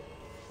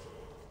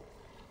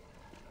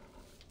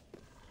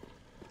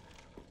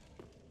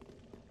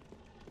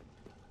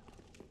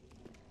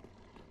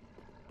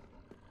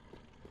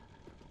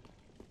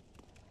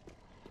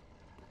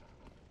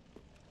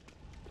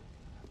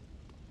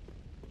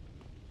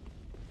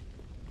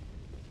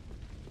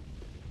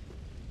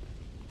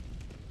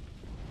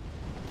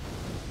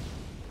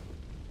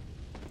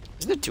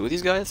 Isn't there two of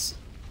these guys?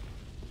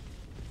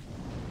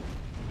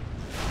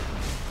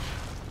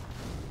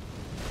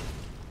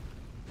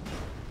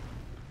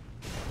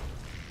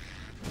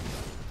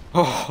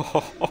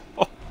 Oh,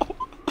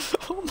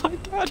 oh my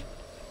god.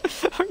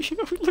 Are you,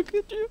 look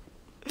at you.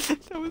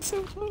 That was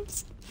so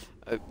close.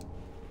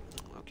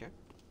 Okay.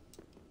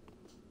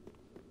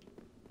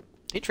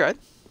 He tried.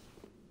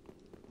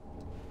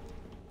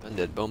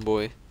 Undead Bone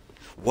Boy.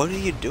 What are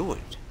you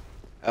doing?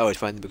 Oh, he's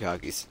finding the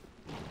Bukakis.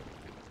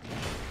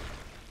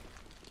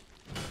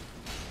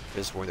 I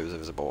just swore there was a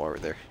visible wall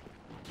right there.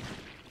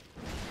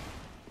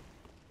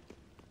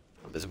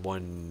 There's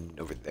one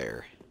over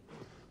there.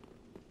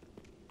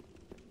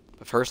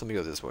 But first, let me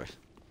go this way.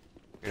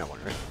 You're not one,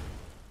 right?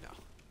 No.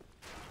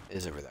 It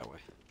is over that way.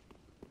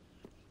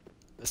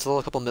 There's still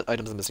a couple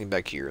items I'm missing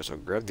back here, so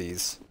grab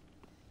these.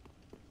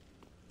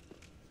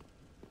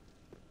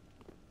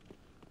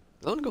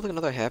 I want to go for like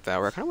another half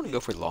hour. I kind of want to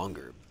go for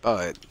longer,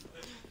 but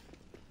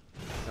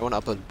I want to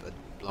upload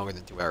a longer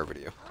than 2-hour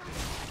video.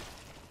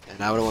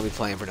 And I wouldn't want to be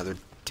playing for another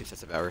 2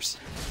 sets of hours.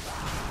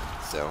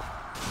 So.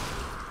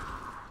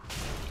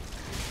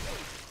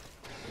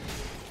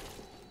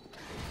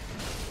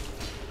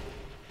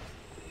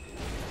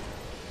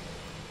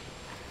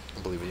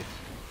 I believe in you.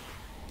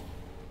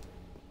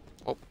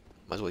 Oh,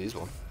 might as well use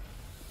one.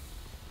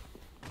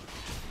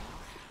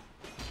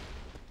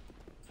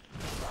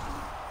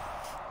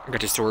 I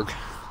got your Sorg.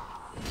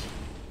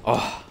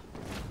 Oh.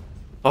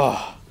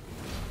 Oh.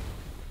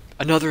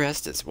 Another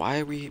Estus. Why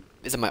are we...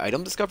 Is it my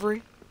item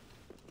discovery?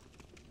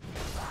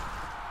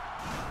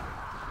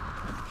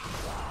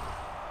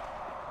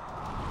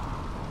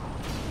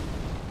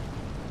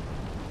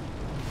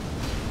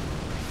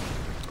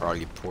 Oh,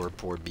 you poor,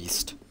 poor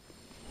beast.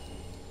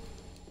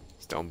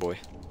 Stone boy.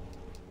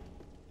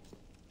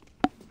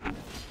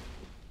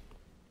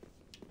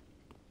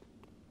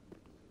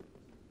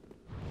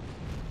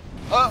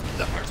 Oh,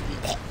 that hurts me.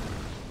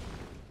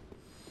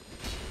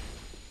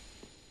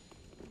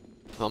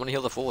 Well, I'm gonna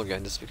heal the fool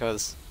again just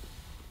because.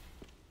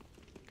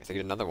 Guess I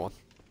get another one.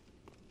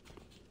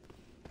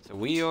 So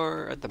we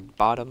are at the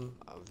bottom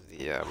of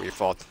the. We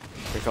fell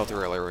through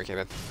earlier when we came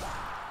in.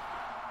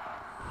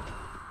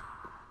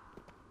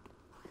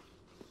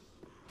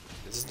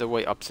 This is the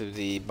way up to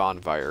the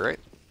bonfire, right?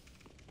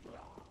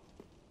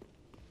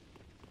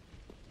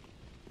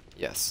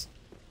 Yes.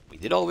 We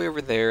did all the way over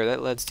there.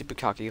 That led to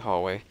Bukaki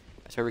hallway.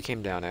 That's where we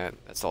came down at.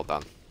 That's all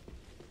done.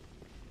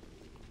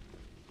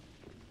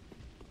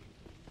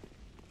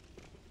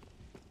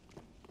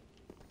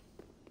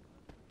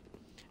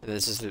 And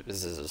this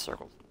is a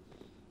circle.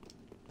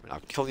 I mean,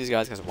 I'll kill these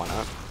guys because why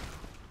not?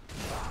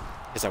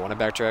 Because I want to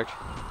backtrack.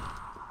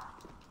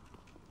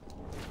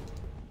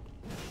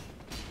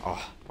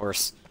 Oh,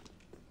 horse.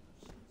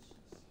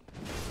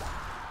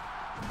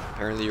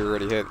 Apparently you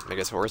already hit. I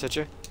guess horse hit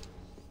you?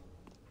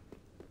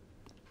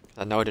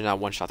 I know I did not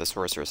one-shot the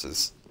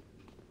sorceresses.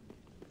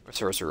 Or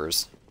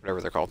sorcerers.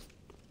 Whatever they're called.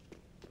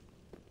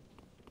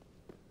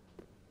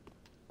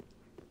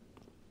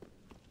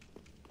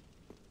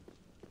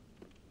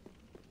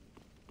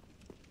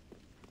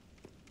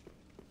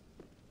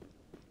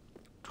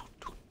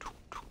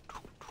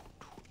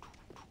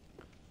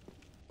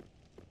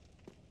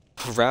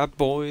 Rap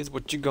boys,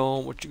 what you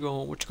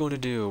gonna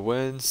do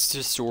when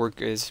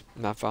Sorg is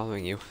not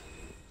following you?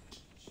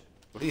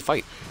 What did he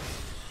fight?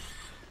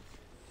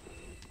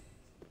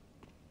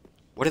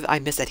 What did I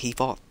miss that he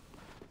fought?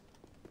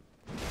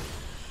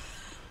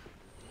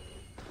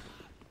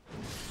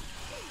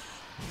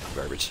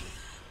 Garbage.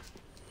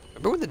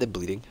 Remember when they did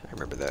bleeding? I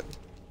remember that.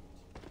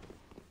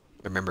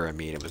 Remember, I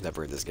mean, it was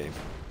never in this game.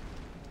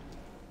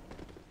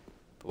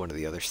 But one of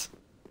the others.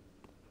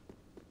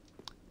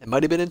 It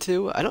might have been in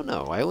 2. I don't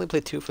know. I only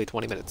played 2 for like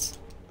 20 minutes.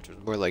 Which was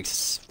more like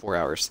 4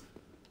 hours.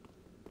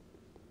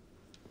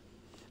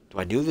 Do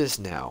I do this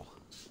now?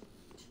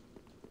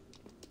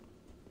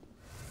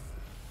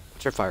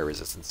 What's our fire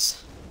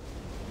resistance?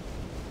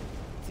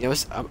 You know,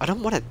 I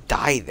don't want to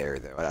die there,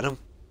 though. I don't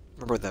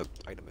remember what the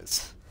item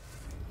is.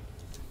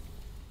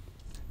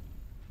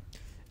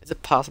 Is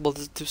it possible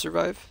to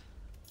survive?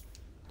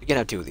 You can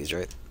have 2 of these,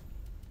 right?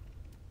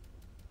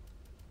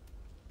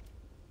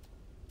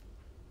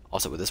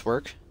 Also, would this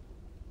work?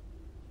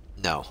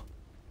 No.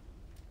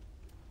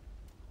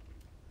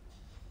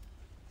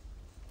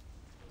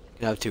 You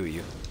can have 2 of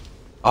you.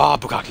 Ah,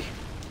 Bukaki!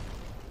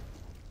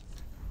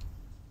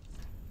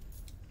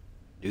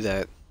 Do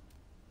that.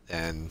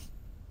 And...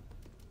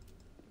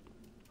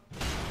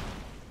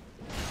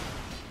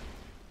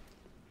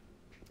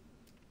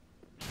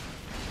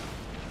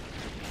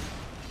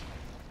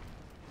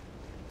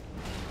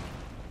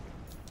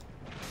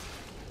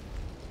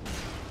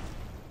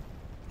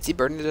 Is he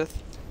burned to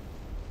death?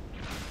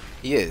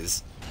 He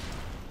is.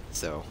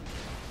 So...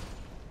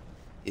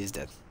 He is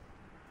dead.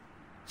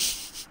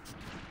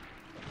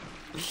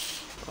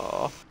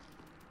 Aww.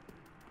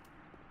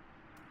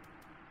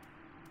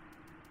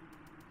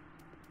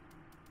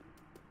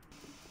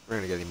 We're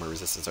gonna get any more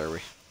resistance, are we?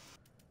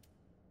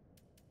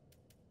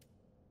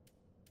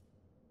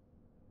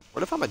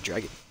 What if I'm a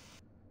dragon?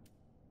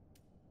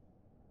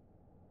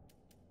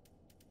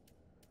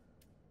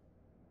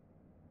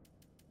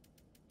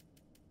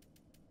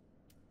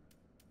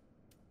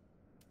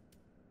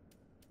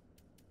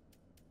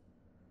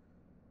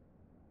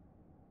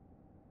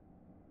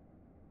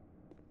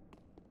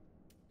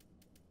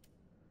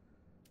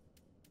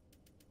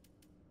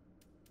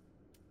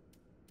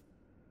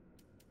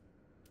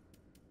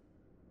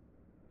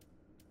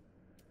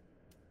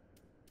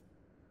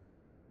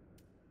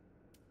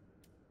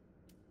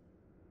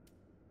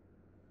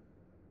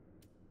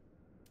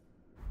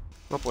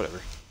 Well,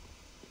 whatever.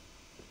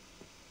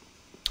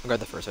 I'll grab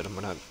the first item,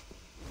 why not?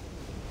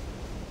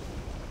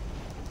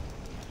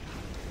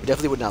 We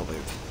definitely would not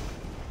live.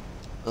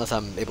 Unless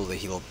I'm able to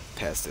heal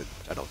past it.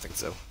 I don't think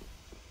so.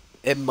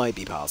 It might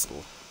be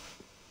possible.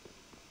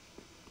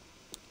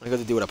 I'm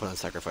going to do what I put on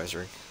Sacrifice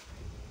Ring.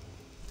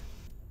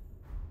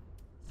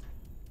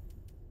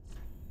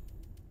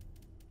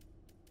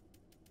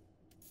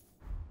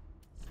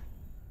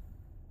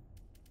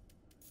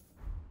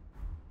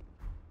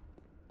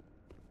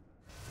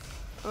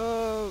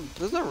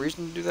 There's no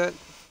reason to do that.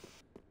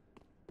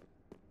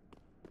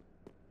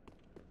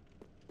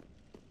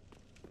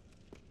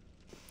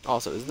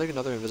 Also, isn't there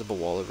another invisible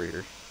wall over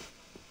here?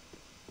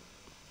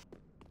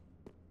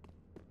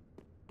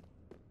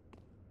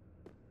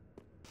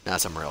 Nah,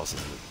 somewhere else,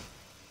 isn't it?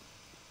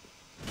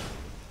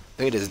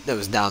 I think it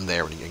was down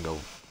there when you can go.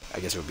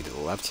 I guess it would be to the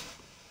left.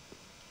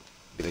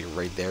 Be like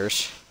right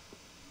there-ish.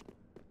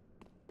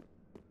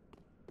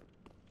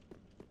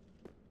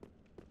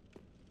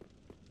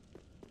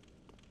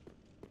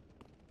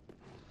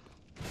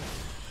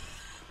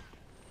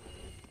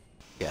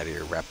 Get out of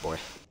here, rat boy.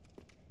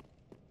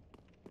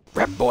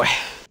 Rat boy!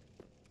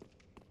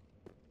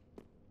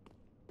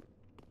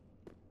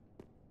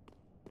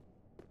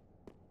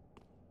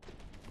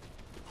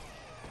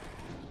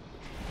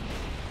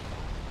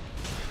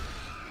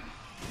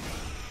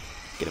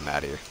 Get him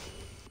out of here.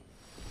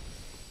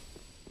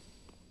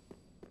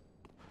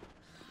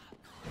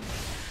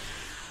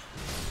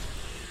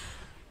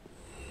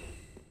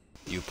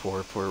 You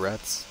poor, poor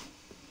rats.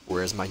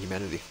 Where is my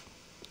humanity?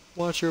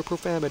 Watch your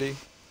profanity.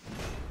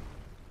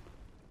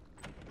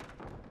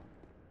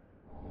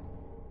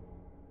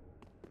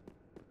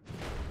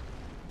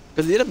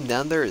 Because the item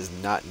down there is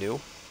not new.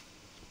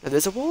 And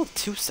there's a wall of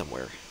 2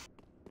 somewhere.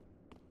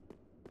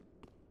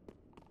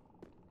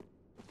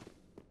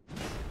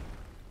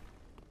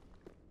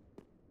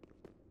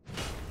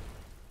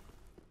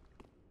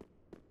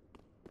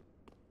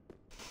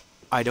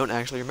 I don't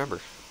actually remember.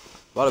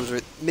 Thought it was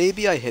right.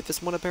 Maybe I hit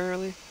this one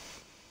apparently.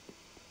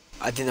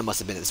 I think that must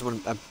have been it. This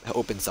one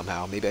opened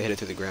somehow. Maybe I hit it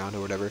to the ground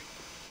or whatever.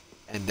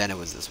 And then it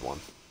was this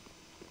one.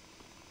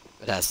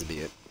 It has to be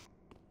it.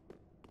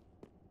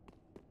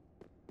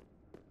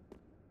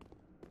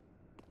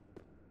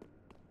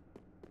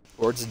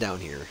 Or it's down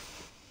here.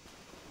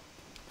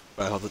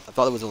 But I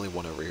thought there was only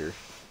one over here.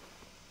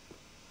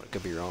 But I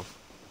could be wrong.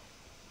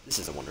 This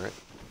isn't one, right?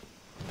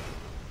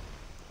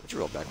 Why'd you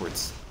roll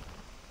backwards?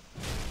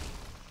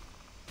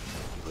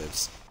 He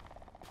lives.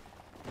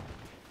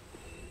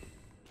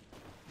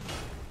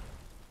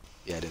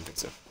 Yeah, I didn't think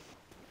so.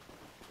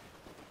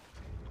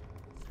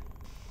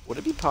 Would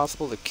it be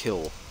possible to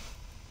kill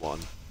one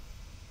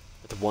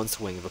with one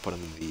swing if I put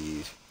him in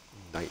the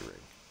Night Ring?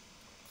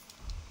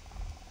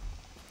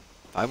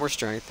 5 more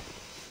strength.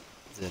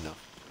 Is it enough?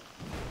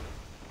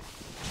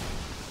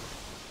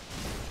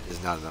 It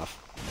is not enough.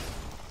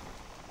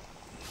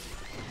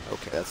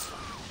 Okay, that's fine.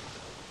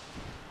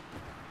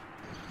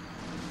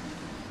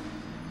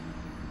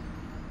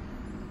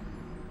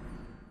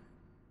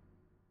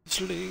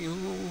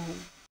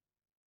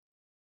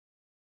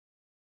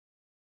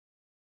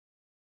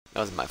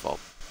 That wasn't my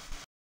fault.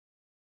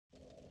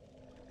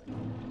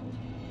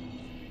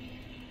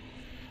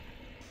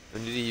 I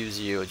need to use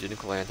you, a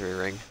Calanthropy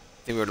ring.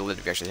 I think we would have lived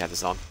if we actually had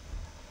this on.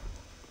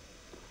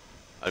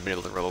 I'd have been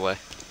able to roll away.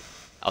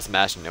 I was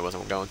smashing, it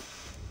wasn't going.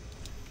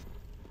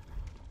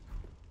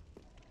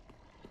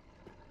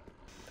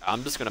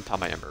 I'm just gonna pop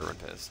my Ember Rune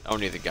Piss. I don't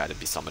need the guy to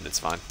be summoned, it's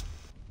fine.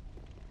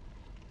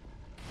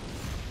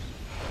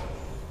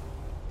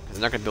 Because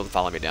they're not gonna be able to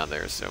follow me down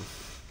there, so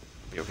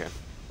be okay.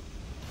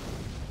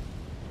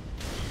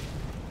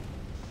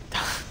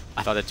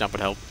 I thought that jump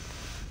would help.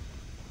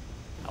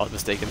 I was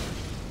mistaken.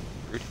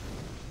 Rude.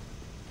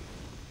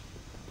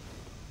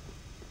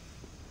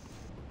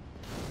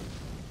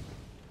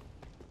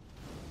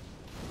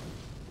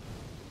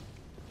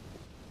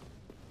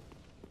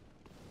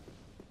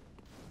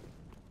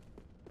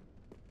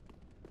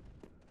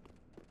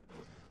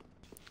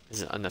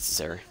 This is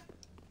unnecessary.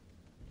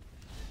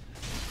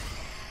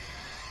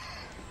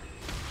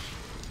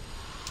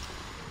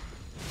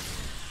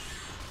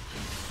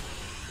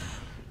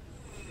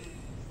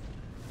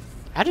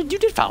 How did you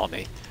follow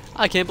me?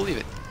 I can't believe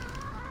it.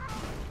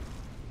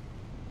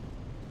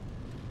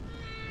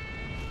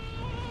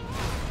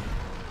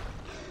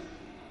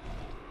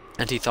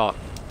 And he thought.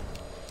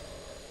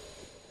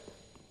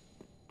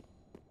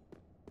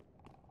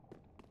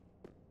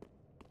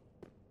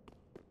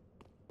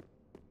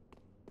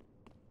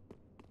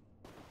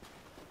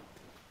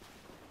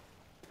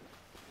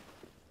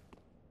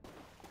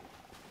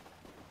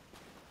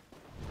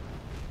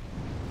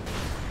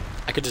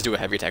 I could just do a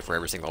heavy attack for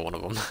every single one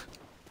of them.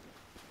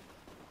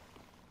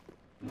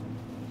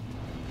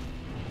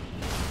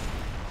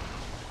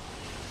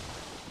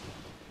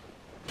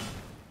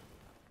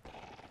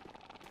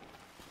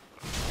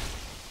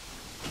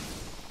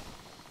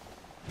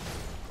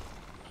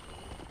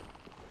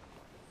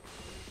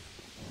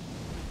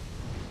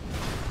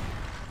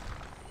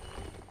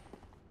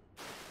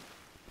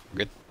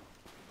 Good.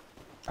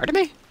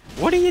 Artemy,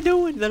 what are you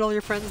doing? Let all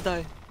your friends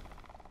die.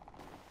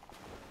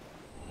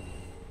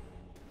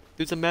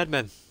 Dude's a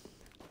madman.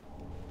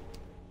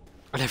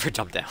 I never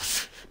jumped down.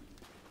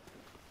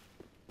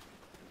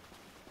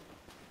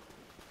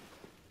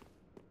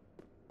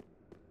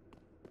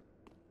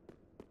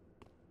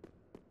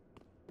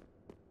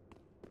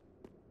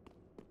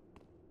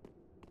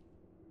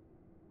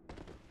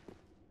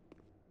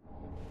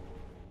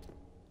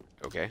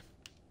 Okay.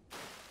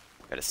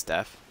 Got a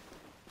staff.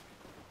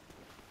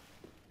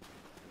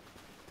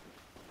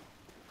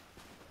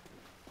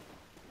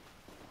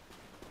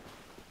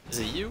 Is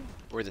it you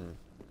or the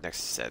next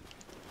set?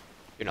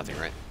 You're nothing,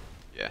 right?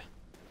 Yeah.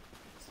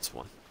 It's this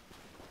one.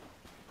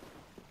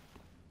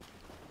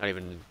 Not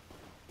even.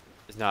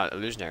 It's not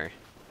illusionary.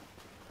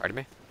 Pardon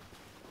me?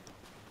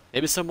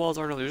 Maybe some walls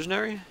aren't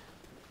illusionary?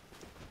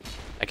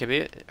 That could be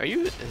it. Are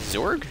you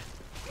Zorg?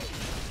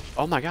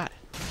 Oh my god.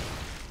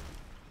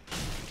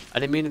 I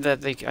didn't mean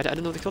that they. I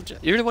didn't know they killed you.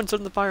 You're the one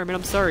starting the fire, man.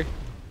 I'm sorry.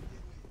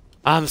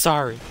 I'm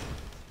sorry.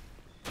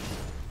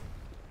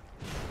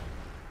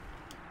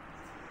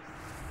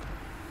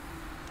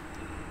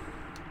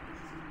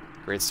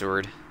 Great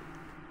sword.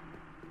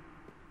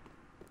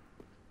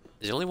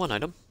 Is there only one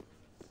item?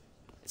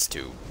 It's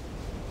two.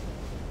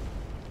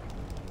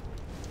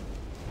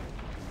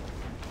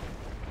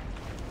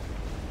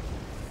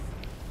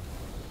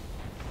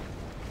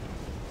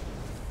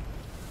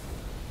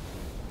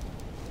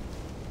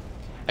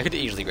 I could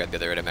easily grab the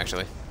other item,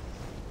 actually.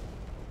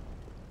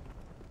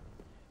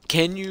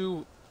 Can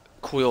you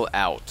coil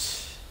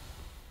out?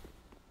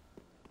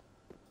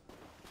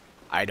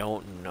 I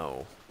don't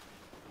know.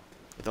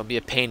 It'll be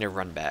a pain to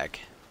run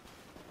back.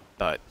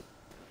 But...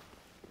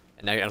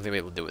 And I don't think I'll be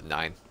able to do it with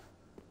 9.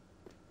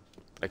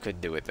 But I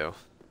could do it, though.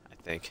 I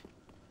think.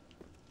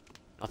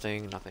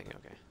 Nothing, nothing,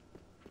 okay.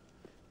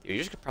 You're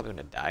just probably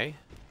gonna die.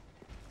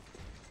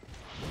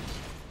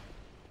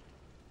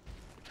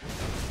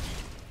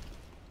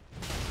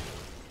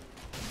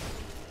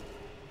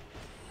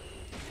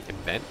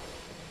 Invent.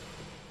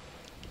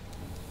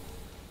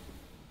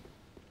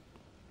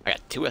 I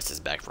got 2 S's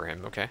back for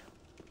him, okay.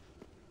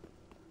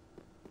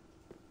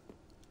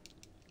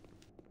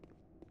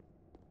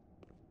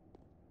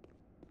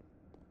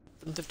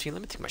 I'm 15,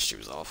 let me take my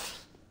shoes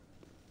off.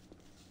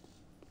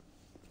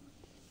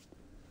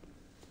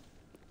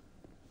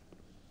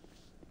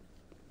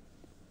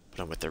 Put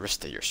on with the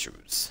rest of your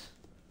shoes.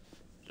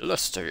 The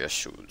rest of your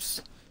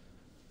shoes.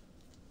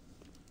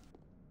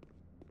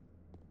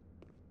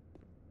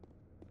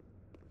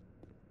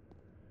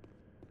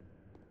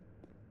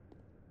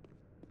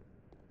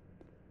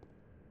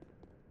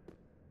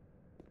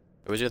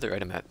 Where's the other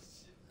item at?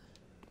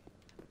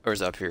 Or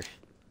is it up here? It's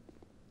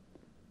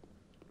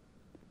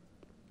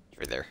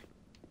right there.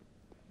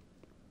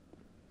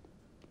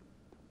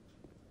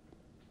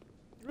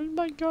 Oh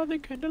my god, the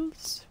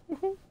candles!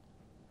 Woohoo!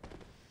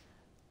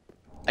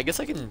 I guess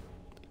I can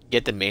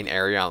get the main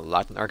area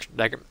unlocked in Arc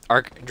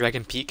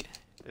Dragon Peak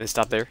and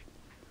stop there.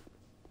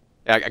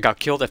 Yeah, I got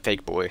killed a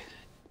fake boy.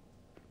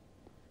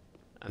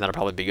 And that'll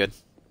probably be good.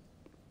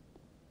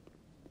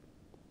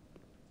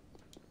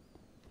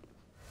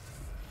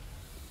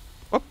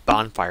 What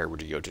bonfire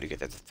would you go to get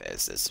that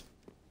fastest?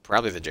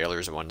 Probably the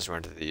jailers ones who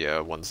went to the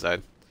one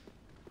side.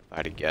 If I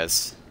had to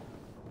guess.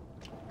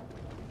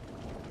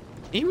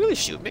 Can you really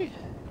shoot me?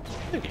 I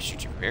think I can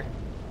shoot you from here.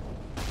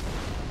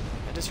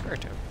 That is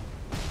correct. You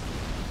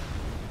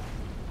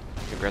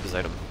can grab this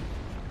item.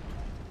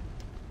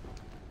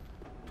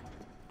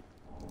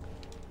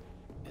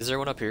 Is there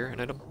one up here, an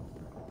item?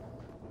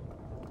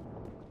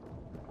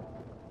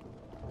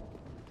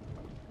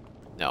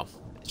 No,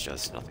 it's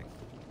just nothing.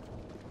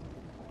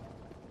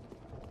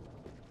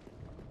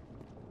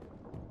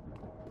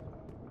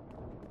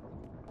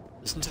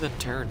 Listen to them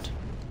turn.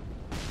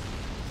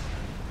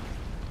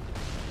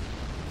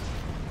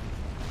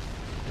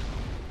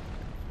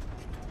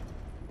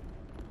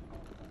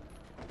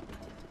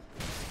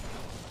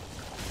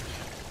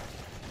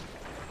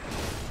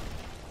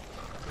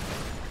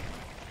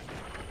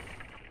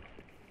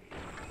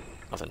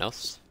 Nothing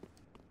else?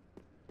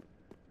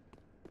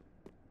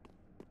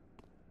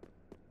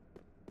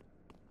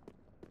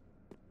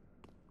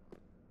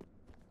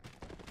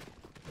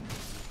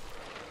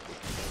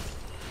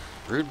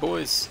 Rude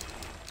boys.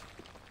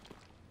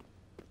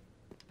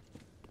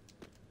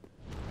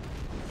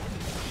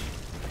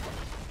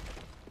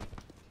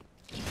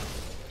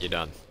 You're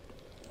done.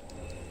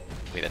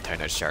 Give me that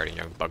Titanite shard and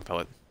young bug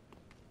pellet.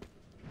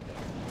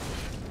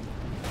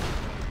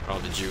 Oh,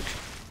 the juke.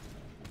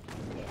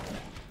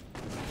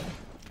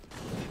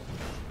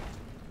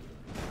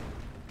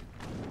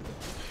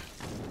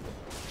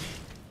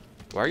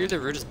 Why are you the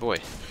rudest boy?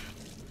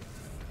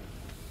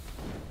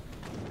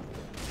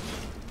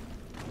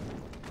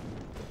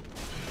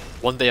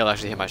 One day I'll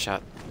actually hit my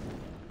shot.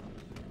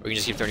 Or you can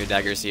just keep throwing your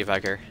daggers, see if I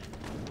care.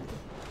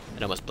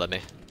 It almost bled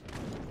me.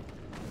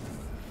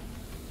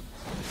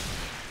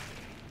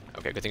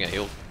 Okay, good thing I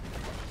healed.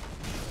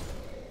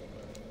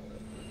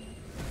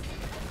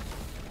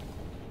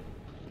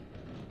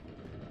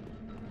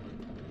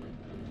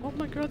 Oh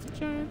my god, the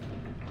giant.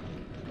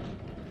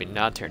 Let me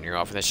not turn you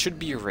off, and there should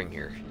be a ring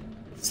here.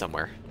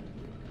 Somewhere.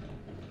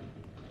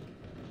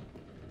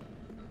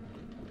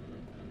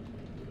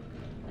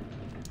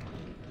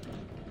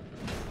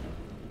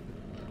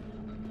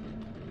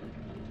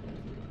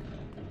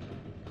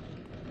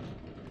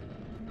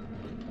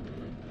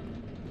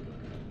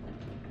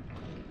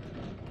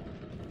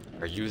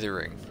 Are you the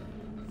ring?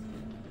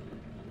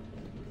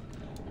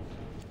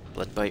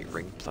 Bloodbite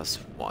ring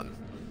 +1.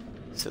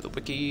 So the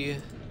wiki,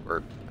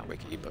 or not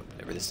wiki, but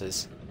whatever this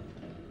is.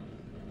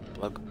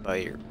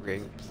 Bloodbite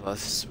ring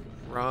 +1.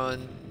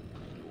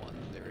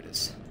 There it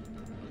is.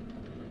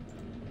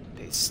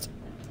 Paste.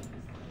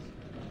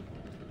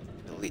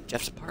 Delete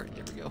Jeff's part.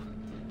 There we go.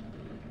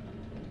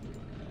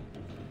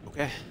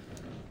 Okay.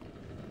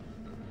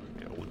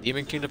 Old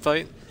Demon King to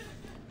fight.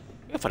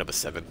 We'll fight up a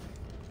 7.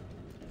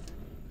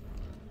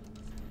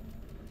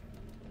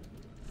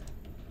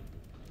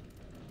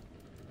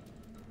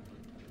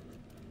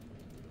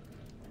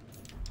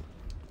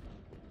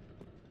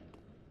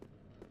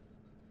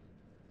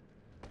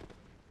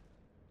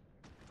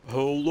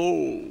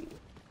 Hello.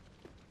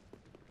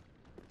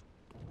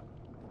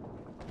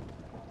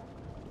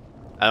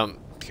 I don't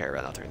care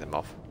about not turning them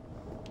off.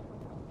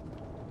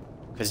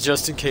 Because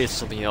just in case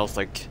something else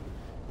like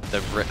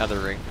the other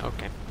ring.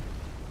 Okay.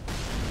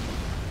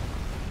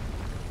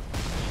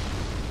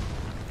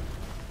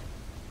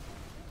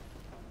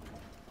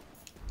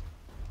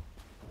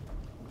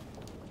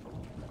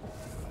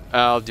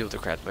 I'll deal with the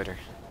crap later.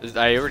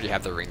 I already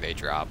have the ring they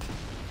drop.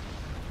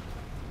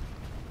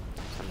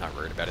 I'm not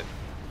worried about it.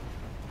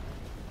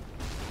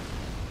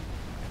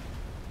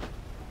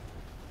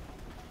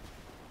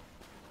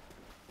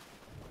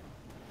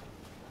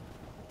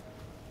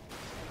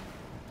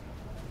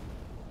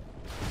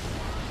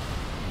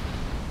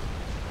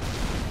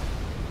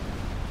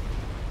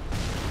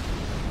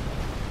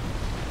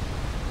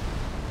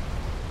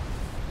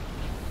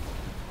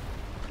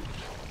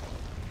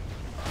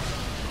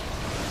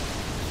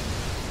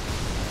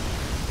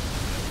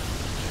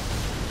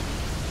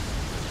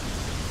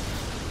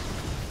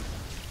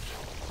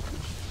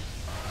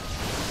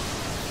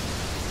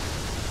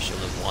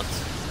 Once.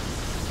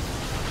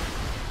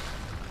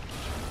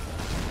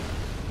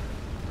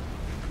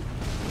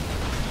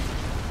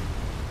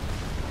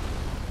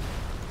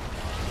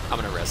 I'm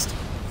gonna rest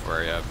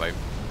before I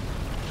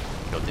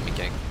kill Demon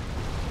King.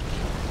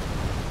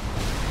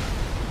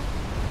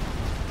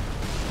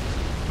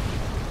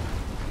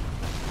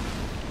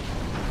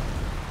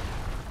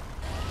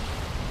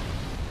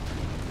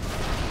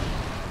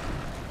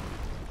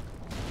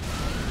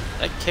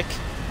 That kick? I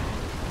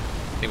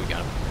think we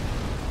got him.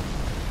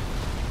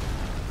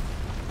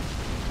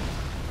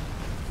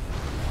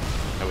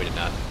 No, we did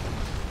not.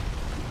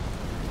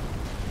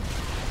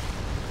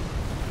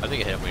 I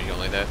think it hit him when you go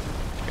like that.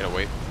 You gotta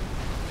wait.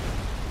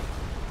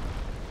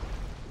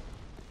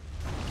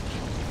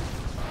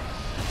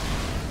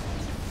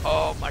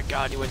 Oh my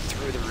god, he went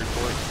through the root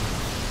board.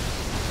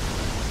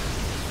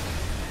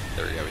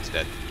 There we go, he's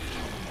dead.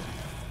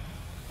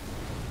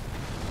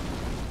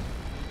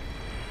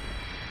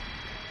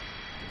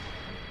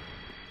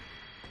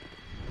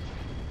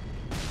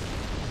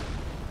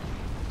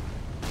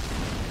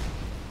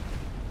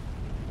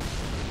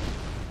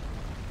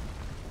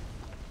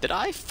 Did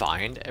I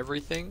find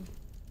everything?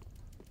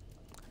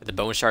 The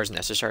bone shards and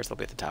Estus shards, they'll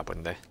be at the top,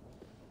 wouldn't they?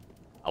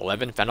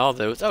 11, found all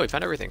those. Oh, we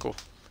found everything, cool.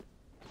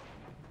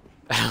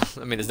 I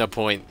mean, there's no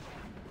point.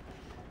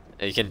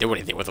 You can't do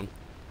anything with them.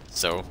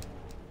 So,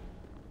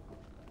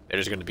 they're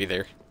just gonna be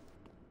there.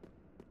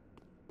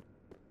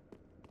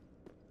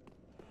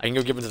 I can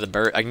go give them to the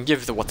bird. I can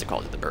give the what's it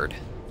called to the bird.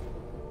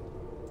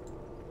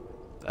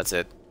 That's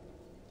it.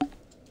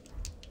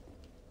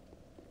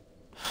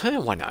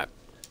 Why not?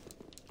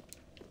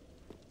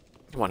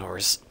 One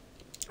horse.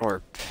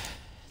 Or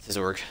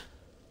Zorg.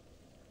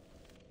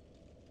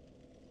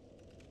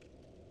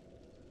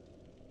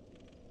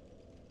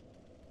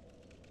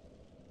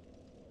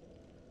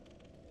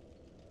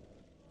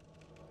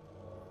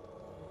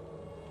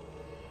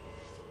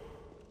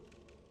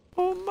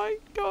 Oh my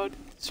god,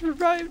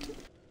 survived.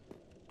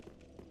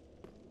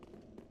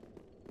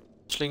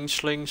 Sling,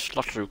 sling,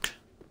 Schlossrook.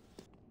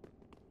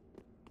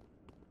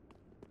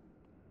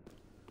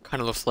 Kind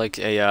of looks like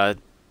a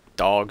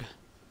dog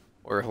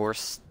or a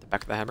horse, the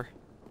back of the hammer.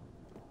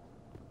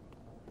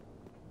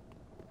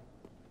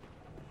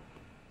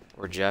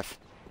 Or Jeff.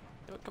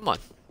 Oh, come on.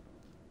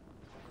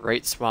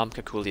 Great Swamp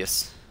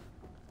Caculius.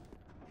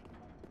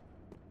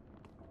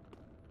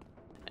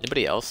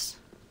 Anybody else?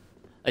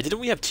 Didn't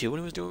we have 2 when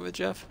he was doing it with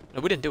Jeff?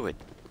 No, we didn't do it.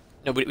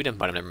 No, we didn't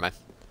buy him, never mind.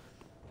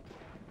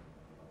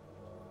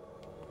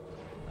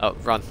 Oh,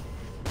 run.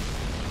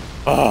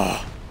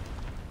 Oh!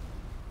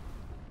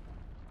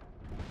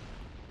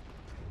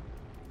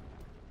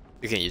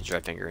 You can't use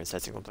Drive Finger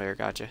inside single player,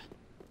 gotcha.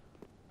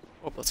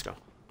 Oh, let's go. Come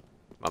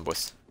on,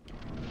 boys.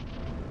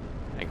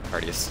 And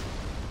Cardius.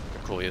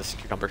 Caculius,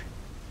 Cucumber.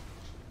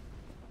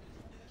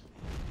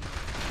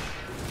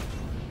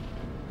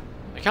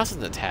 It counts as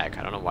an attack.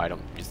 I don't know why I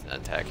don't use an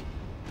attack.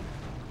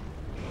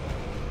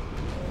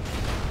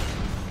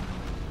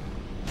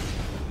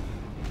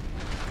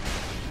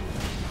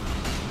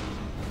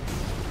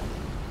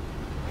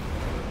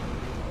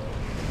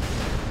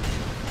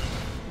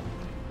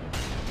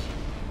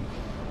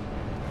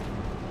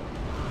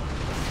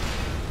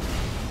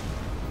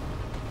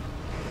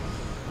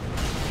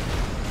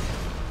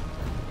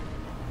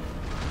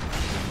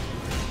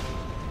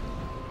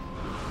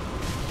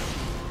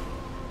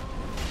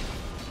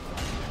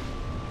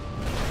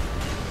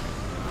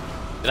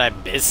 Did I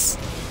miss?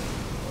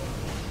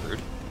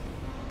 Rude.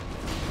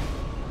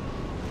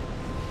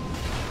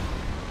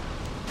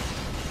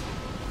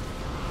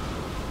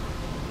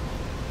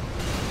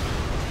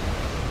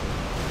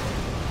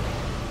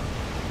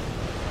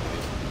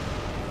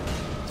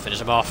 Let's finish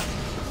him off.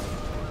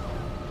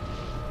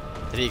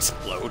 Did he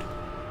explode?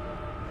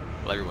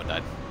 Well, everyone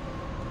died.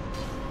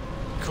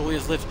 Cooley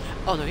has lived.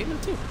 Oh no, he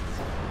lived too.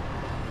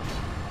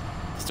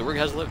 Storg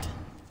has lived.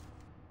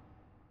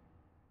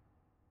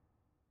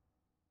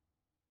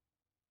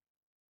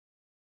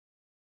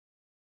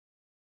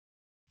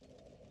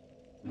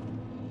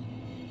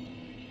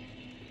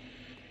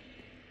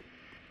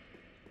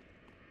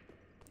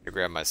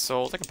 Grab my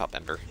souls. I can pop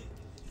Ember.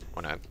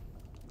 Why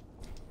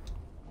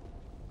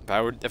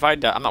not? If I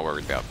die, I'm not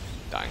worried about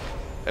dying.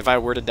 If I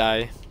were to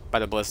die by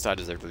the Ballista, I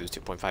deserve to lose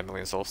 2.5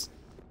 million souls.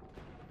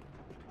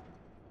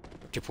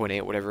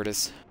 2.8, whatever it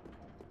is.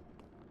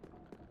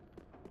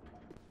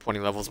 20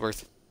 levels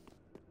worth.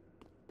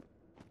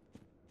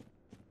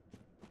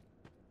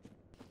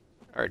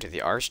 Alright, to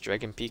the Arch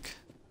Dragon Peak.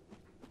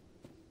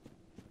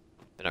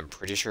 Then I'm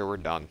pretty sure we're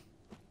done.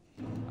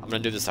 I'm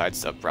gonna do the side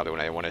stuff probably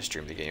when I want to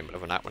stream the game, but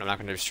when I'm not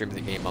gonna stream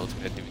the game, I'm just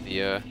gonna do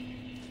the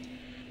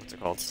what's it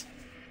called?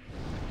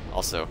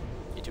 Also,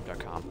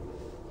 YouTube.com.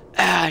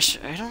 Ash,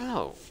 I don't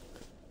know.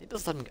 Maybe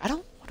let's let me. I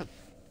don't want to.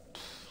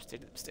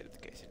 State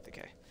of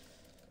decay.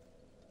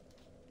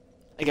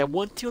 Like I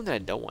want to, and then I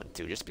don't want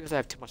to, just because I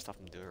have too much stuff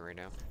I'm doing right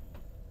now.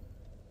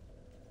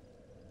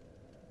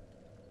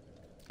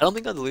 I don't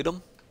think I'll delete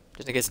them,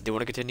 just in case I do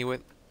want to continue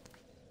it.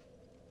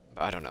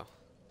 But I don't know.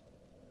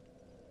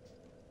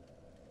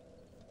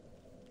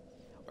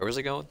 Where was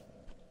it going?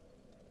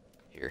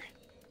 Here.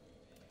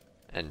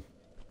 And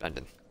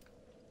London.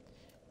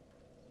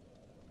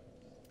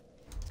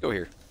 Let's go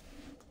here.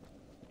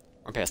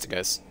 We're past it,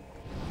 guys.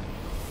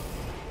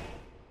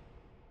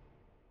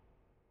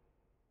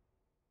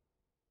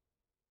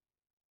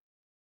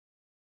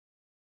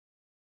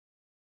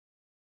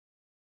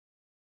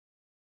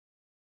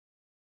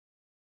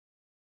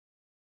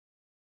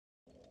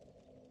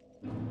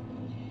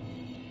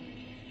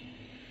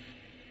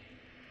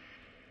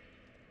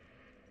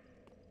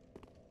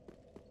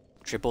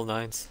 Triple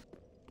nines.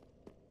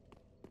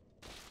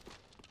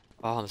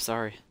 Oh, I'm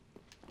sorry.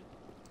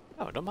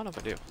 Oh, don't mind if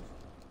I do.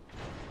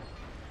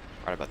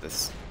 Right about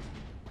this.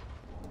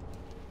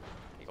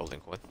 Golden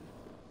coin.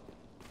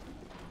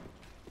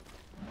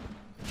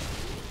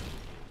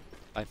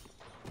 Bye.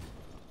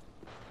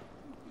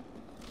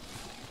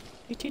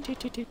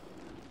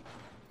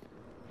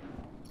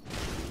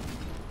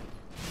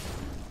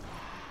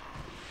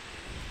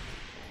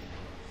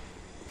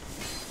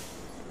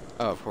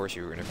 Oh, of course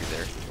you were gonna be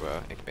there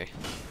to ink me.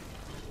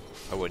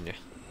 Why wouldn't you?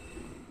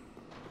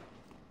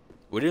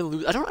 We didn't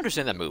lose. I don't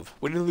understand that move.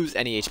 We didn't lose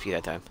any HP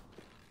that time.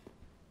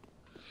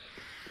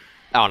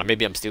 I don't know.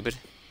 Maybe I'm stupid.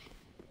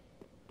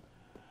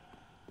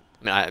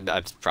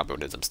 I probably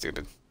did some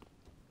stupid.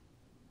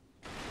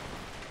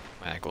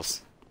 My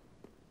ankles.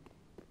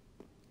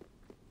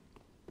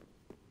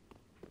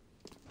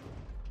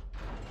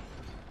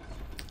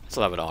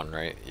 Still have it on,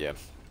 right? Yeah.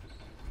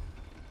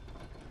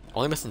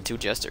 Only missing 2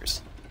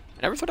 jesters.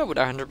 I never thought I would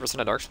 100%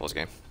 a Dark Souls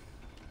game.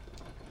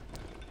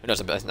 Who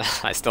knows?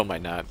 I still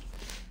might not.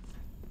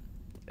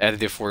 I had to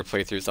do 4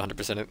 playthroughs to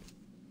 100% it.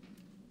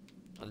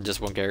 On just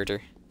one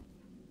character.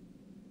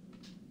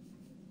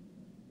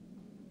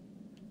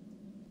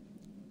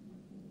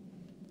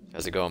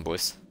 How's it going,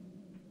 boys?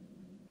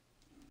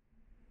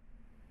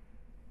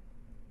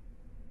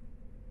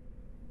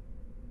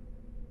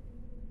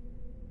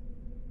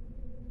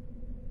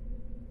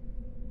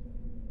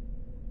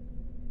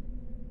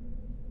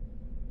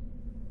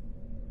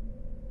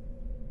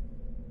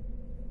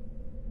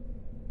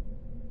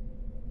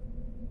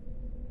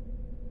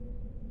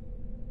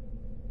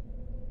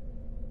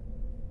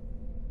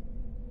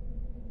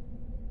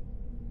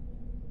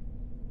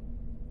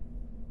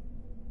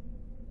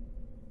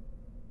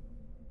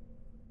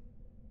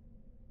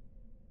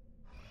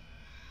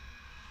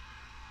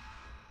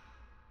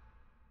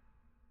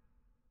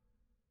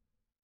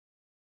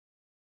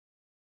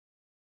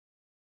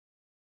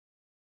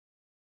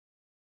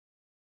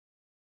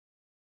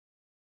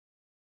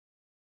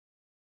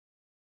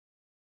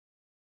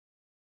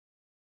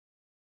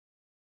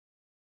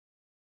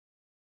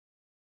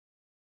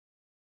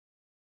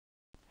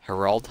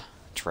 Herald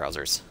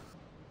trousers.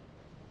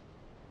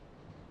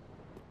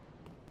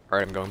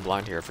 Alright, I'm going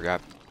blind here, I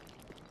forgot.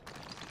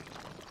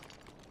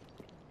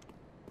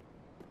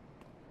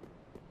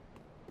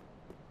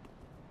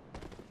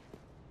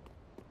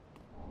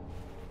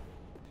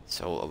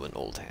 Soul of an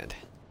Old Hand.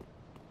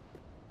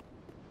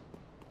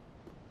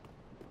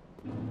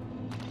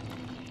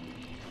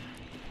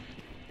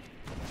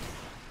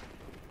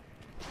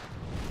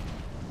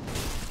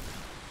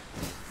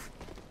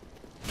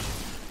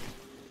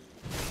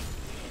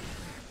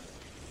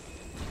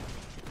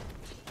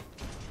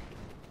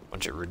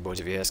 Bunch of rude boys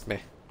if you ask me.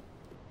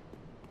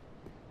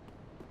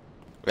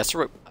 That's the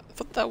right. I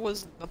thought that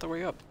was not the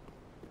way up.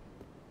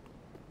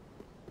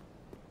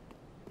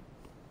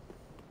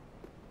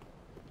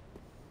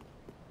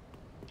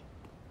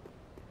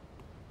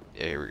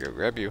 Yeah, here we go.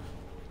 Grab you.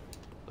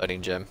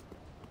 Lighting gem.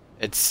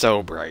 It's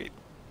so bright.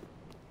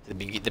 The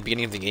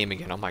beginning of the game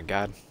again. Oh my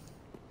god.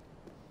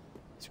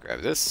 Let's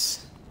grab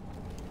this.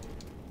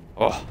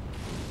 Oh.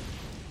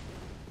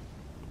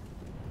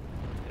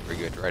 Very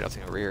good. Right,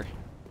 nothing over here.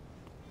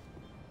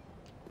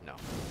 No.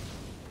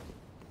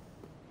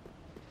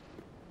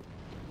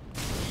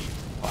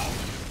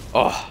 Oh.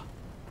 Oh.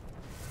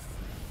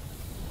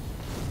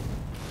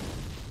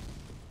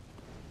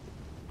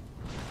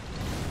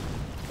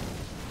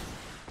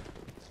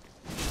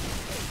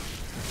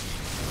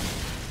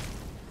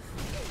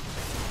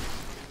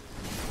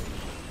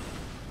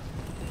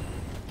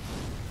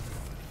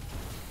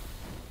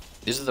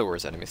 These are the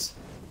worst enemies.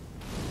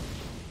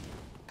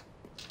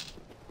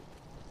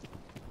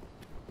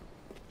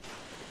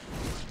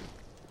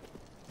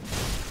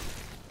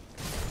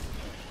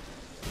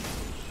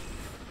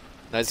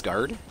 Nice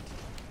guard.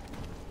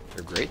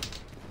 They're great.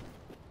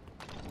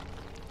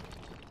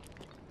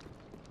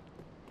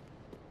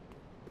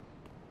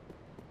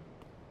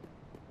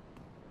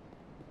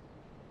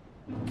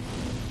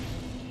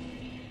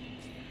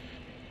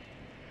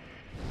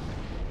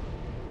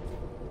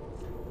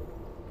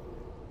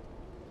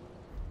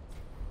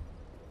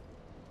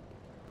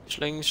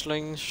 Sling,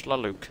 sling,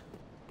 slalook.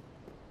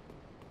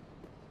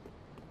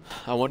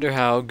 I wonder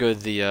how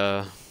good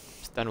the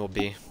stun will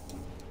be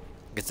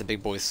against the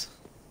big boys.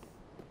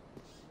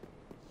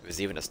 If it's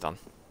even a stun.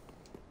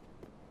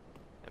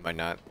 It might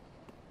not.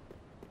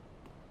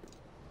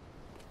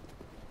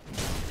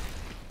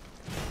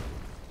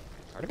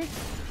 Part of me?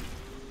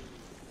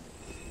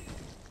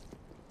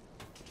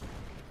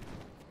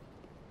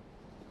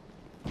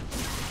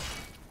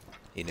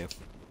 He knew.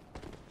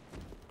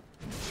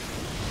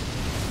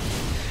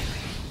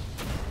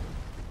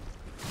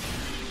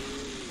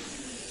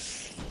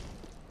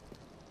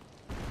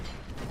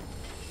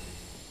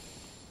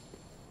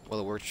 Well,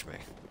 it worked for me.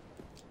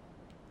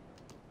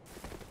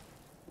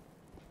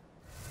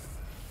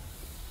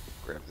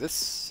 Grab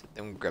this,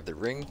 then we'll grab the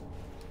ring.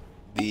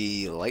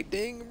 The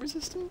lightning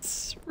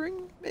resistance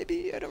ring,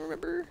 maybe? I don't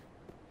remember.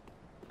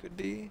 Could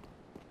be.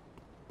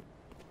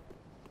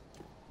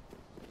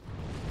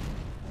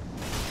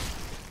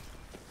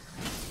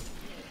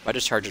 If I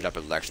just charge it up,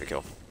 it'll actually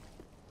kill.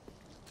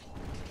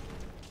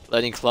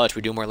 Lightning clutch,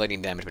 we do more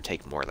lightning damage, but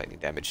take more lightning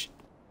damage.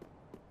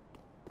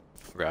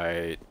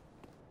 Right.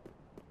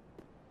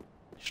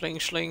 Schling,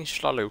 schling,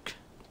 schlalook.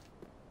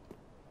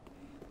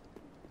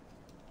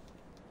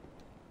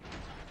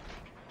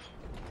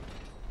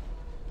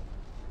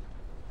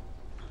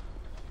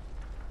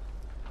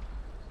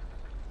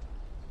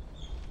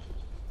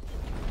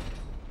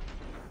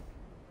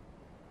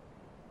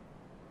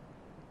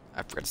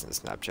 I forgot to send the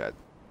Snapchat,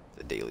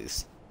 the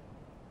dailies.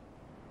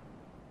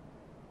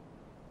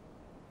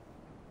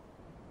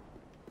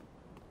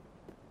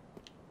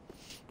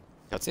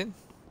 Cutscene?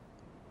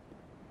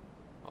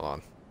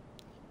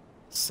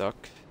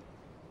 suck.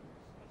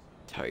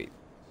 Tight.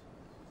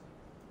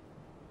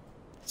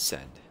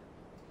 Send.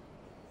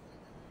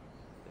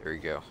 There we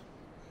go.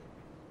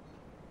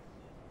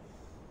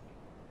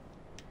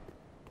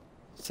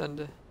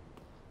 Send.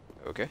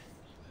 Okay.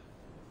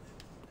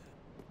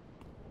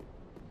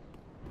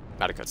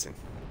 Not a cutscene.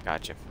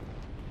 Gotcha.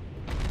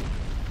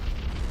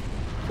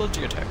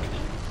 Plunging attack.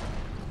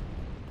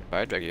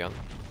 Bye, Dragion.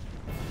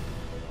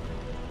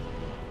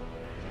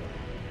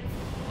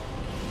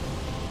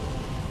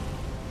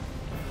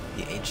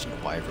 The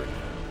ancient wyvern.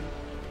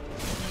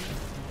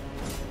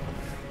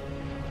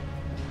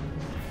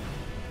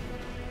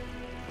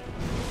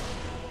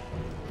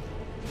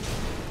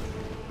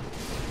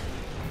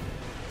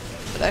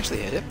 Did I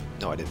actually hit him?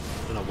 No, I didn't.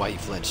 I don't know why he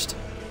flinched.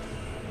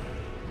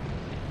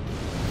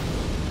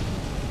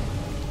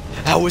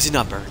 How was he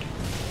not burned?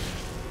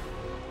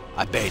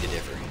 I baited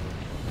every.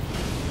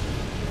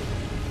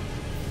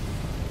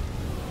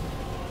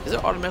 Does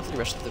it automatically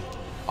rush to the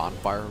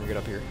bonfire when we get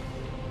up here?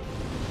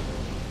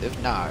 If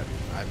not,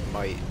 I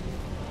might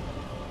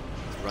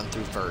run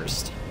through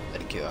first.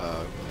 Then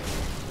go.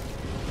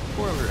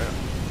 Or over.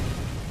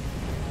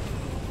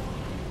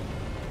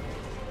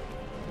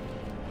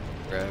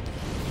 Grab.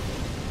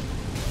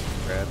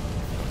 Grab.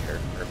 Here,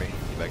 Kirby.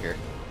 Get back here.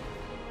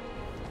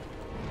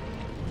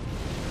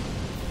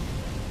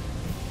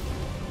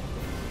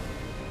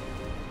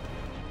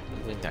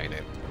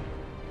 Dynamite.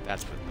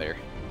 That's what's there.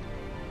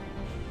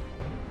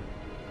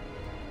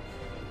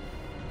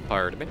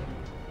 Pardon me.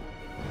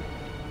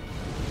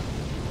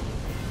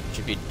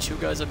 Should be two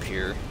guys up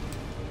here.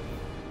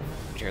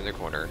 Here in the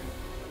corner.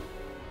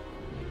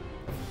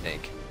 I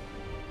think.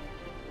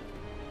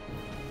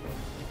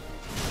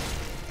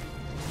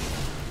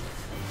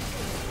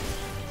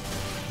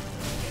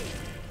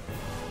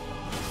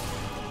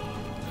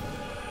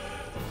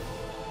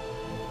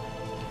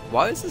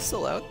 Why is this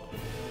still out?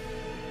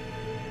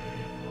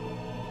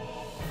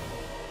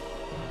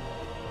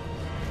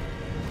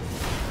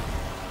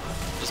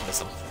 Just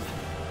miss him.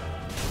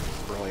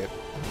 Brilliant.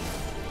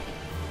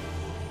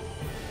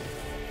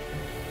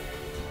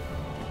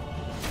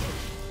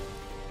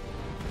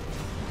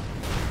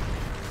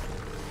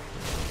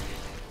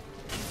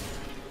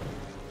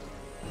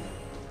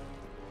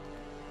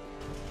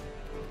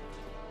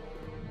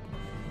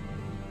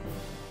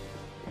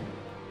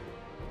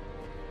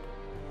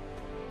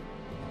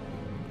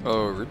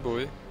 Oh, rude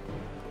boy.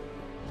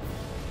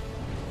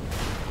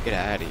 Get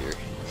out of here.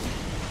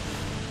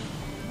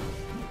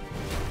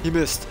 He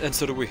missed, and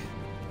so do we. Here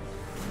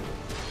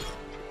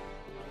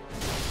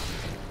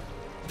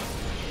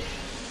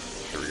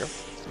we go.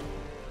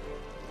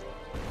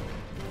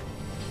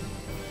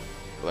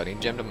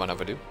 Letting gem to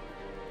Manavadu.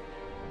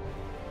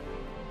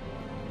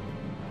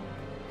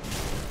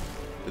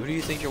 Who do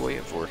you think you're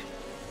waiting for?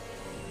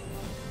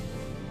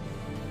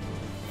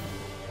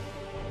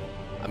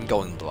 I'm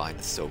going blind,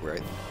 it's so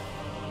bright.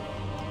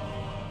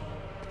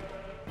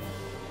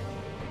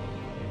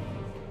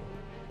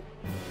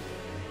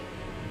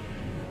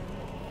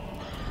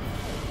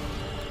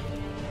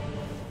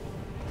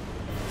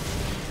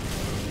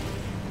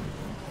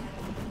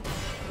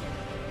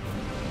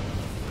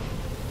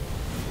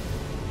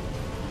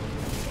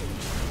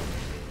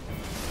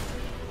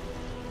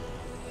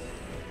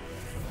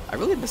 I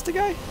really missed a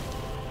guy?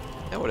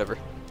 Yeah, whatever.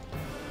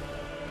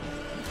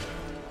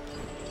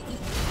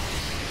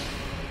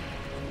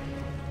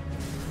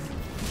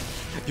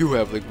 You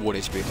have like 1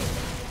 HP.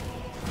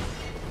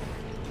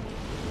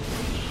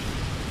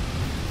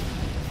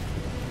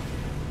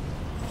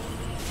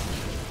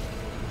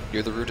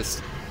 You're the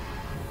rudest.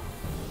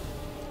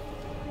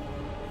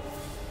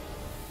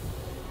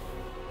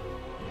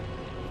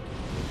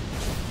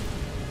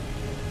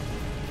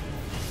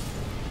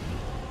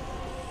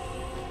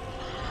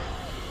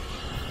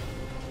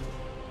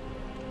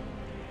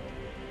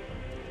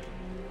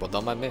 Well,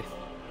 don't mind me.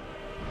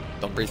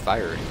 Don't breathe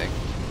fire or anything.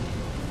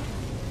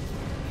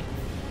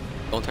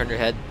 Don't turn your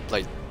head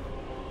like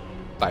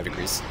 5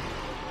 degrees.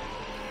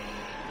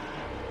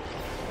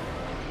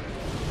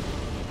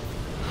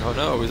 Oh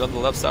no, he's on the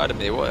left side of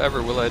me.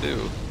 Whatever will I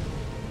do?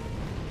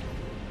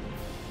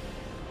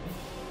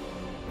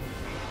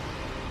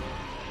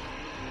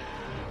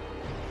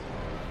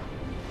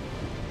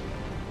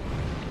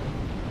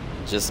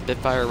 Just spit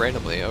fire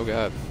randomly. Oh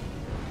god.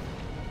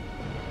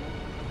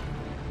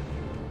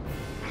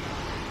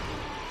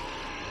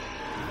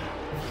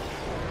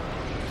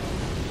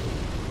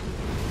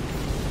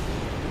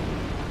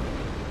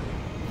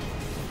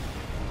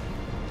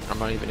 I'm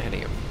not even hitting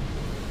him.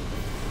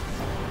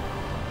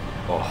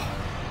 Oh.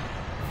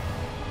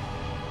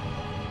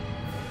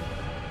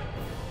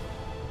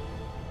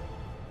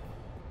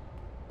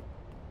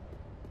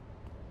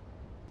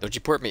 Don't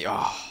you port me?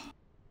 Oh.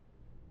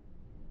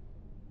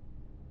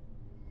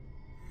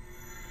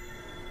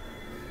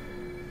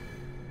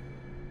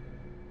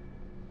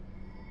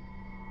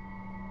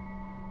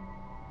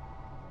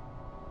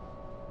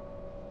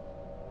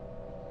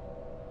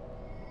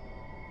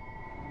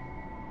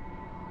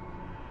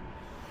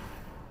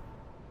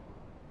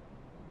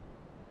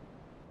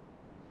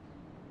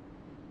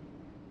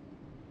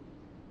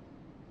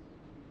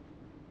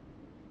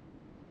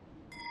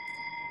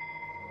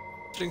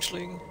 Schling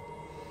schling.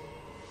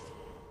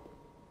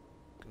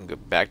 Can go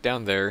back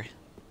down there.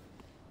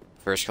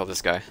 First kill this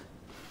guy.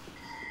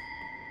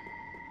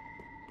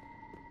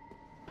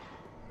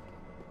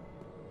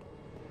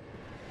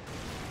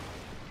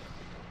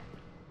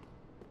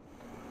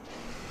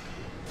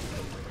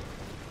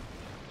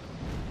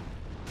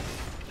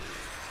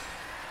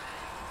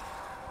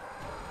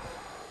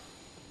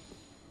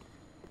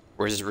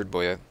 Where's this rude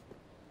boy at?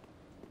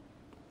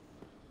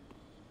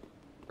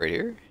 Right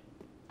here?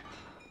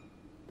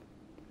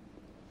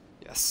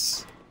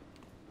 Yes.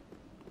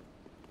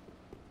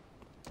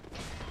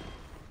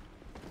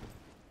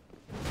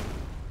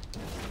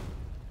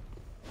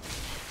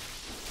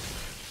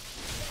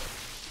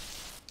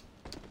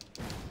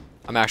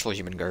 I'm actual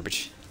human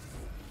garbage.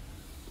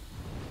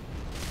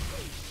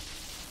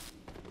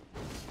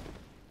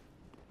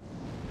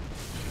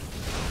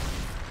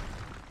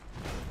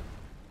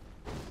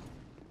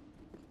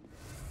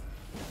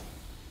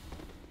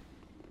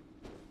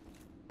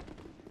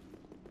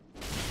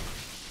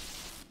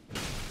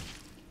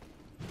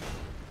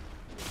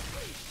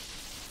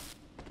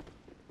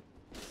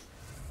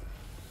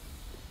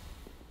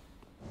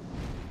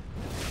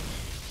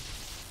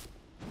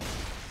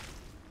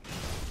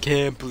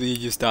 Can't believe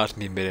you stopped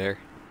me midair.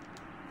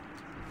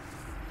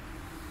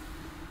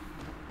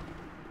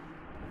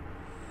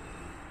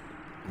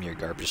 Give me your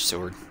garbage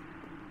sword.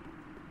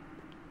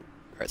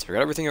 Alright, so we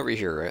got everything over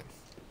here, right?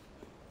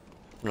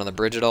 Not on the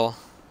bridge at all?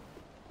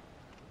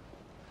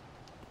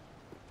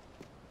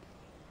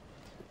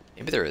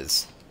 Maybe there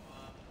is.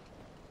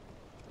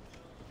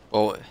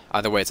 Well,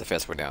 either way, it's a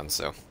fast way down,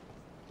 so.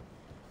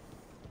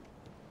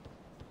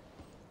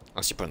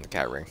 Unless you put in the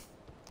cat ring,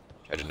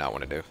 which I did not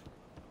want to do.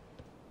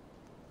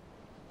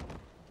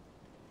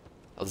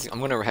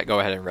 I'm gonna go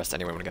ahead and rest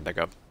anyway when I get back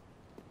up.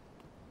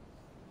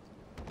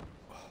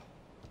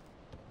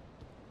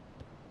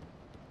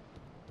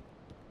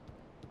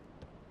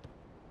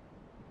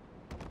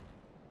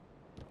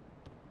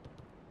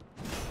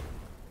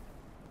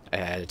 I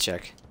had to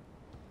check.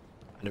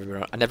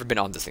 I've never been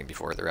on this thing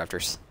before, the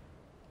rafters.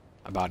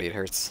 My body, it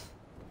hurts.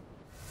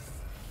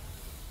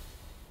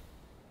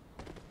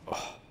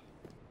 Oh.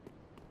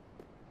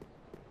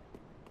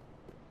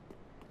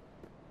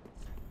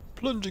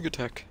 Plunging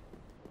attack.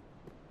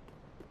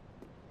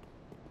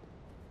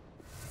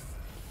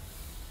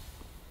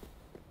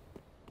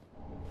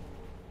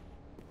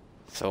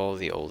 Soul of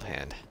the Old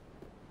Hand.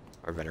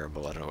 Or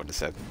Venerable, I don't know what it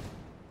said.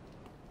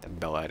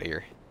 That bell out of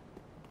here.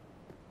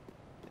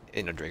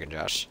 Ain't no Dragon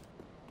Josh.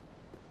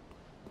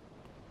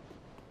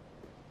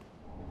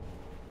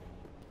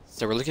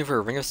 So we're looking for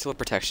a Ring of Steel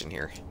Protection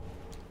here.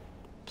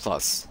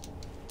 Plus.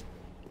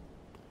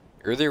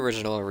 You're the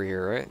original over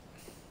here, right?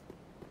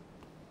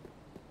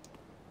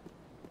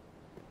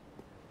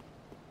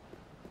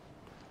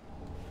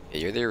 Yeah,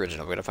 you're the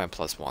original. We gotta find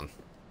 +1.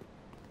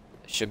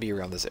 It should be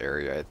around this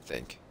area, I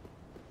think.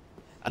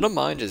 I don't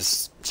mind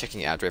just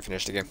checking after I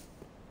finish the game.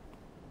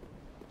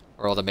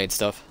 Or all the main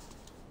stuff.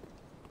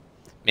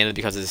 Mainly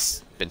because it's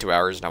been 2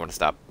 hours and I want to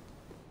stop.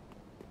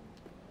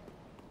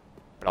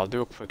 But I'll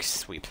do a quick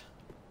sweep.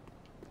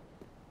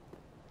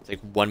 It's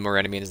like one more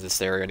enemy in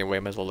this area anyway,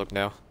 might as well look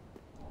now.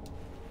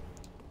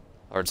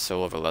 Large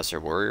Soul of a Lesser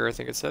Warrior, I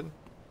think it said.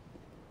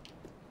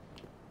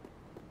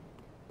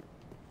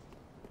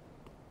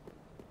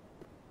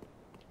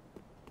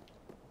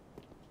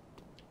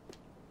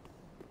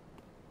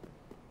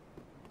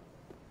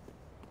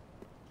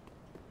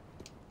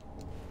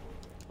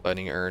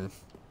 Lightning Urn.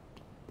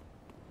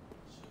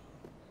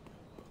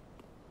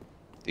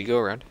 Did you go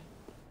around?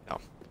 No.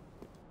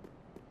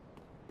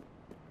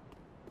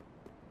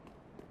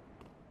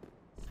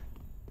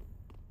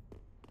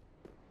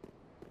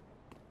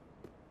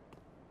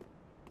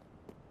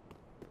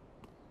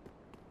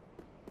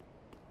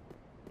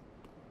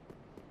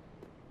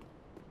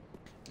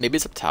 Maybe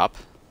it's up top.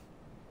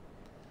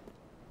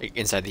 Like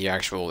inside the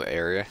actual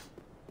area.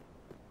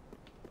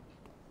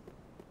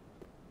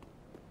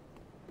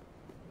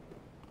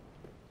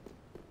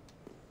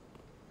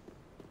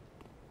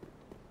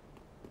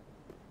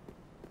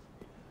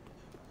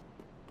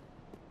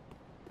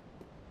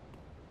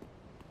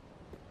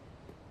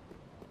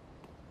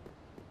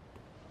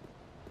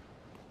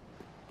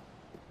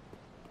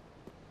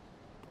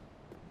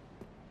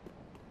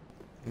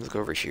 Let's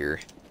go over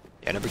here.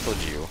 Yeah, I never killed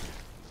you.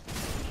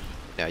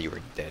 Now you are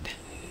dead.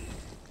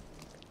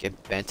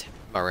 Get bent,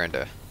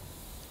 Miranda.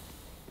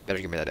 Better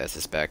give me that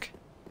SS back.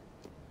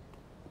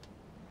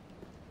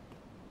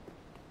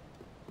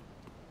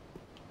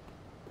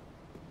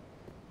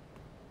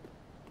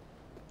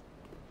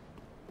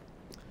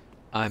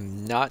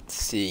 I'm not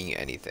seeing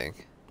anything.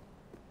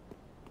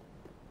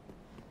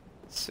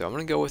 So I'm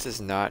gonna go with this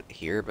not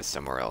here, but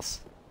somewhere else.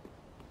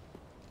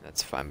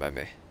 That's fine by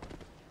me.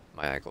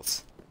 My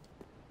ankles.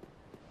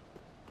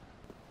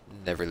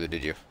 Never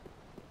looted you.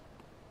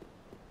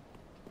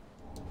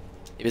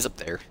 Maybe it's up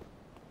there.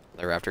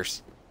 The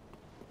rafters.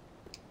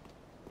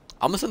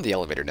 I'm gonna send the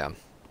elevator down.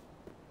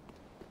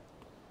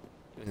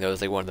 Even though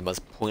it's like one of the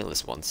most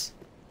pointless ones.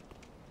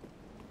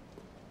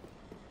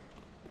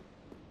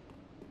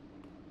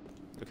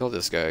 Kill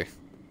this guy.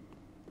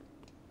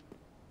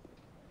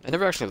 I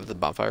never actually lit the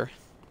bonfire.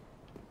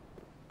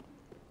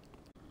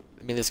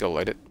 Let me just go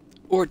light it.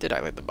 Or did I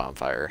light the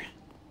bonfire?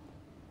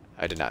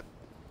 I did not.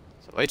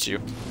 So light you.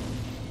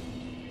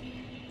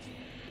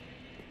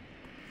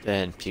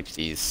 Then peep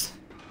these.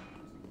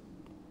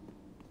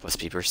 Plus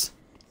peepers.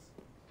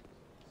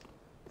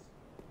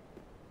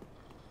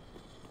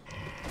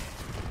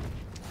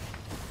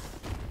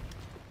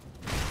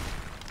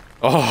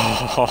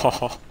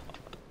 Oh!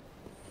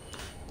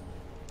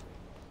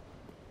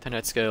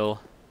 10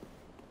 skill.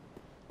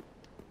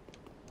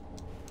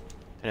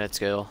 10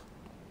 skill.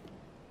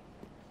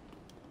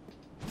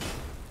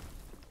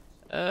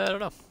 I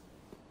don't know.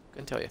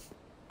 Couldn't tell you.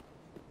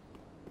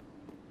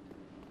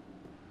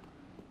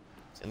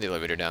 Send the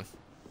elevator down.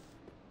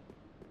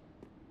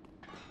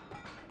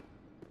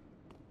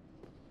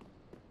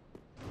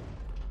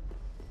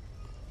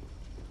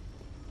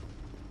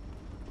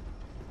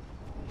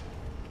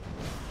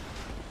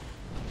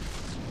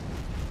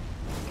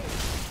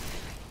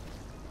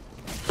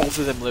 Both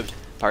of them lived.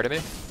 Pardon me?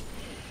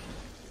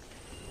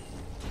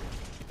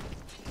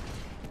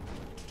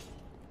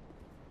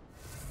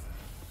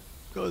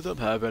 Cause I'm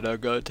having a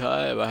good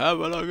time. I'm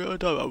having a good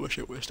time. I wish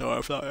it was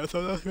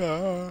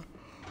Starfly.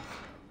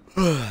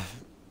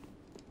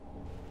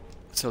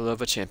 So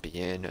love a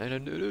champion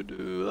and a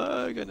do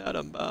like an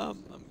atom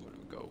bomb. I'm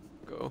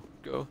gonna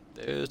go.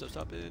 There's no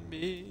stopping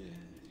me.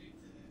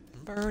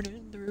 I'm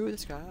burning through the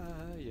sky.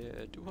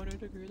 Yeah, 200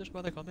 degrees. That's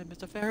why they call me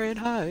Mr.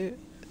 Fahrenheit.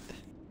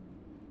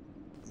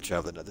 I'm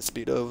traveling at the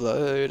speed of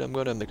light. I'm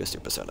gonna make a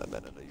super silent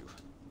man out of you.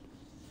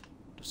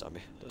 Don't stop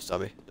me. Don't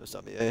stop me. Don't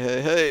stop me.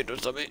 Hey. Don't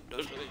stop me.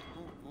 Don't stop me.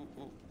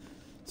 Ooh.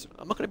 So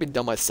I'm not gonna be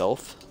done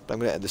myself, but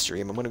I'm gonna end the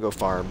stream. I'm gonna go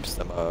farm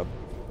some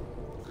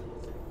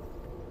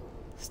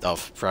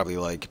stuff, probably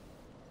like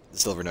the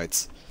Silver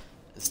Knights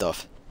and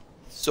stuff.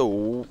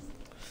 So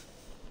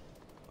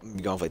I'm gonna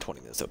be gone for like 20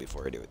 minutes though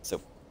before I do it.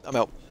 So I'm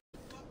out.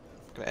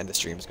 I'm gonna end the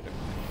stream.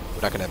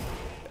 We're not gonna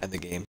end the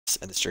game.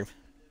 Just end the stream.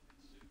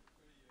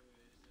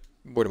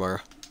 More tomorrow.